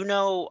 I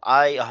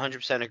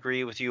 100%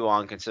 agree with you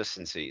on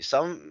consistency.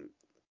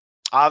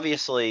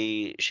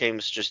 Obviously,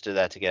 Sheamus just did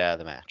that to get out of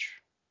the match.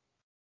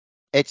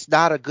 It's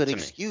not a good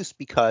excuse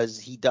because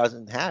he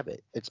doesn't have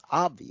it. It's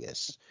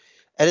obvious.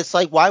 And it's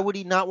like, why would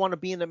he not want to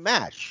be in the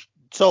match?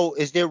 So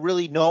is there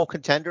really no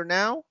contender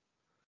now?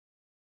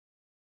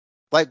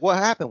 Like, what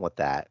happened with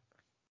that?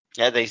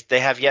 Yeah, they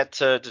have yet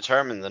to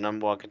determine the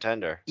number one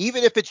contender.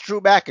 Even if it's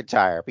Drew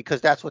McIntyre,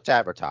 because that's what's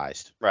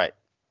advertised. Right.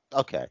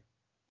 Okay.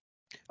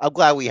 I'm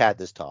glad we had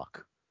this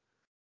talk.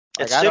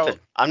 It's stupid.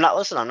 I'm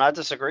not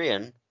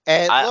disagreeing.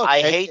 And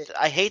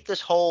I hate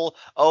this whole,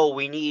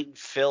 we need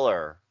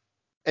filler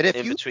and if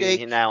in you between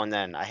think, now and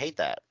then. I hate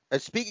that.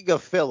 And speaking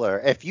of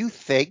filler, if you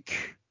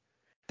think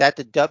that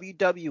the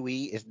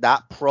WWE is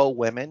not pro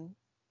women,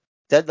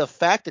 then the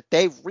fact that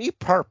they've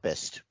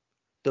repurposed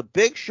the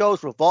Big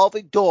Show's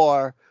revolving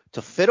door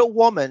to fit a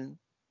woman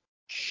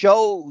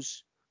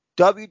shows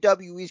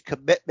WWE's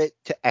commitment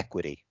to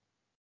equity.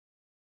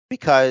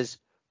 Because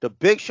the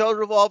Big Show's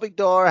revolving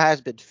door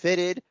has been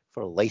fitted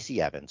for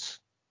Lacey Evans,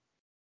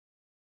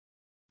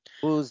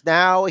 who's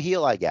now a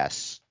heel, I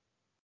guess.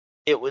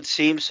 It would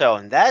seem so,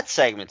 and that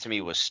segment to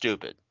me was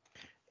stupid.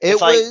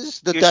 There's a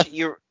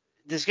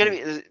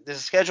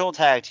scheduled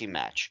tag team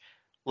match.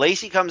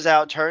 Lacey comes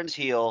out, turns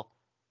heel,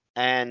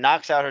 and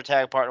knocks out her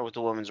tag partner with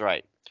the woman's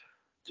right.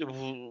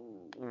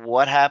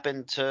 What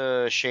happened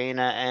to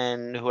Shayna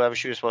and whoever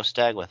she was supposed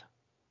to tag with?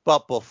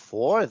 But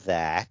before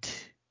that,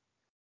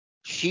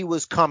 she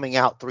was coming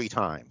out 3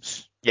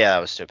 times. Yeah,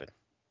 that was stupid.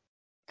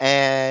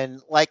 And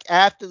like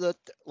after the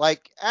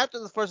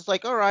first, it's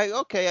like, all right,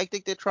 okay, I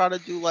think they're trying to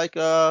do like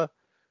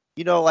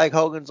like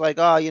Hogan's like,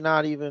 oh, you're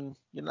not even,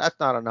 that's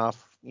not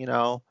enough,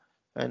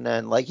 and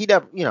then like he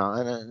never,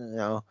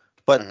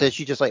 but then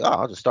she just like, oh,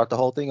 I'll just start the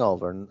whole thing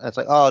over, and it's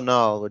like, oh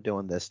no, we're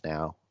doing this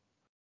now,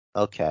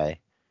 okay,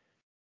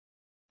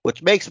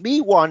 which makes me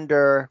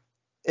wonder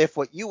if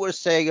what you were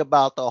saying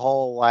about the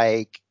whole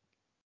like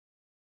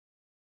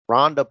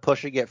Ronda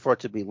pushing it for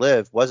it to be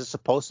Liv, was it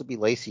supposed to be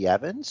Lacey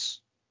Evans?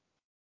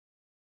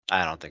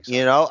 I don't think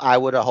so. I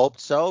would have hoped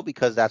so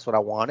because that's what I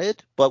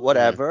wanted, but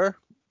whatever.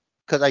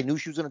 Because I knew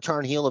she was going to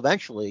turn heel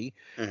eventually.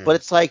 But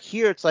it's like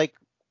it's like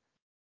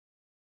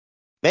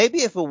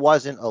maybe if it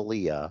wasn't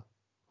Aaliyah,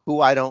 who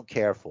I don't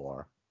care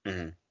for,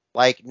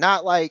 Like,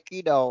 not like,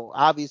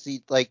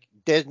 obviously, like,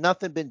 there's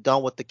nothing been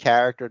done with the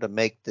character to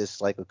make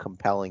this like a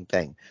compelling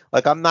thing.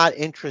 Like, I'm not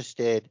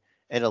interested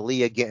in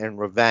Aaliyah getting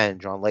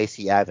revenge on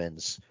Lacey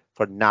Evans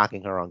for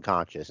knocking her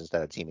unconscious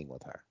instead of teaming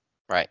with her.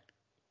 Right.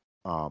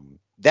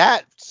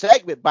 That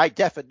segment by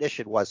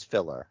definition was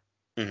filler.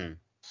 Mm-hmm.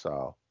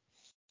 So,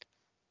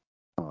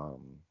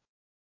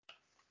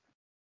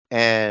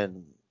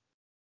 and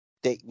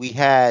we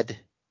had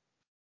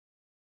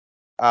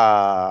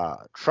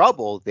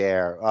trouble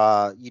there.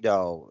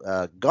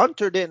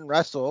 Gunter didn't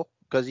wrestle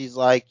because he's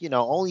like,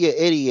 only an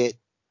idiot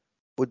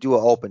would do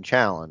an open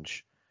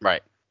challenge.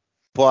 Right.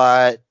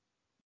 But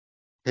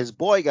his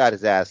boy got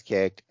his ass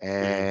kicked,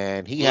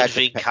 and he had to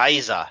pay.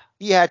 Kaiser.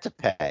 He had to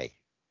pay.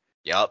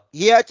 Yep.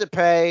 He had to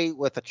pay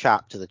with a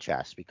chop to the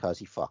chest because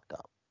he fucked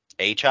up.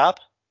 A chop?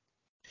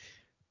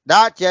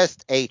 Not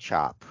just a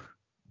chop,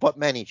 but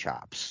many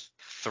chops.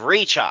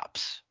 3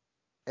 chops.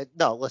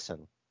 No,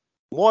 listen.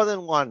 More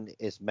than one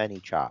is many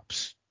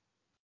chops.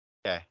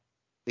 Okay.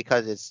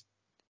 Because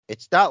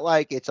it's not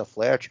like it's a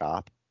flare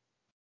chop.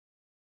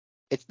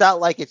 It's not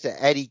like it's an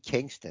Eddie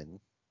Kingston.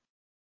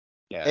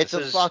 Yeah. It's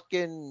a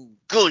fucking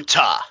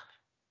Gunter.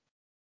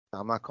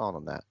 I'm not calling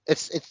him that.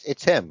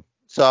 It's him.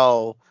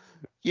 So,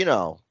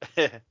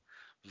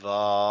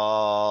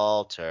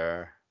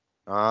 Walter.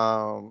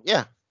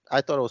 Yeah,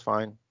 I thought it was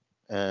fine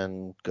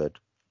and good.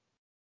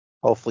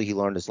 Hopefully he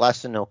learned his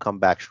lesson. He'll come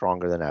back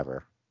stronger than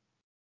ever.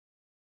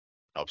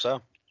 Hope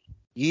so.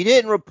 You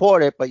didn't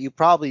report it, but you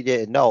probably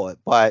didn't know it.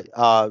 But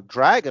Ilya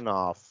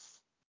Dragunov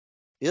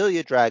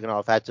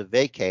had to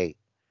vacate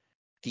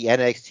the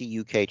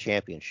NXT UK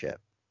Championship.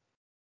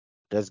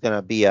 There's going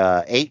to be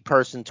a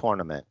 8-person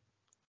tournament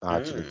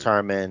to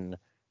determine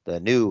the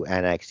new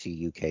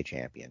NXT UK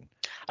champion.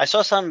 I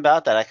saw something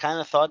about that. I kind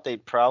of thought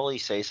they'd probably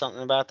say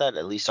something about that,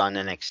 at least on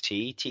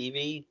NXT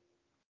TV.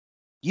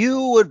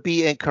 You would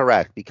be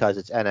incorrect because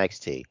it's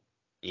NXT.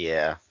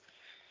 Yeah.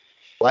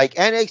 Like,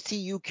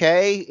 NXT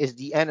UK is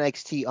the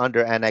NXT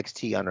under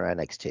NXT under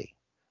NXT.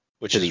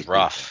 Which is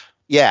rough. People.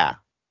 Yeah.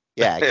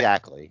 Yeah,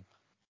 exactly.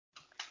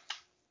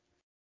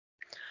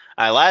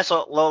 All right, last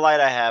low light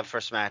I have for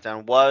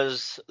SmackDown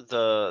was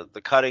the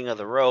cutting of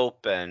the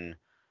rope, and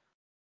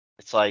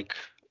it's like,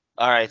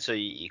 all right, so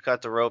you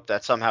cut the rope,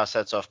 that somehow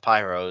sets off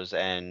pyros,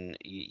 and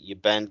you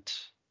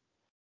bent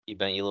your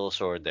little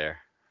sword there.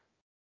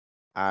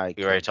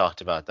 We already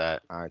talked about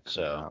that. I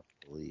cannot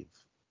believe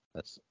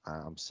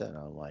I'm sitting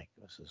on like,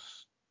 this is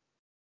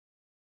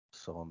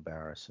so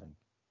embarrassing.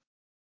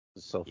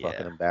 It's so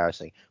fucking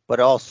embarrassing.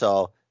 But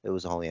also, it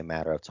was only a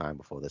matter of time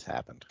before this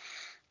happened.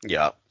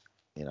 Yeah.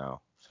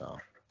 So.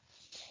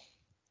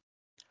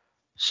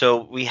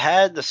 So we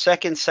had the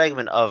second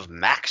segment of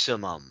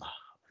Maximum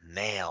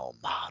Male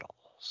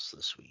Models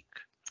this week.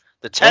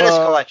 The tennis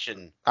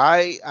collection.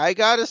 I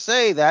gotta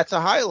say, that's a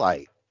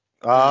highlight.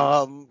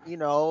 I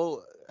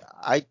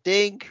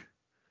think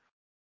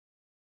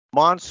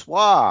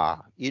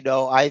Monsoir,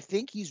 I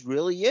think he's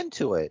really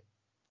into it.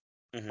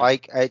 Mm-hmm.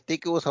 Like, I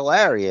think it was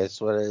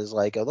hilarious when it was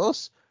like, are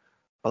those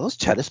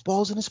tennis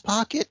balls in his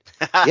pocket?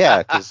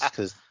 Yeah, because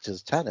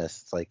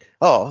tennis. It's like,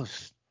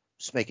 just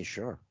making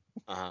sure.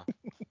 Uh-huh.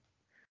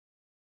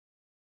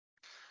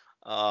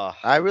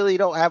 I really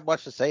don't have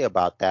much to say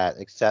about that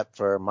except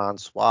for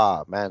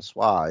Mansoir.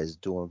 Mansoir is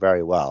doing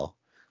very well.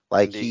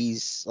 Like, indeed.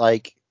 He's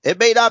like, it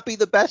may not be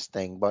the best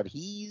thing, but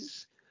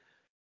he's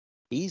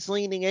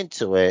leaning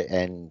into it,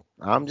 and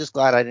I'm just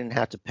glad I didn't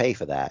have to pay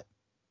for that.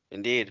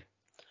 Indeed.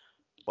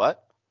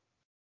 What?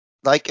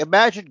 Like,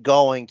 imagine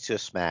going to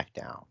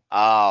SmackDown.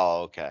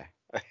 Oh, okay.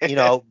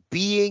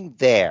 Being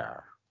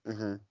there.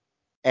 Mm-hmm.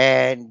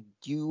 And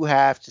you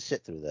have to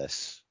sit through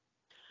this.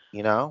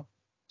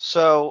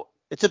 So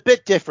it's a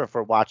bit different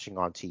for watching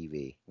on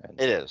TV.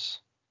 It is.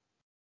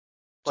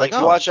 Like, if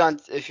you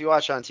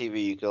watch on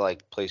TV, you could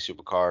like play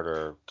Supercard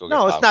or go get popcorn.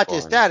 No, it's not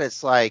just that.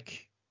 It's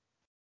like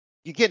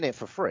you're getting it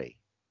for free.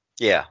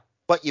 Yeah.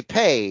 But you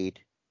paid,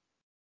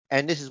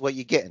 and this is what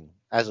you're getting,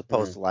 as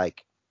opposed to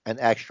like an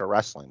extra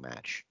wrestling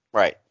match.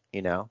 Right.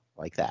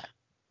 Like that.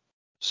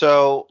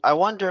 So I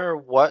wonder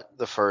what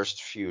the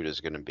first feud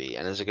is going to be,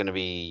 and is it going to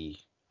be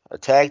a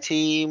tag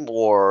team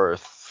or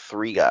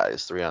 3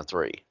 guys,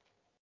 3-on-3?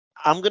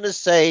 I'm going to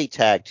say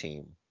tag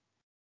team.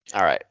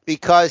 All right.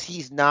 Because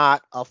he's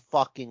not a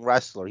fucking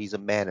wrestler. He's a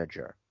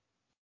manager.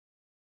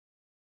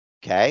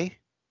 Okay?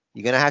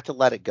 You're going to have to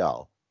let it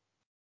go.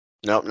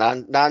 Nope,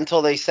 not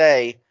until they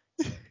say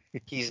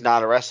he's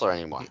not a wrestler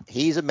anymore.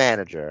 He's a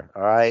manager,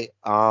 all right?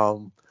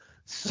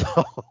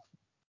 So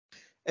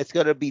it's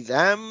going to be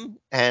them,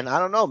 and I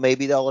don't know,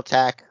 maybe they'll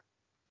attack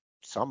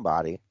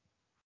somebody.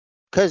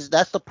 Because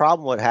that's the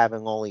problem with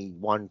having only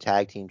one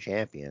tag team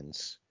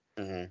champions.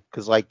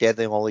 Because, like, they're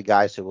the only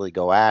guys to really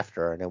go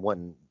after, and it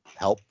wouldn't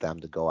help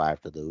them to go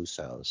after the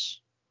Usos.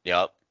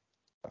 Yep.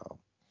 So,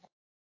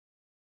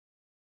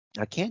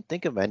 I can't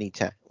think of any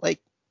like,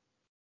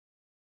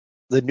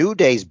 the New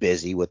Day's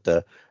busy with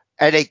and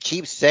they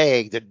keep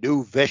saying the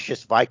new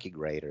vicious Viking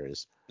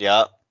Raiders.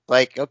 Yep.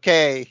 Like,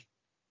 okay,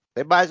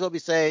 they might as well be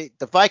saying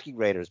the Viking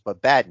Raiders,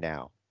 but bad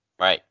now.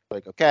 Right.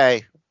 Like,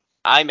 okay.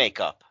 Eye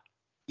makeup.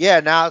 Yeah,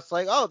 now it's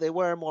like, oh, they're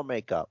wearing more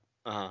makeup.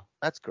 Uh-huh.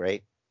 That's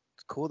great.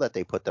 It's cool that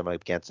they put them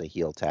against a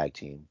heel tag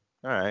team.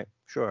 All right,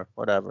 sure,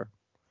 whatever.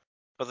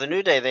 For the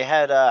New Day, they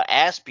had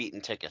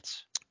ass-beaten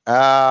tickets.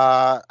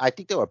 I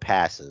think they were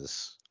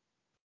passes.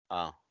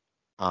 Oh,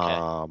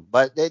 okay.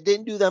 But they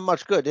didn't do them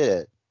much good, did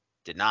it?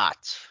 Did not.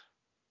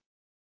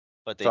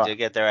 But they So did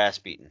get their ass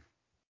beaten.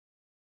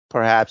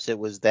 perhaps it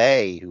was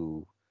they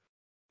who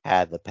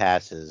had the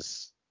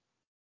passes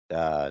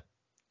that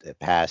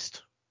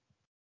passed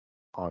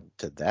on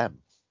to them.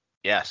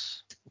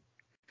 Yes.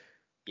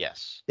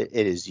 Yes. It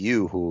is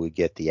you who would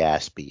get the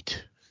ass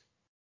beat.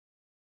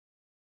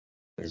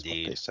 Is what they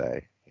Indeed.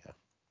 say. Yeah.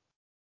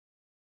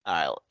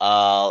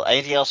 All right.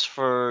 Anything else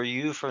for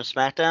you from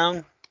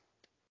SmackDown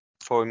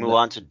before we move No,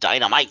 on to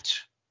Dynamite?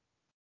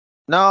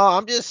 no,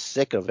 I'm just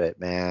sick of it,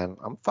 man.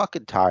 I'm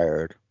fucking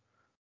tired.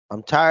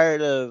 I'm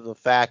tired of the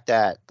fact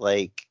that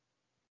like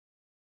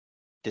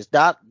there's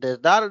not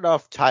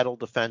enough title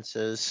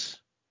defenses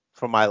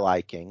for my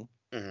liking.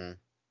 Mm-hmm.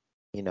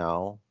 You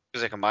know,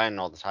 Because they combined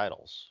all the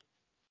titles.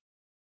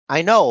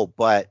 I know,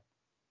 but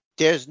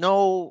there's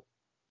no.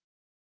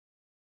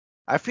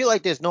 I feel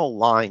like there's no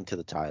line to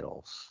the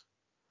titles.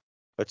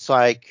 It's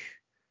like,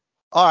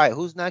 all right,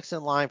 who's next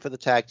in line for the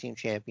tag team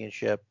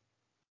championship?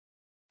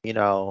 You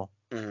know,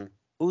 Mm-hmm.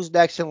 who's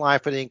next in line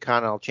for the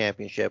Intercontinental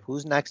Championship?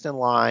 Who's next in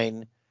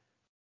line?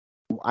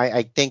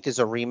 I think there's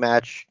a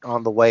rematch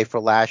on the way for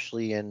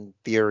Lashley and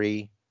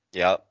Theory.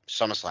 Yep.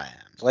 SummerSlam.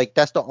 Like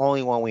that's the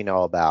only one we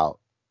know about,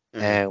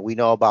 Mm-hmm. and we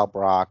know about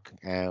Brock,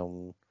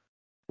 and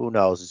who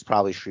knows? It's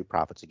probably Street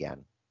Profits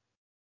again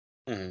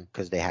Mm-hmm.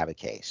 because they have a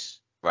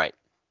case. Right.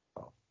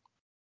 So,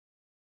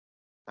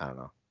 I don't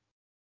know.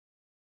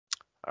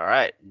 All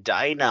right.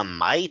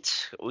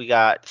 Dynamite. We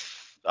got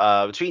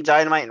between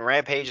Dynamite and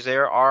Rampage,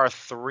 there are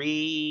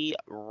 3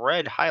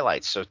 red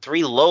highlights. So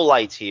 3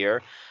 lowlights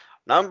here.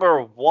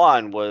 Number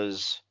 1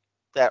 was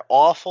that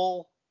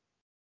awful,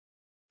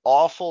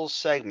 awful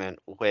segment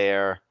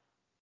where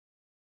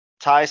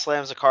Ty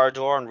slams the car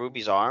door on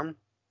Ruby's arm.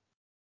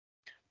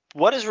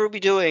 What is Ruby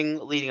doing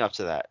leading up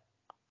to that?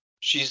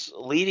 She's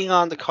leaning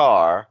on the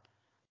car.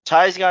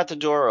 Ty's got the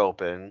door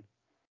open.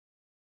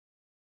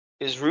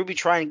 Is Ruby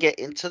trying to get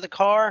into the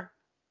car?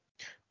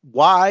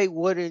 Why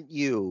wouldn't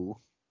you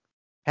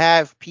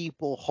have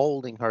people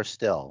holding her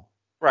still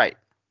Right.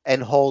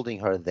 and holding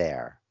her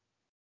there?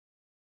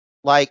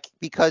 Like,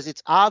 because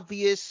it's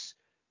obvious.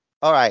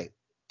 All right,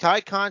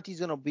 Ty Conti's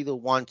going to be the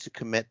one to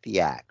commit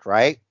the act,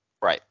 right?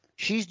 Right.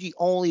 She's the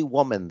only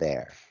woman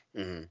there.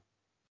 Mm-hmm.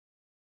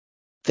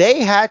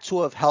 They had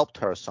to have helped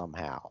her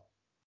somehow.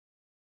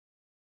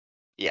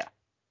 Yeah.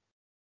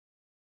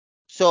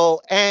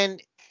 So,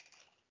 and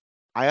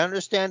I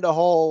understand the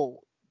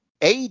whole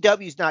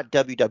AEW is not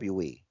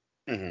WWE.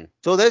 Mm-hmm.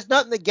 So there's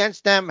nothing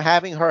against them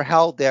having her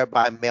held there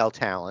by male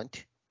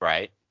talent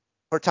Right.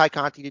 for Ty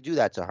Conti to do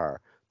that to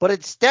her. But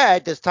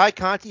instead, does Ty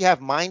Conti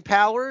have mind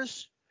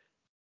powers?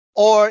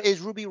 Or is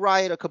Ruby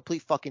Riott a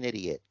complete fucking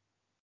idiot?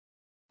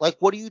 Like,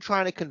 what are you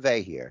trying to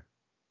convey here?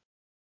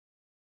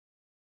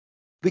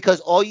 Because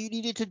all you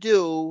needed to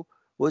do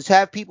was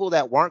have people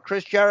that weren't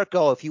Chris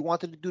Jericho, if you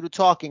wanted to do the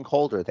talking,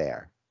 hold her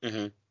there.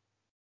 Mm-hmm.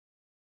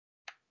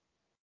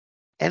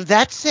 And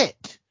that's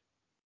it.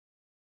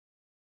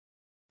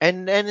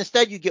 And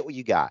instead you get what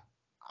you got.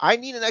 I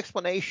need an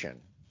explanation.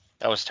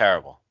 That was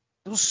terrible.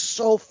 It was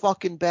so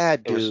fucking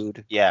bad,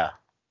 dude. Yeah.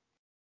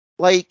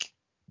 Like,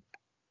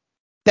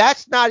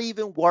 that's not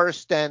even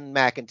worse than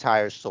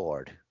McIntyre's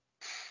sword.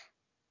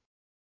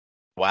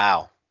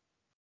 Wow.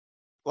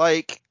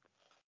 Like,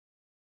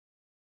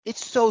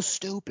 it's so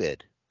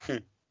stupid.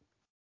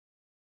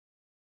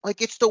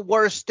 Like, it's the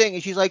worst thing.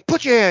 And she's like,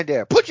 put your hand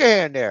there. Put your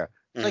hand there.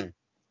 It's like,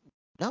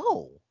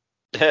 no.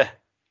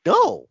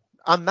 No.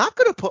 I'm not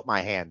going to put my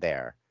hand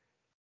there.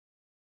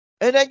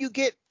 And then you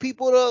get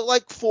people to,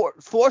 like,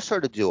 force her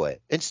to do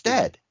it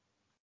instead.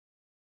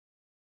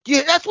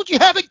 Yeah, that's what you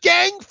have a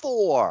gang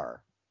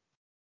for.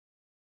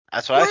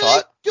 That's what I thought. What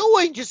are they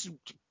doing? Just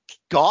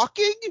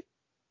gawking?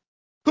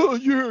 Oh,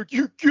 you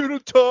get a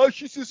tie.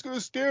 She's just going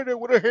to stand there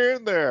with her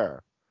hand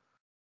there.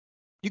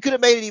 You could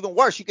have made it even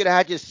worse. You could have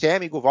had just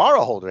Sammy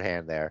Guevara hold her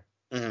hand there.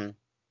 Mm-hmm.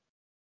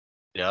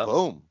 Yeah.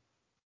 Boom.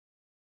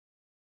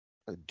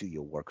 I'll do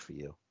your work for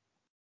you.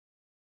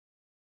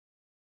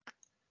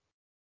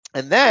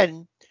 And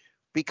then,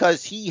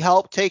 because he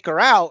helped take her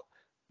out,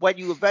 when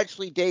you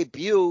eventually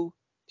debut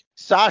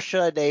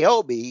Sasha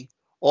Naomi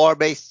or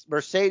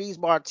Mercedes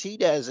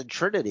Martinez and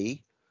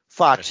Trinity,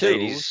 Fatu.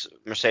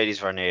 Mercedes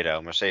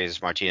Varnado.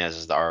 Mercedes Martinez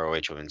is the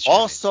ROH Women's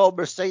Champion. Also,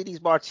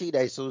 Mercedes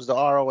Martinez, who's the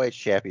ROH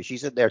champion.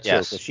 She's in there too,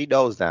 Yes. because she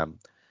knows them.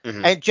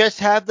 Mm-hmm. And just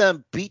have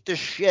them beat the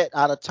shit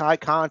out of Ty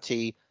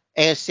Conti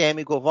and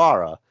Sammy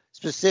Guevara.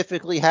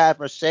 Specifically have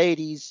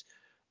Mercedes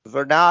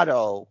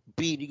Varnado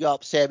beating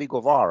up Sammy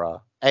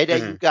Guevara. And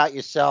then you got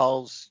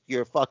yourselves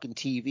your fucking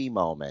TV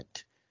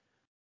moment.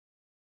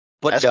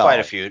 But that's no. quite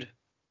a feud.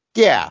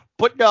 Yeah,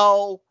 but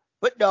no,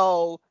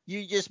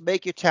 you just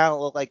make your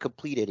talent look like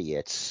complete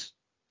idiots.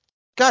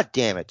 God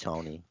damn it,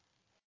 Tony.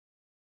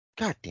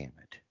 God damn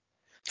it.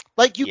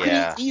 Like, you could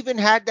Yeah. even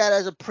had that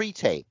as a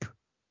pre-tape.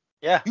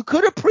 Yeah. You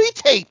could have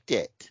pre-taped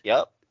it.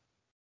 Yep.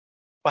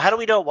 Well, how do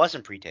we know it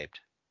wasn't pre-taped?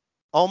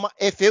 Oh my!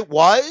 If it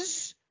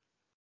was,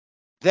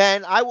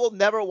 then I will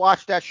never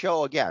watch that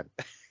show again.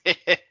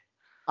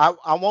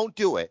 I won't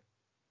do it.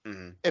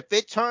 Mhm. If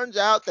it turns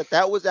out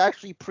that was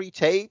actually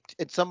pre-taped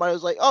and somebody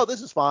was like, "Oh,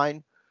 this is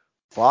fine,"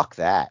 fuck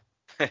that.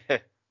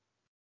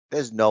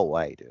 There's no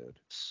way, dude.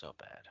 So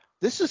bad.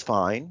 This is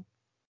fine.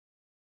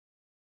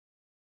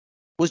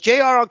 Was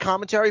JR on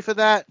commentary for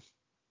that?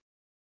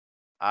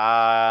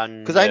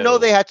 Because I know No.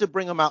 they had to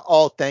bring him out.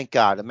 Oh, thank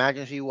God.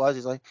 Imagine if he was.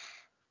 He's like,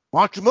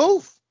 why don't you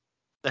move?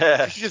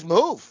 She should just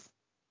move.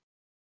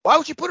 Why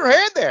would you put her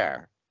hand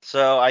there?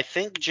 So I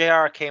think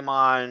JR came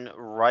on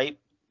right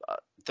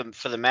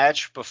for the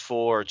match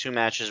before, 2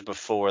 matches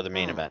before the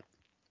main event.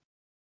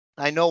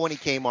 I know when he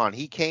came on.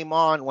 He came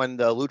on when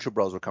the Lucha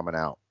Bros were coming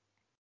out.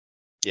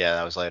 Yeah,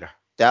 that was later.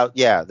 That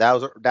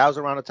was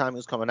around the time he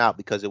was coming out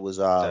because it was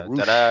Roosh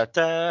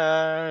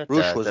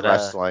was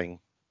wrestling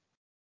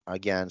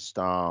against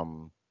I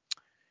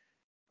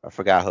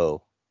forgot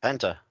who.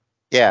 Penta.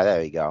 Yeah,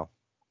 there you go.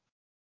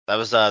 That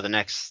was the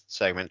next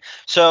segment.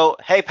 So,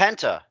 hey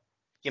Penta,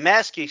 your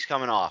mask keeps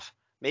coming off.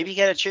 Maybe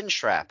get a chin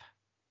strap.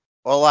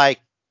 Or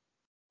like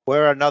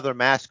wear another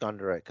mask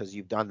under it because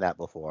you've done that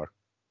before.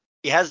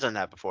 He has done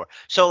that before.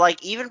 So,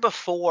 like, even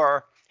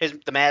before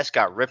the mask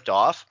got ripped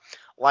off,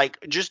 like,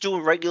 just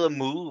doing regular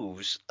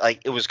moves,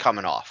 like, it was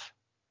coming off.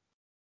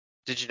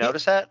 Did you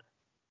notice that?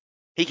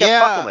 He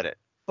kept fucking with it.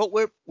 But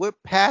we're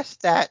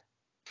past that.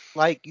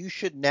 Like, you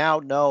should now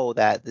know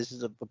that this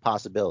is a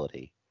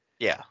possibility.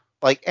 Yeah.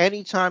 Like,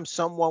 anytime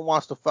someone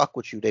wants to fuck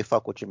with you, they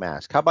fuck with your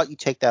mask. How about you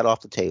take that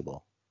off the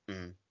table?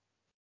 Mm-hmm.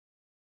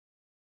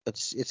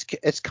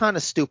 It's kind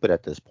of stupid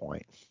at this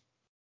point.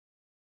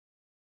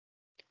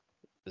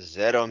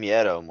 Zero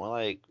miedo, more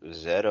like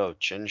zero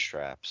chin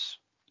straps.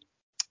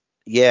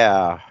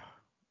 Yeah.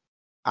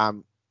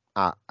 I'm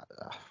fuck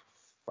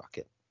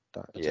it.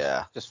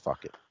 Just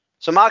fuck it.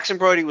 So Mox and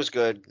Brody was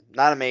good.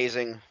 Not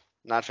amazing.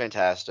 Not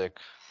fantastic.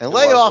 And It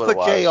lay was off what of it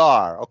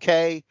was. JR,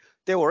 okay?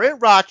 They were in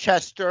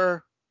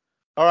Rochester.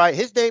 All right.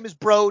 His name is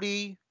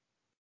Brody.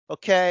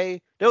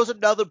 Okay. There was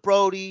another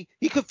Brody.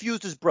 He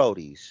confused his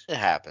Brodies. It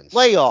happens.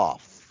 Lay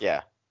off.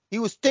 Yeah. He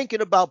was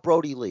thinking about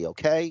Brody Lee,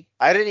 okay?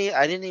 I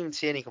didn't even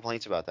see any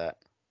complaints about that.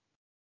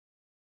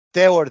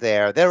 They were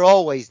there. They're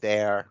always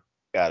there.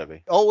 Gotta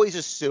be. Always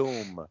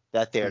assume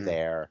that they're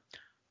there.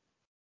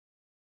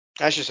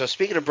 Actually, so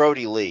speaking of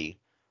Brody Lee,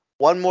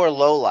 one more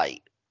low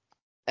light,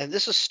 and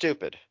this is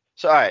stupid.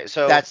 So all right,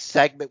 so that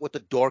segment with the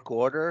dork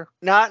order.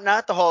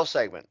 Not the whole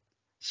segment.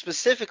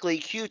 Specifically,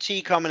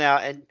 QT coming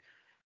out and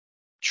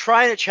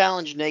trying to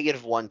challenge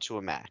 -1 to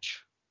a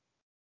match.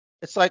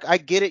 It's like, I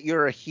get it,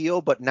 you're a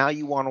heel, but now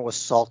you want to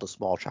assault a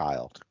small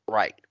child.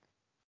 Right.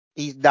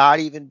 He's not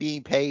even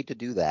being paid to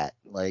do that.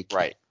 Like,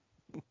 right.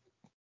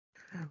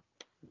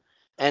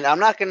 And I'm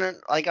not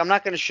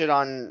gonna shit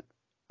on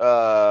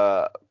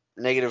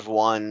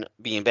 -1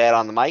 being bad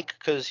on the mic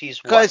because he's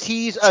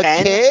he's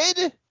 10? a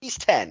kid. He's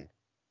 10.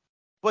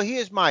 But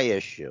here's my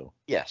issue.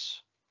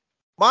 Yes.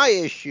 My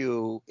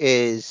issue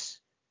is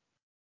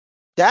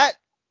that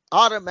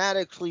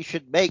automatically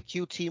should make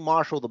QT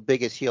Marshall the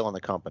biggest heel in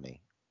the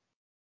company.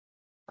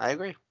 I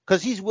agree.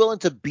 Because he's willing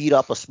to beat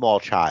up a small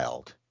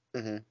child.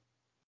 Mm-hmm.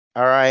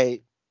 All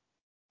right.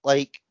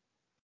 Like,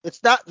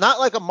 it's not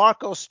like a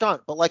Marco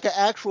stunt, but like an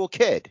actual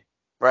kid.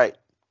 Right.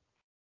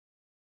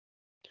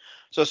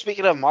 So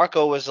speaking of,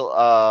 Marco was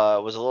a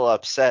little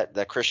upset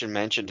that Christian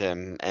mentioned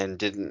him and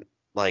didn't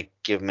like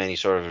give him any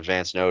sort of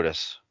advance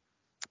notice.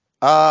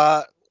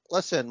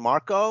 Listen,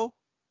 Marco.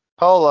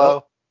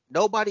 Polo.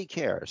 Nobody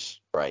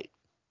cares. Right.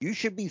 You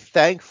should be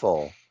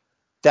thankful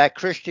that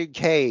Christian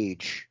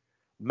Cage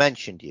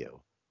mentioned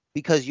you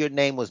because your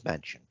name was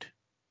mentioned.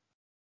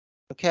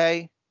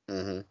 Okay?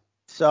 Mm-hmm.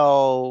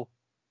 So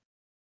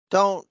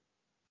don't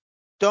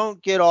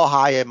get all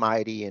high and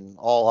mighty and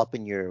all up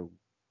in your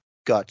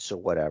guts or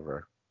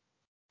whatever.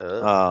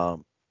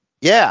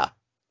 Yeah.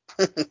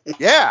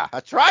 Yeah,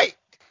 that's right.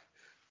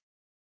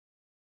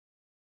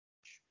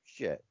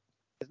 Shit.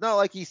 It's not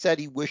like he said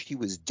he wished he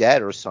was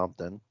dead or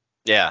something.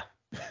 Yeah.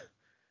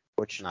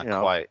 Which, not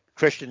quite.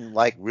 Christian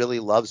really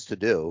loves to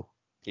do.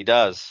 He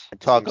does.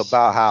 And talk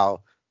about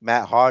how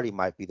Matt Hardy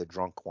might be the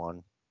drunk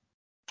one.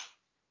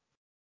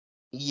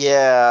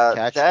 Yeah,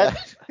 Catch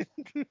that?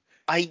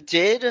 I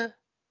did.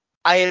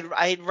 I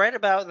had read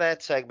about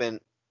that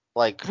segment,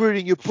 like,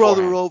 bringing your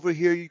brother over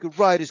here, you could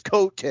ride his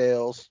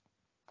coattails.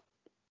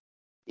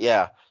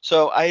 Yeah.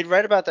 So I had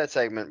read about that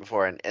segment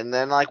before, and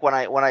then like when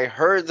I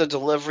heard the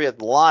delivery of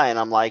the line,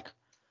 I'm like,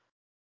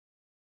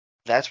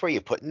 that's where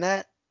you're putting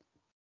that?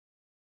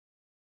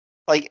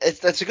 Like,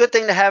 that's a good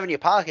thing to have in your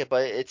pocket,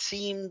 but it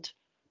seemed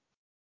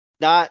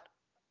not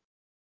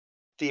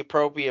the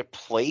appropriate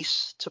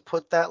place to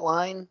put that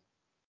line.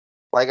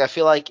 Like, I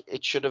feel like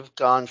it should have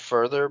gone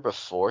further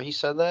before he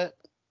said that.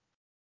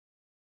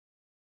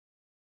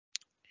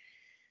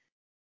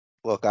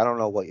 Look, I don't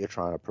know what you're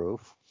trying to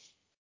prove,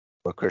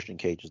 but Christian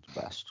Cage is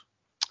the best.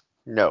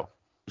 No.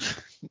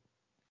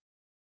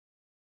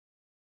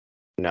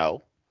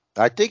 No.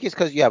 I think it's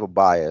because you have a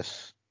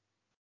bias.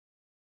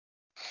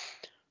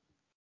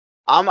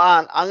 I'm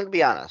gonna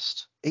be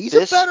honest. He's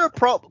a better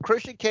pro.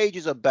 Christian Cage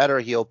is a better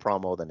heel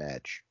promo than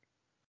Edge.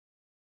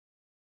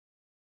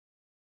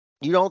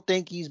 You don't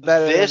think he's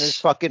better than his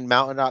fucking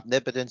mountain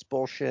omnipotence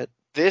bullshit?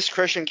 This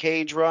Christian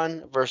Cage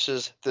run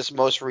versus this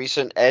most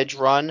recent Edge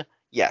run,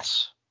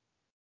 yes.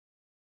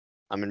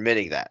 I'm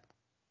admitting that.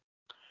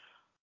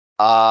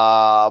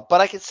 But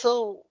I can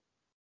still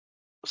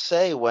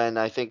say when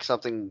I think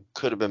something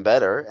could have been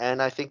better,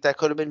 and I think that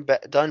could have been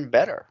done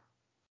better.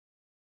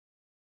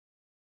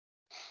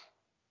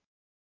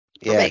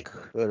 Yeah, it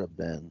could have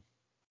been.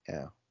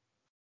 Yeah.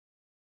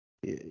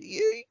 You're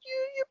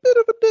a bit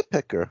of a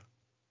nitpicker.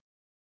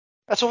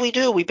 That's what we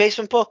do. We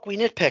basement book. We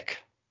nitpick.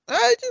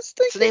 I just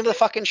think it's the name of the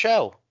fucking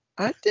show.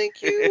 I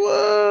think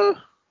you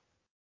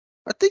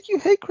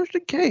hate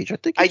Christian Cage. I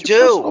think it's your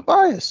personal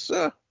bias.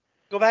 Go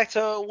back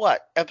to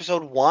what?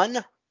 Episode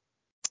 1?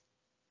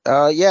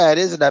 Yeah, it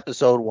is an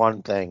episode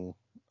 1 thing.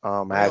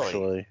 Really?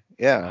 Actually.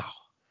 Yeah. Wow.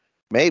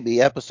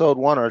 Maybe episode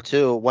 1 or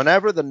 2,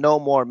 whenever the No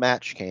More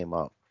match came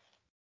up.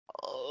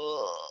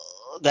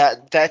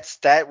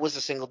 That was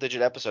a single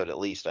digit episode at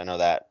least. I know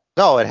that.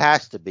 No, it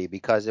has to be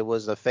because it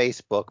was a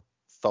Facebook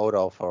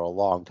photo for a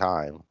long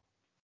time.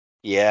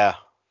 Yeah.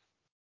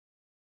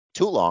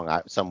 Too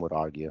long, some would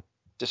argue.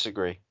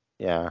 Disagree.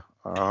 Yeah.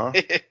 Uh-huh.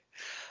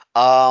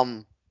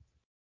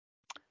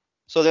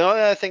 So the only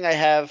other thing I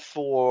have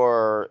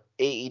for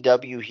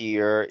AEW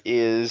here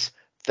is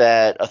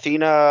that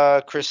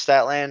Athena Chris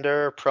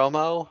Statlander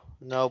promo.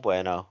 No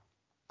bueno.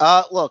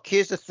 Look,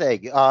 here's the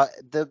thing.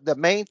 The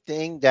main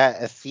thing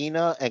that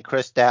Athena and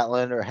Chris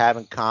Statlander have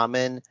in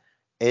common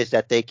is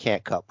that they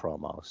can't cut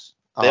promos.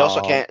 They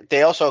also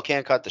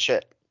can't cut the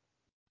shit.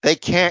 They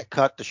can't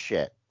cut the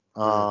shit.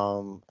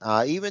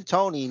 Even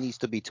Tony needs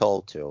to be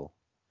told to.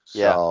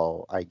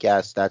 So yeah. I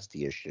guess that's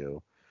the issue.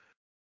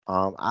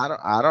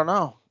 I don't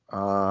know.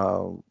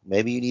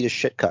 Maybe you need a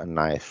shit cutting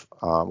knife.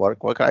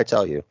 What can I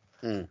tell you?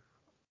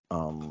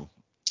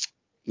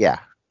 Yeah.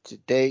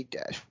 They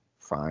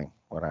fine,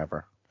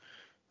 whatever.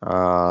 I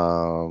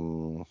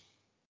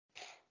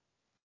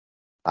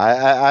don't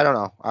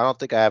know. I don't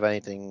think I have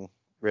anything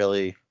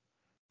really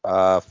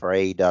for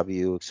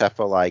AEW except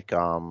for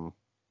well,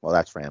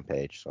 that's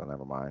Rampage, so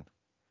never mind.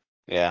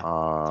 Yeah.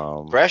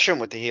 Gresham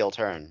with the heel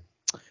turn.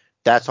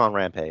 That's on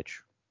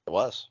Rampage. It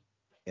was.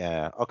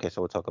 Yeah. Okay,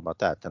 so we'll talk about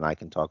that. Then I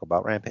can talk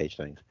about Rampage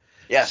things.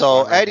 Yes.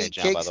 So Eddie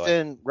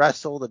Kingston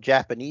wrestled a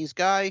Japanese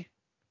guy.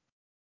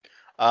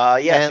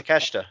 Yeah,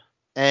 Takeshita.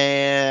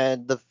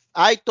 And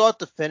I thought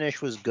the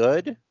finish was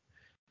good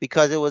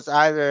because it was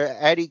either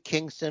Eddie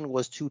Kingston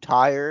was too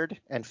tired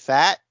and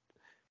fat,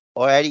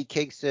 or Eddie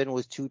Kingston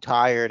was too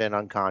tired and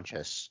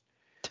unconscious.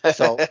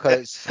 So,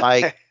 because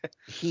the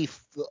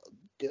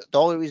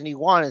only reason he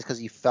won is because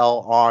he fell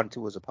on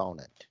to his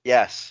opponent.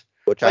 Yes.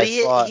 But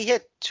he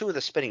hit 2 of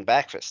the spinning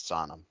back fists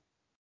on him.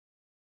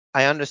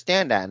 I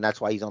understand that, and that's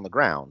why he's on the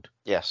ground.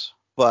 Yes.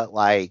 But,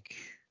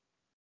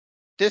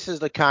 this is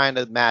the kind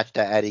of match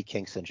that Eddie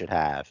Kingston should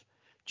have.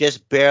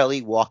 Just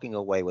barely walking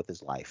away with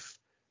his life.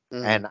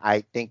 And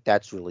I think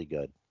that's really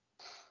good.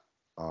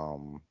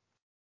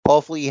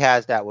 Hopefully he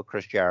has that with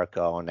Chris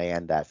Jericho and they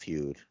end that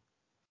feud.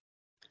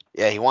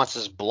 Yeah, he wants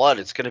his blood.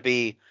 It's going to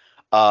be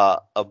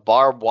a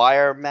barbed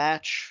wire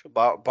match,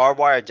 barbed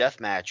wire death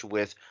match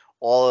with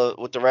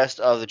the rest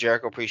of the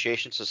Jericho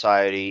Appreciation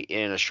Society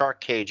in a shark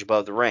cage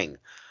above the ring.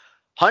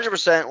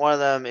 100% one of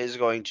them is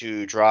going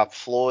to drop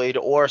Floyd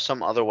or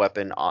some other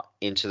weapon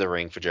into the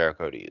ring for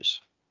Jericho to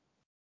use.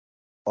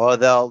 Or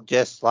they'll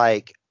just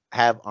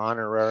have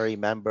honorary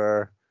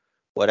member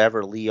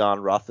whatever Leon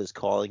Ruff is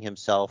calling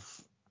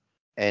himself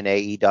in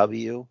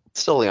AEW.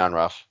 Still Leon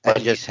Ruff. But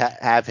and just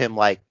have him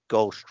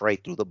go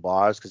straight through the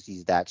bars because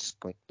he's that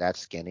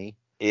skinny.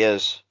 He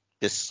is.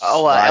 Just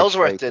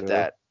Ellsworth did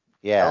that.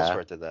 Yeah.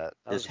 Ellsworth did that.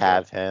 Just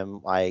have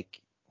him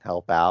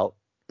help out.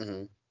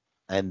 Mm-hmm.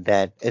 And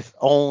then if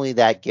only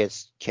that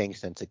gets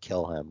Kingston to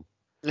kill him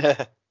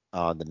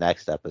on the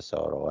next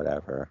episode or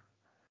whatever.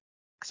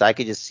 Because I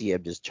could just see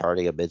him just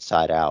charting a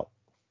mid-side out.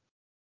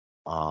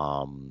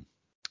 But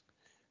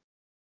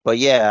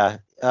yeah,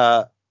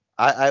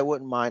 I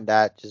wouldn't mind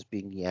that just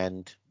being the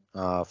end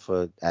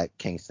at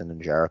Kingston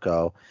and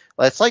Jericho.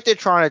 It's like they're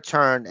trying to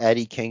turn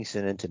Eddie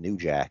Kingston into New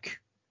Jack.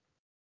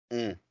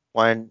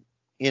 When,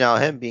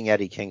 him being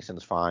Eddie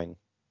Kingston's fine.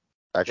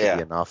 That should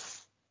be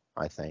enough,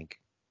 I think.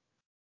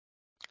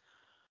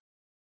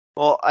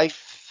 Well, I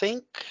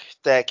think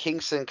that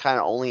Kingston kind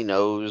of only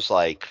knows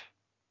a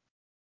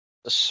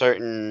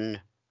certain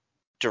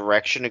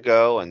direction to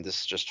go, and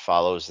this just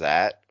follows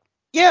that.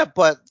 Yeah,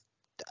 but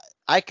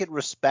I could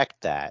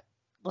respect that.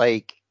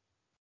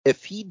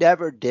 If he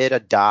never did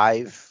a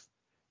dive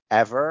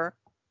ever,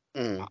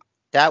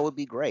 that would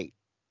be great.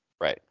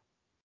 Right.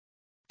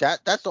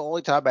 That's the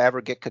only time I ever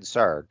get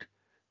concerned.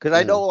 Because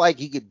I know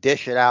he could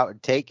dish it out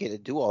and take it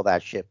and do all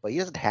that shit, but he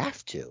doesn't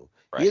have to.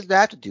 Right. He doesn't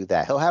have to do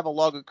that. He'll have a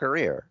longer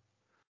career.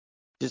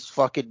 Just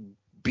fucking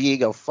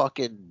being a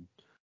fucking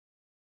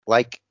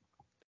like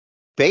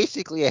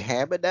basically a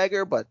ham and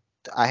egger, but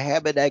a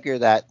ham and egger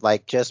that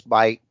like just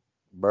might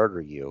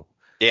murder you.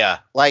 Yeah.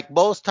 Like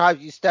most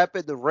times you step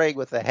in the ring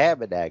with a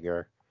ham and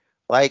egger,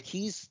 like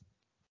he's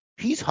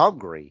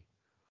hungry,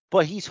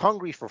 but he's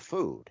hungry for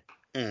food.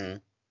 Mm-hmm.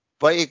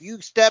 But if you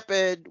step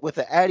in with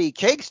an Eddie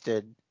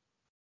Kingston,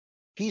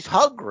 he's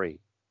hungry,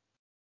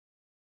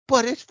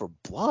 but it's for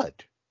blood.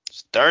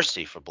 He's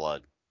thirsty for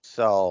blood.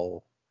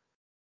 So,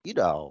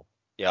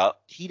 Yep.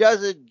 he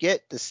doesn't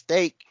get the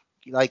steak,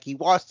 like he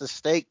wants the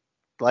steak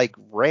like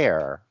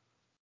rare.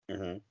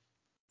 Mm-hmm.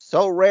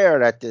 So rare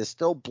that there's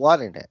still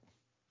blood in it.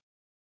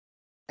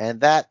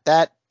 And that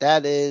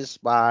is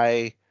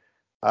my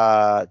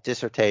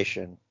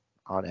dissertation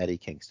on Eddie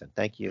Kingston.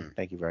 Thank you.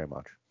 Thank you very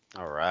much.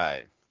 All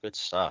right. Good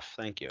stuff.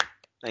 Thank you.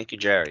 Thank you,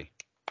 Jerry.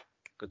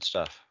 Good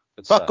stuff.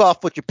 Good Fuck stuff.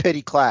 off with your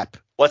pity clap.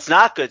 What's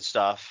not good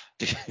stuff?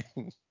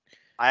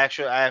 I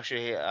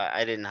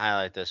didn't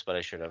highlight this, but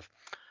I should have.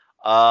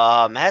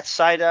 Matt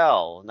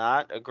Seidel,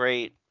 not a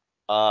great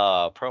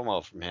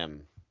promo from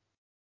him.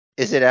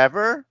 Is it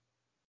ever?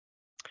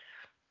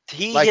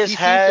 He Like, has he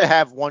seems had to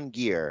have one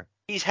gear.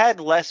 he's had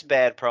less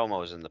bad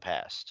promos in the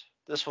past.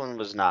 This one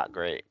was not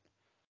great.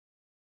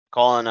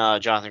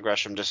 Calling Jonathan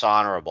Gresham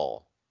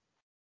dishonorable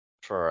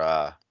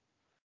for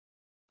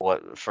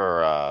But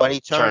he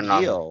turned turning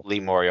on heel. Lee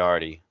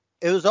Moriarty.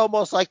 It was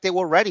almost like they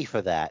were ready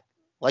for that.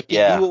 Like they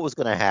Yeah. knew what was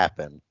going to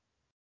happen.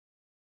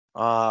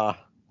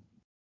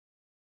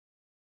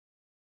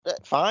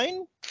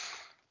 Fine,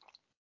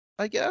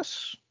 I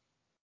guess.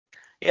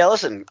 Yeah,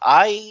 listen,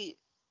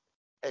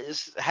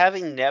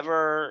 having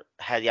never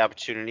had the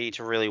opportunity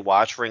to really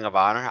watch Ring of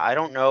Honor, I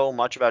don't know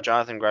much about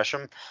Jonathan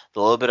Gresham.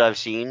 The little bit I've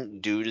seen,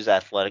 dude is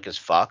athletic as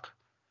fuck.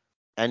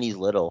 And he's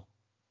little.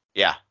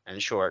 Yeah,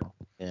 and short.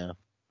 Yeah.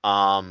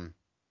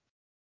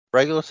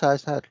 Regular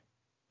sized head.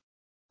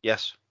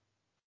 Yes.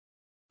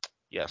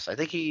 Yes, I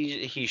think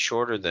he's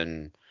shorter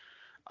than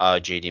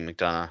JD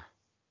McDonough.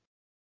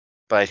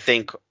 But I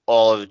think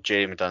all of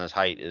JD McDonough's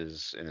height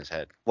is in his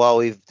head. Well,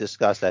 we've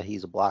discussed that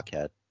he's a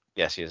blockhead.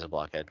 Yes, he is a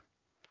blockhead.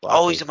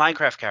 Oh, he's a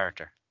Minecraft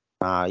character.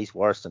 Nah, he's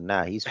worse than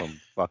that. He's from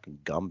fucking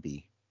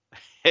Gumby.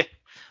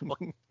 Well,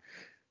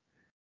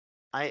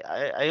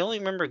 I only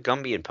remember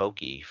Gumby and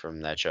Pokey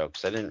from that show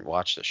because I didn't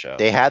watch the show.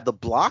 They had the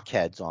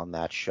blockheads on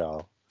that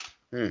show.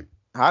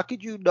 How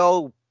could you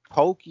know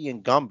Pokey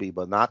and Gumby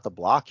but not the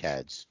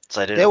blockheads?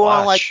 So I didn't They were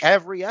watch. on like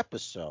every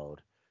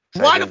episode.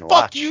 So Why the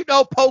fuck do you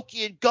know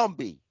Pokey and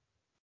Gumby?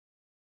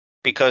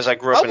 Because I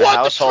grew up in a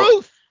household. The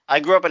truth. I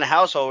grew up in a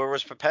household where it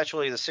was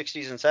perpetually the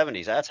 60s and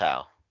 70s. That's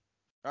how.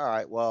 All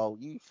right, well,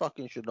 you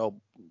fucking should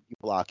know you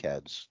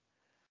blockheads.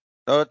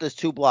 Know that there's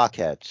two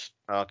blockheads.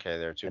 Okay,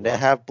 there are two. And they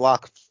have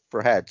block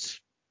for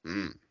heads.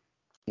 Mm.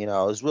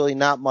 There's really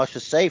not much to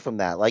say from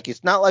that. Like,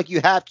 it's not like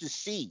you have to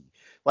see.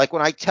 Like,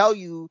 when I tell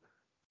you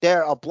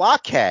they're a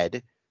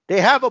blockhead,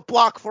 they have a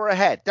block for a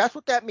head. That's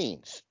what that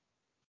means.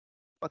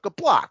 Like a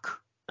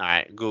block. All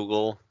right,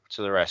 Google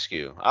to the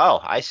rescue. Oh,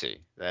 I see.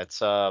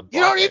 That's You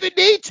don't even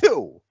need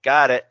to.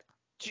 Got it.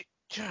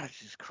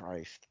 Jesus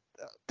Christ.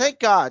 Thank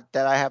God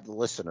that I have the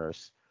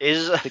listeners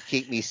to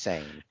keep me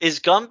sane. Is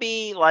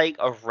Gumby like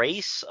a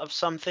race of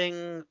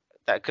something?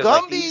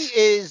 Gumby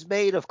is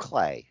made of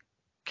clay.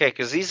 Okay,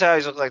 because these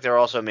guys look like they're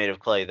also made of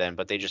clay then,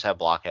 but they just have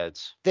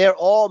blockheads. They're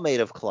all made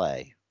of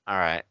clay. All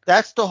right.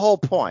 That's the whole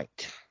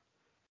point.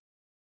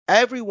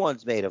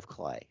 Everyone's made of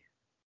clay.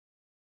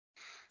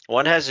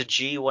 One has a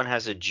G, one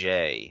has a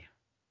J.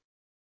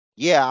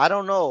 Yeah, I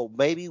don't know.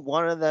 Maybe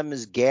one of them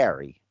is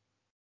Gary.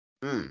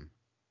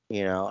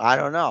 I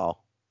don't know.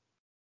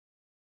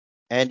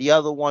 And the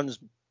other one's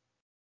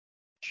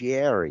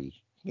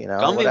Jerry.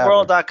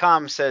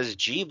 GumbyWorld.com says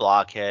G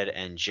blockhead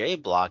and J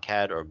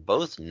blockhead are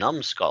both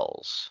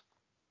numbskulls.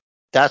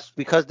 That's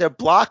because they're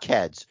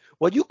blockheads.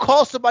 When you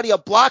call somebody a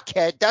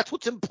blockhead, that's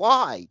what's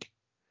implied.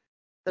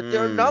 That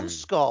they're a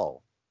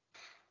numbskull.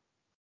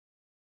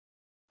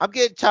 I'm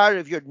getting tired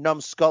of your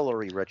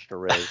numbskullery, Rich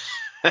DeRiz.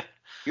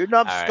 Your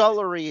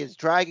numbskullery is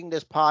dragging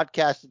this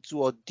podcast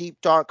into a deep,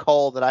 dark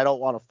hole that I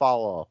don't want to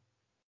follow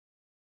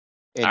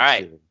into. All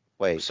right.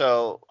 Wait.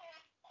 So.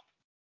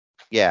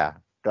 Yeah.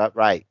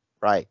 Right.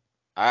 All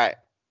right.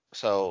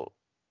 So,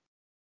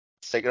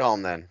 let's take it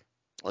home then.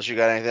 Unless you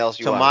got anything else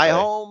you want to say. To my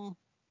home?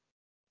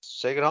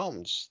 Let's take it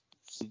home. Just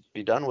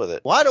be done with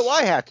it. Why do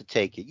I have to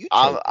take it? You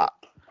take it.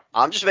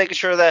 I'm just making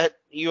sure that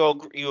you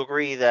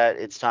agree that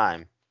it's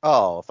time.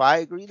 Oh, if I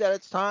agree that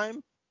it's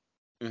time?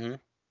 Mm-hmm.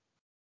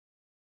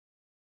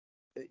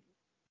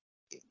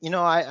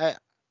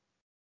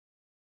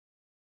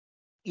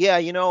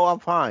 I'm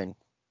fine.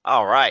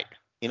 All right.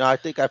 I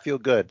think I feel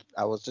good.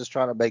 I was just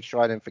trying to make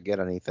sure I didn't forget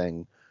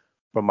anything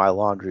from my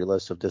laundry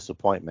list of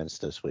disappointments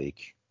this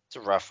week. It's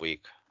a rough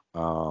week.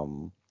 I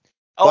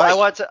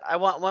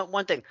want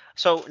one thing.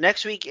 So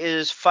next week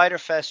is Fyter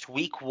Fest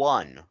week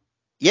 1.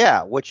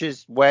 Yeah, which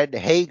is when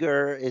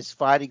Hager is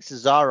fighting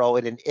Cesaro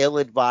in an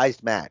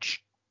ill-advised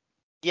match.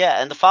 Yeah,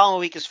 and the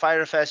following week is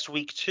Fyter Fest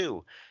week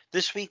 2.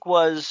 This week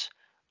was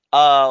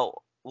what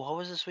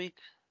was this week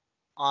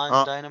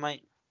on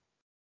Dynamite?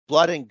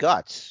 Blood and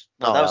Guts.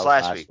 No, that was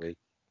last week.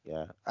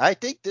 Yeah. I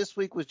think this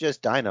week was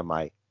just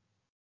Dynamite.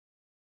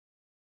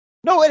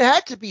 No, it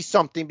had to be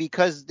something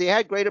because they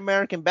had Great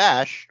American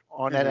Bash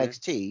on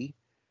NXT.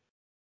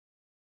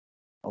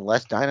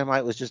 Unless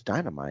Dynamite was just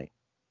Dynamite.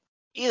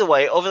 Either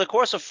way, over the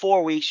course of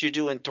 4 weeks, you're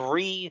doing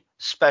 3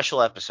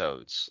 special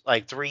episodes,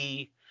 like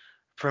 3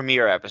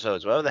 premiere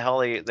episodes, whatever the hell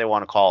they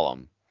want to call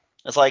them.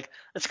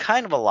 It's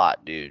kind of a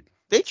lot, dude.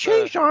 They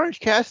changed Orange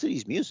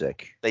Cassidy's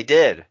music. They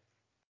did.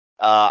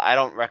 I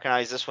don't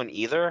recognize this one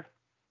either.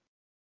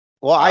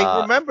 Well,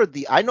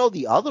 I know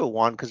the other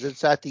one because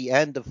it's at the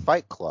end of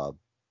Fight Club.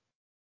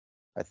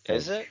 I think.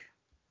 Is it?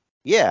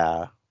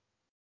 Yeah.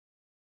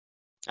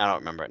 I don't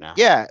remember it now.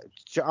 Yeah,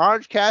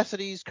 Orange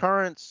Cassidy's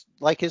current,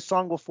 like his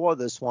song before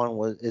this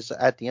one is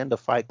at the end of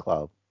Fight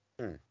Club.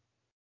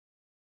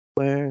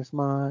 Where's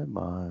my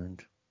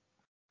mind?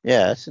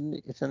 Yeah, it's in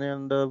the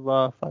end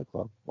of Fight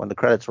Club when the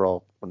credits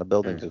roll, when the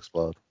buildings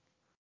explode.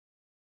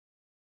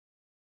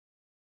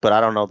 But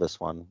I don't know this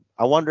one.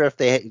 I wonder if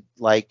they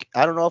I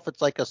don't know if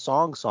it's like a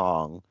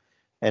song,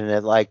 and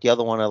then like the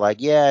other one are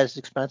like, yeah, it's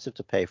expensive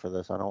to pay for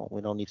this.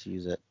 We don't need to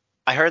use it.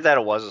 I heard that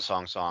it was a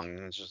song.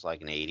 It's just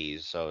like an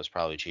 80s, so it's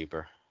probably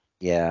cheaper.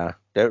 Yeah,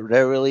 they're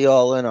really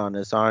all in on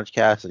this Orange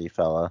Cassidy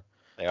fella.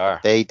 They are.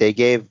 They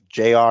gave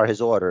JR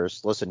his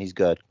orders. Listen, he's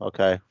good.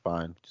 Okay,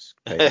 fine. Just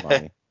pay the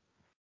money.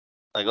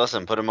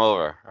 Listen, put him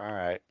over. All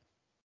right.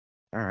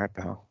 All right,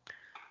 pal.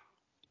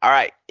 All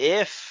right.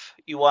 If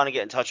you want to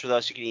get in touch with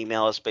us, you can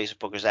email us,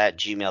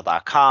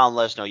 basicbookers@gmail.com.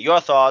 Let us know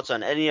your thoughts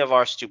on any of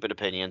our stupid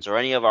opinions or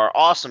any of our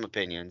awesome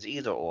opinions,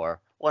 either or,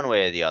 one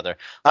way or the other.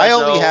 I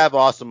only have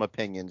awesome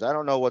opinions. I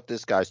don't know what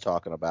this guy's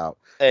talking about.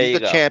 He's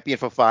the champion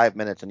for 5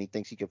 minutes, and he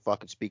thinks he can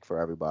fucking speak for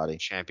everybody.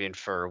 Champion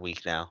for a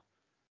week now.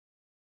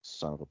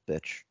 Son of a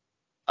bitch.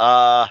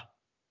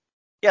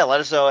 Yeah,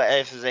 let us know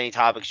if there's any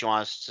topics you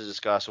want us to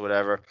discuss or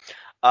whatever.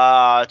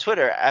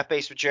 Twitter,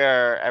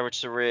 @BasementJair,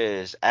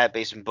 @RichTheRiz,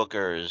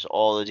 @BasementBookers.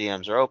 All the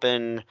DMs are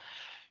open.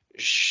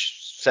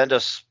 Send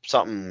us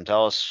something.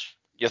 Tell us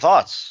your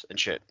thoughts and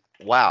shit.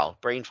 Wow,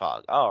 brain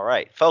fog. All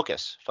right,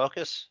 focus.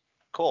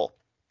 Cool.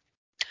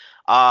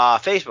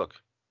 Facebook,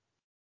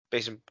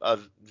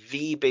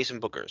 the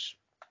Basement Bookers.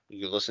 You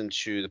can listen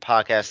to the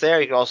podcast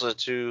there. You can also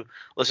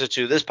listen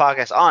to this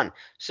podcast on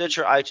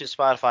Stitcher, iTunes,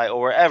 Spotify,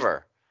 or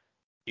wherever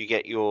you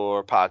get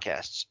your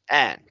podcasts.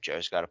 And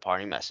Joe's got a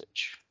party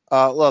message.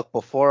 Look,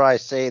 before I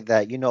say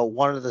that,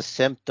 one of the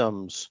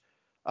symptoms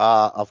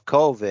of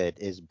COVID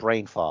is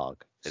brain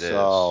fog.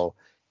 So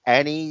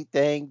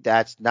anything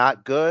that's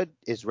not good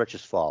is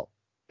Rich's fault.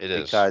 It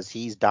is. Because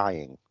he's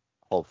dying.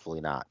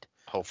 Hopefully not.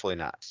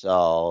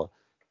 So,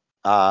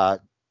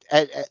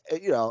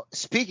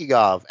 speaking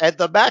of, and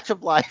the match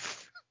of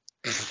life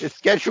is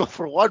scheduled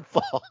for one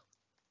fall.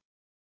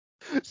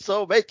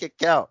 So make it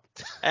count.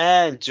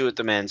 And do what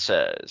the man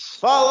says.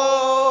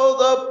 Follow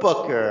the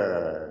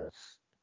booker.